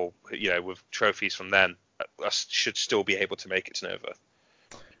people, with trophies from then should still be able to make it to Nova.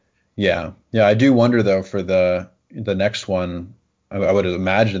 Yeah. I do wonder though for the next one, I would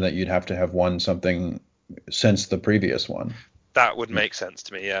imagine that you'd have to have won something since the previous one. That would make sense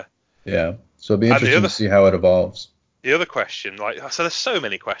to me, yeah. Yeah. So it'd be interesting to see how it evolves. The other question, so there's so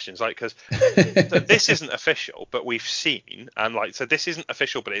many questions, because so this isn't official, but we've seen, and so this isn't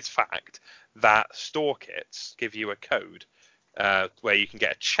official, but it's fact, that store kits give you a code where you can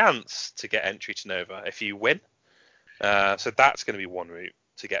get a chance to get entry to Nova if you win. So that's going to be one route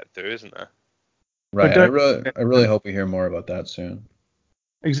to get through, isn't there? Right. I really hope we hear more about that soon.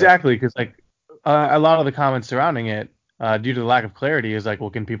 Exactly, because a lot of the comments surrounding it, due to the lack of clarity, is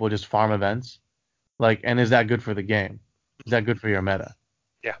well, can people just farm events? And is that good for the game? Is that good for your meta?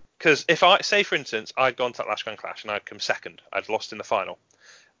 Yeah, because if I say, for instance, I'd gone to that last Grand Clash and I'd come second, I'd lost in the final,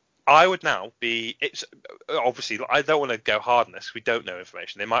 I would now be. It's obviously I don't want to go hard on this. We don't know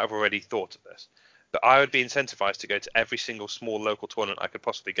information. They might have already thought of this, but I would be incentivized to go to every single small local tournament I could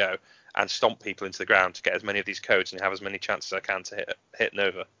possibly go and stomp people into the ground to get as many of these codes and have as many chances as I can to hit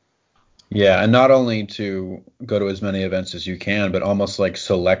Nova. Yeah, and not only to go to as many events as you can, but almost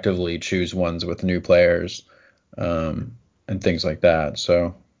selectively choose ones with new players, and and things like that.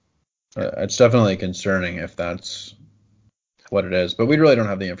 So it's definitely concerning if that's what it is, but we really don't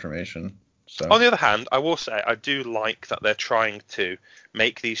have the information. So On the other hand, I will say I do like that they're trying to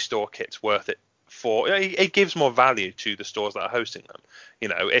make these store kits worth it. It gives more value to the stores that are hosting them. You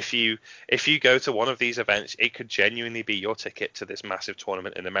know, if you go to one of these events, it could genuinely be your ticket to this massive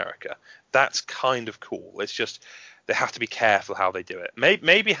tournament in America. That's kind of cool. It's just they have to be careful how they do it.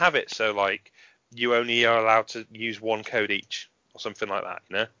 Maybe have it so like you only are allowed to use one code each or something like that.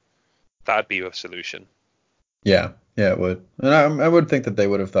 You know, that'd be a solution. yeah, it would, and I would think that they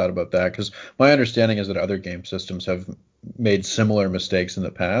would have thought about that because my understanding is that other game systems have made similar mistakes in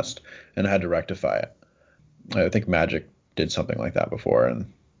the past and had to rectify it. I think Magic did something like that before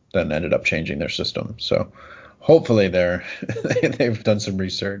and then ended up changing their system. So hopefully they've done some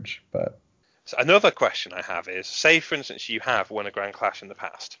research. But So another question I have is, say for instance you have won a Grand Clash in the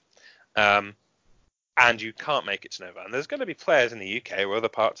past, um, and you can't make it to Nova, and there's going to be players in the UK or other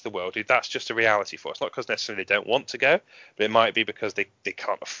parts of the world who that's just a reality for. It's not because necessarily they don't want to go, but it might be because they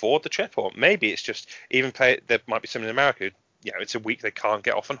can't afford the trip, or maybe it's just there might be someone in America who, you know, it's a week they can't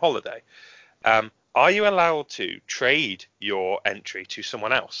get off on holiday. Are you allowed to trade your entry to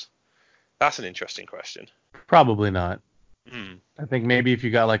someone else? That's an interesting question. Probably not. Hmm. I think maybe if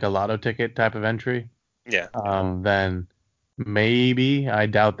you got like a lotto ticket type of entry, Yeah. then maybe. I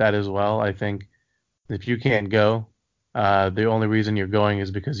doubt that as well. I think if you can't go, the only reason you're going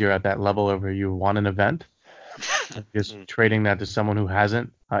is because you're at that level where you won an event. Just trading that to someone who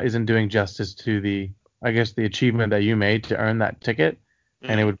hasn't isn't doing justice to I guess, the achievement that you made to earn that ticket.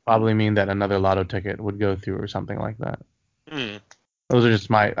 And it would probably mean that another lotto ticket would go through or something like that. Those are just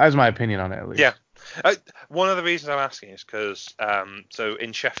that's my opinion on it, at least. Yeah. One of the reasons I'm asking is because so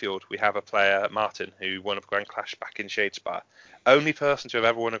in Sheffield we have a player, Martin, who won a Grand Clash back in Shadespire. Only person to have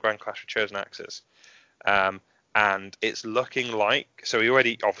ever won a Grand Clash with Chosen Axes. And it's looking like, so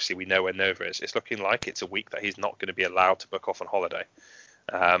obviously we know where Nova is. It's looking like it's a week that he's not going to be allowed to book off on holiday,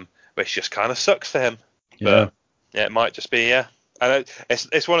 which just kind of sucks for him. Yeah. But yeah, it might just be, yeah. And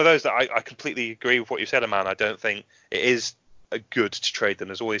it's one of those that I completely agree with what you said, man. I don't think it is good to trade them.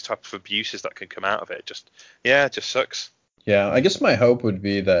 There's all these types of abuses that can come out of it. It just sucks. Yeah, I guess my hope would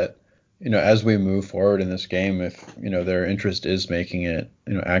be that, as we move forward in this game, if, their interest is making it,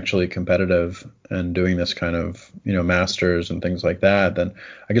 actually competitive and doing this kind of, masters and things like that, then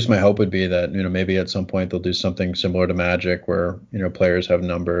I guess my hope would be that, maybe at some point they'll do something similar to Magic where, players have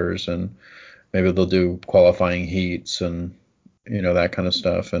numbers and maybe they'll do qualifying heats and, that kind of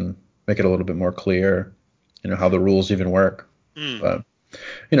stuff and make it a little bit more clear, how the rules even work. But,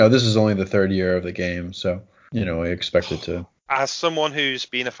 this is only the third year of the game, so, I expect it to. As someone who's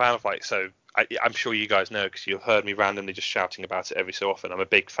been a fan of I'm sure you guys know because you've heard me randomly just shouting about it every so often. I'm a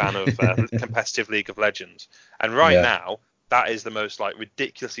big fan of competitive League of Legends, and now that is the most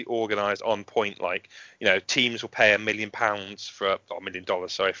ridiculously organized, on point. Teams will pay £1 million for $1 million,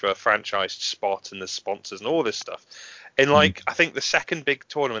 sorry, for a franchised spot and the sponsors and all this stuff. In I think the second big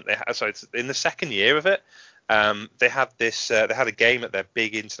tournament in the second year of it, they had this. They had a game at their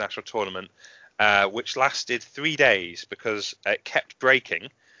big international tournament. Which lasted 3 days because it kept breaking,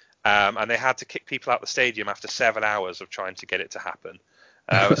 and they had to kick people out the stadium after 7 hours of trying to get it to happen.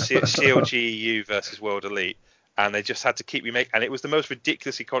 CLG EU versus World Elite, and they just had to keep remaking. And it was the most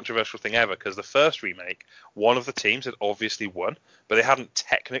ridiculously controversial thing ever because the first remake, one of the teams had obviously won, but they hadn't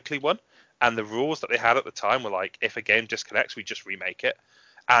technically won. And the rules that they had at the time were if a game disconnects, we just remake it.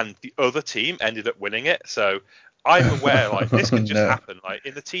 And the other team ended up winning it. So I'm aware, this can just happen.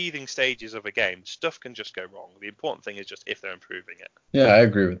 In the teething stages of a game, stuff can just go wrong. The important thing is just if they're improving it. Yeah, I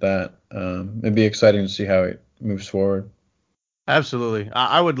agree with that. It'd be exciting to see how it moves forward. Absolutely.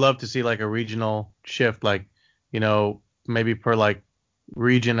 I would love to see a regional shift, maybe per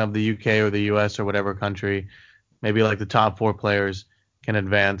region of the UK or the US or whatever country, maybe the top 4 players can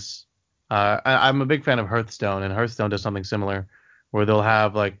advance. I'm a big fan of Hearthstone, and Hearthstone does something similar where they'll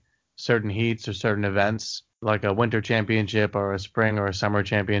have certain heats or certain events, like a winter championship or a spring or a summer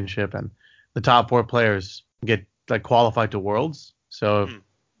championship, and the top 4 players get qualified to worlds. So if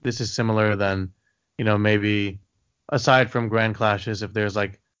this is similar, then maybe aside from Grand Clashes, if there's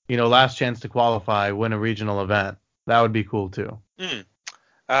last chance to qualify, win a regional event, that would be cool too.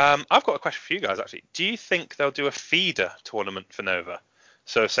 I've got a question for you guys actually. Do you think they'll do a feeder tournament for Nova?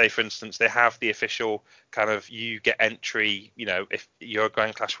 So say, for instance, they have the official kind of you get entry, if you're a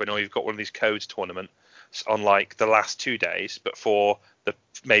Grand Clash winner or you've got one of these codes tournament on the last 2 days, but for the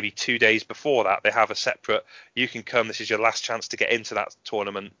maybe 2 days before that, they have a separate, you can come, this is your last chance to get into that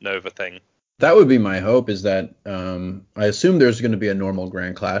tournament Nova thing. That would be my hope, is that I assume there's going to be a normal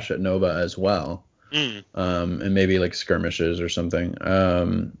Grand Clash at Nova as well. and maybe like skirmishes or something.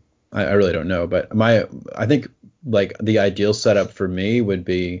 I really don't know, but I think like the ideal setup for me would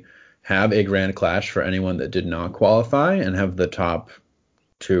be have a grand clash for anyone that did not qualify, and have the top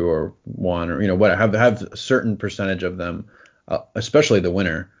 2 or 1 or what, have a certain percentage of them, especially the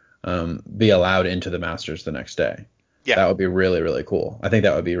winner, be allowed into the Masters the next day. Yeah. That would be really, really cool. I think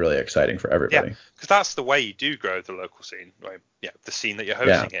that would be really exciting for everybody. Yeah, because that's the way you do grow the local scene, right? Yeah, the scene that you're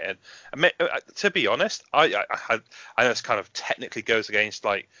hosting it in. To be honest, I know this kind of technically goes against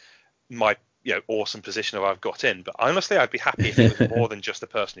like my awesome position of I've got in, but honestly, I'd be happy if it was more than just the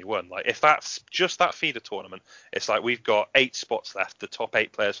person who won. Like if that's just that feeder tournament, it's like we've got 8 spots left, the top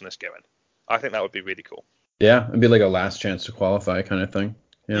 8 players from this go in. I think that would be really cool. Yeah, it'd be like a last chance to qualify kind of thing.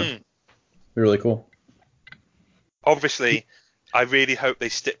 Yeah, It'd be really cool. Obviously, I really hope they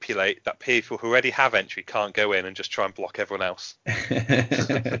stipulate that people who already have entry can't go in and just try and block everyone else.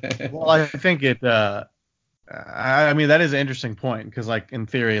 Well, I think I mean, that is an interesting point, because like in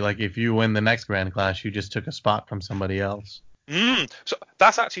theory, like if you win the next Grand Clash, you just took a spot from somebody else. So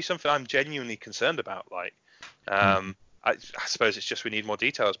that's actually something I'm genuinely concerned about. Like, I suppose it's just we need more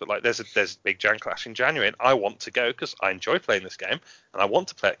details, but like there's a big Grand Clash in January, and I want to go because I enjoy playing this game and I want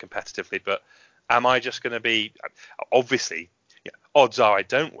to play it competitively. But am I just going to be? Obviously, odds are I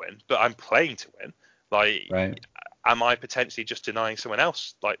don't win, but I'm playing to win. Like, right. Am I potentially just denying someone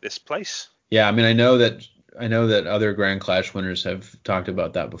else like this place? Yeah, I mean, I know that other Grand Clash winners have talked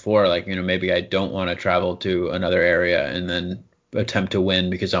about that before. Like, maybe I don't want to travel to another area and then attempt to win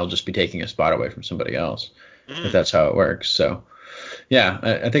because I'll just be taking a spot away from somebody else, if that's how it works. So, yeah,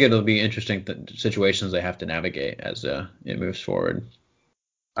 I think it'll be interesting situations they have to navigate as it moves forward.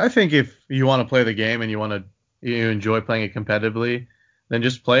 I think if you want to play the game and you enjoy playing it competitively, then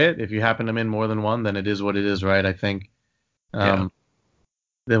just play it. If you happen to win more than one, then it is what it is, right? I think the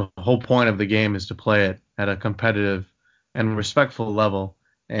whole point of the game is to play it at a competitive and respectful level,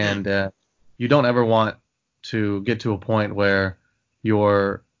 and you don't ever want to get to a point where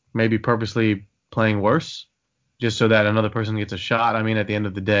you're maybe purposely playing worse just so that another person gets a shot. I mean, at the end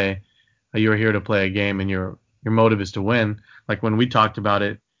of the day, you're here to play a game, and your motive is to win. Like when we talked about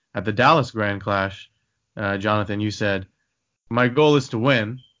it at the Dallas Grand Clash, Jonathan, you said, my goal is to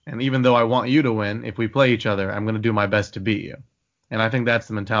win, and even though I want you to win, if we play each other, I'm going to do my best to beat you. And I think that's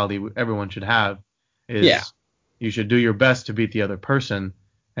the mentality everyone should have, is you should do your best to beat the other person.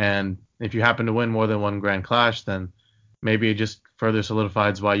 And if you happen to win more than one Grand Clash, then maybe it just further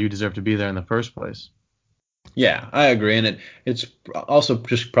solidifies why you deserve to be there in the first place. Yeah, I agree. And it's also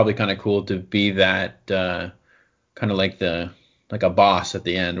just probably kind of cool to be that kind of like a boss at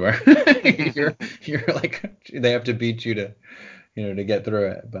the end, where you're like, they have to beat you to get through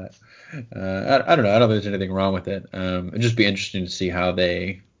it. But I don't know. I don't think there's anything wrong with it. It'd just be interesting to see how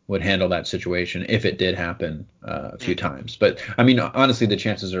they would handle that situation if it did happen a few times. But I mean, honestly, the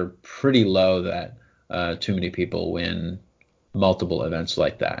chances are pretty low that too many people win multiple events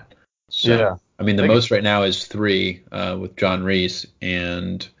like that. So, Yeah. I mean, the most right now is 3 with John Reese,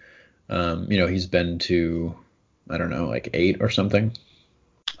 and he's been to, I don't know, like 8 or something.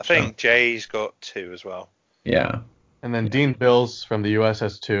 I think Jay's got 2 as well. Yeah. And then Dean Bills from the US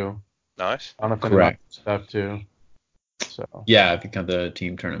has 2. Nice. Correct. Stuff too. So. Yeah, if you count the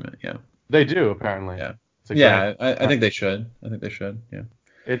team tournament, yeah. They do, apparently. Yeah. I think they should.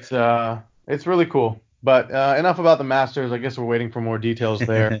 Yeah. It's really cool. But enough about the Masters. I guess we're waiting for more details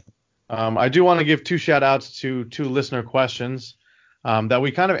there. I do want to give 2 shout outs to 2 listener questions that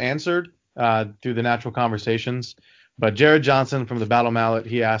we kind of answered through the natural conversations. But Jared Johnson from the Battle Mallet,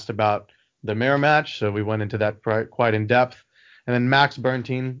 he asked about the mirror match, so we went into that quite in depth. And then Max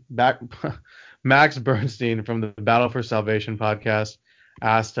Bernstein from the Battle for Salvation podcast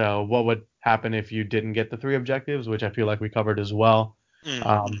asked what would happen if you didn't get the 3 objectives, which I feel like we covered as well.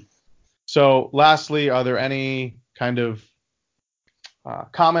 So lastly, are there any kind of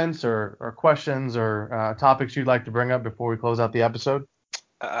comments or questions or topics you'd like to bring up before we close out the episode?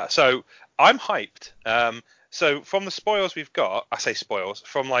 So I'm hyped. So from the spoils we've got, I say spoils,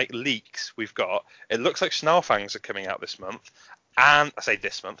 from like leaks we've got, it looks like Snarlfangs are coming out this month. And I say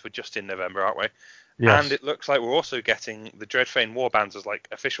this month, we're just in November, aren't we? Yes. And it looks like we're also getting the Dreadfane Warbands as like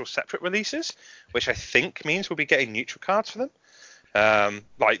official separate releases, which I think means we'll be getting neutral cards for them.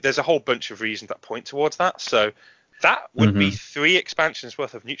 Like there's a whole bunch of reasons that point towards that. So that would be 3 expansions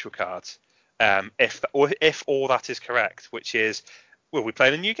worth of neutral cards, if all that is correct, which is, we'll be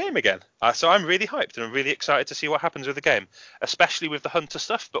playing a new game again. So I'm really hyped and I'm really excited to see what happens with the game, especially with the Hunter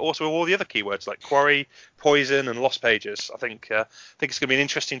stuff, but also with all the other keywords like Quarry, Poison, and Lost Pages. I think it's going to be an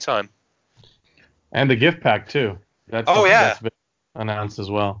interesting time. And the gift pack too. That's been announced as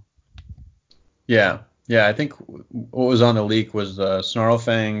well. Yeah. Yeah, I think what was on the leak was the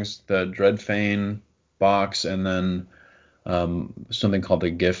Snarlfangs, the Dreadfane box, and then something called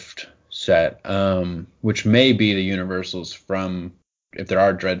the gift set, which may be the universals from, if there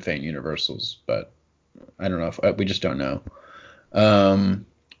are Dreadfane universals, but I don't know if we just don't know.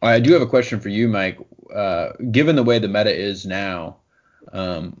 I do have a question for you, Mike. Given the way the meta is now,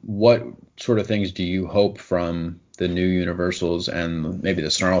 what sort of things do you hope from the new universals and maybe the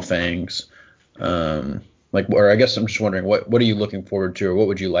Snarlfangs? Or I guess I'm just wondering, what are you looking forward to, or what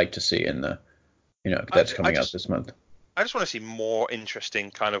would you like to see in the, that's coming out this month? I just want to see more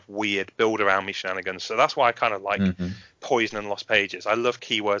interesting kind of weird build around me shenanigans. So that's why I kind of like Poison and Lost Pages. I love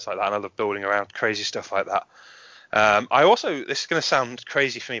keywords like that, and I love building around crazy stuff like that. I also, this is going to sound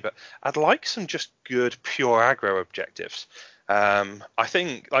crazy for me, but I'd like some just good pure aggro objectives. I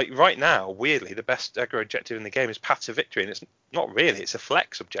think like right now, weirdly, the best aggro objective in the game is Path to Victory, and it's not really, it's a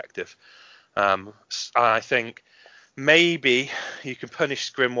flex objective. I think maybe you can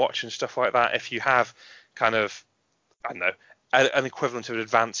punish Grimwatch and stuff like that if you have kind of, I don't know, an equivalent of an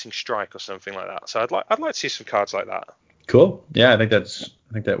advancing strike or something like that. So I'd like to see some cards like that. Cool. Yeah, I think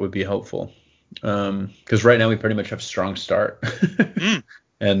that would be helpful. Because right now we pretty much have strong start.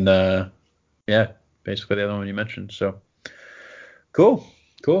 And yeah, basically the other one you mentioned. So cool.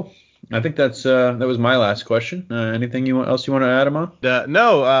 I think that was my last question. Anything else you want to add, Amon?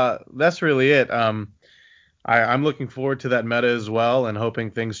 No, that's really it. I'm looking forward to that meta as well, and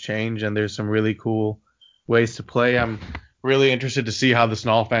hoping things change and there's some really cool ways to play. I'm really interested to see how the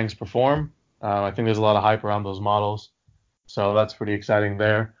Snarlfangs perform. I think there's a lot of hype around those models, so that's pretty exciting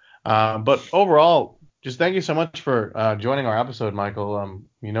there. But overall, just thank you so much for joining our episode, Michael.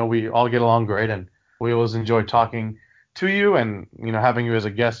 We all get along great, and we always enjoy talking to you, and having you as a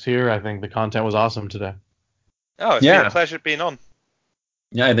guest here. I think the content was awesome today. Oh, it's been a pleasure being on.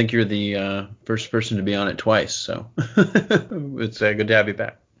 Yeah, I think you're the first person to be on it twice, so it's good to have you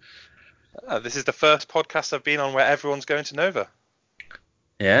back. This is the first podcast I've been on where everyone's going to Nova.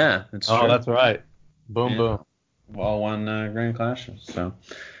 Yeah, that's true. Oh, that's right. Boom. All won Grand Clashes, so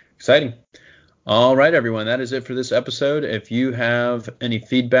exciting. All right, everyone, that is it for this episode. If you have any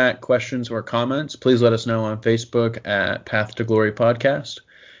feedback, questions, or comments, please let us know on Facebook at Path to Glory Podcast.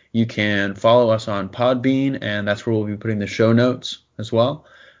 You can follow us on Podbean, and that's where we'll be putting the show notes as well.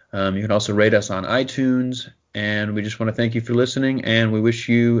 You can also rate us on iTunes, and we just want to thank you for listening, and we wish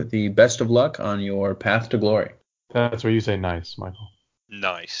you the best of luck on your path to glory. That's where you say nice, Michael.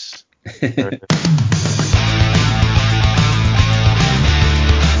 Nice.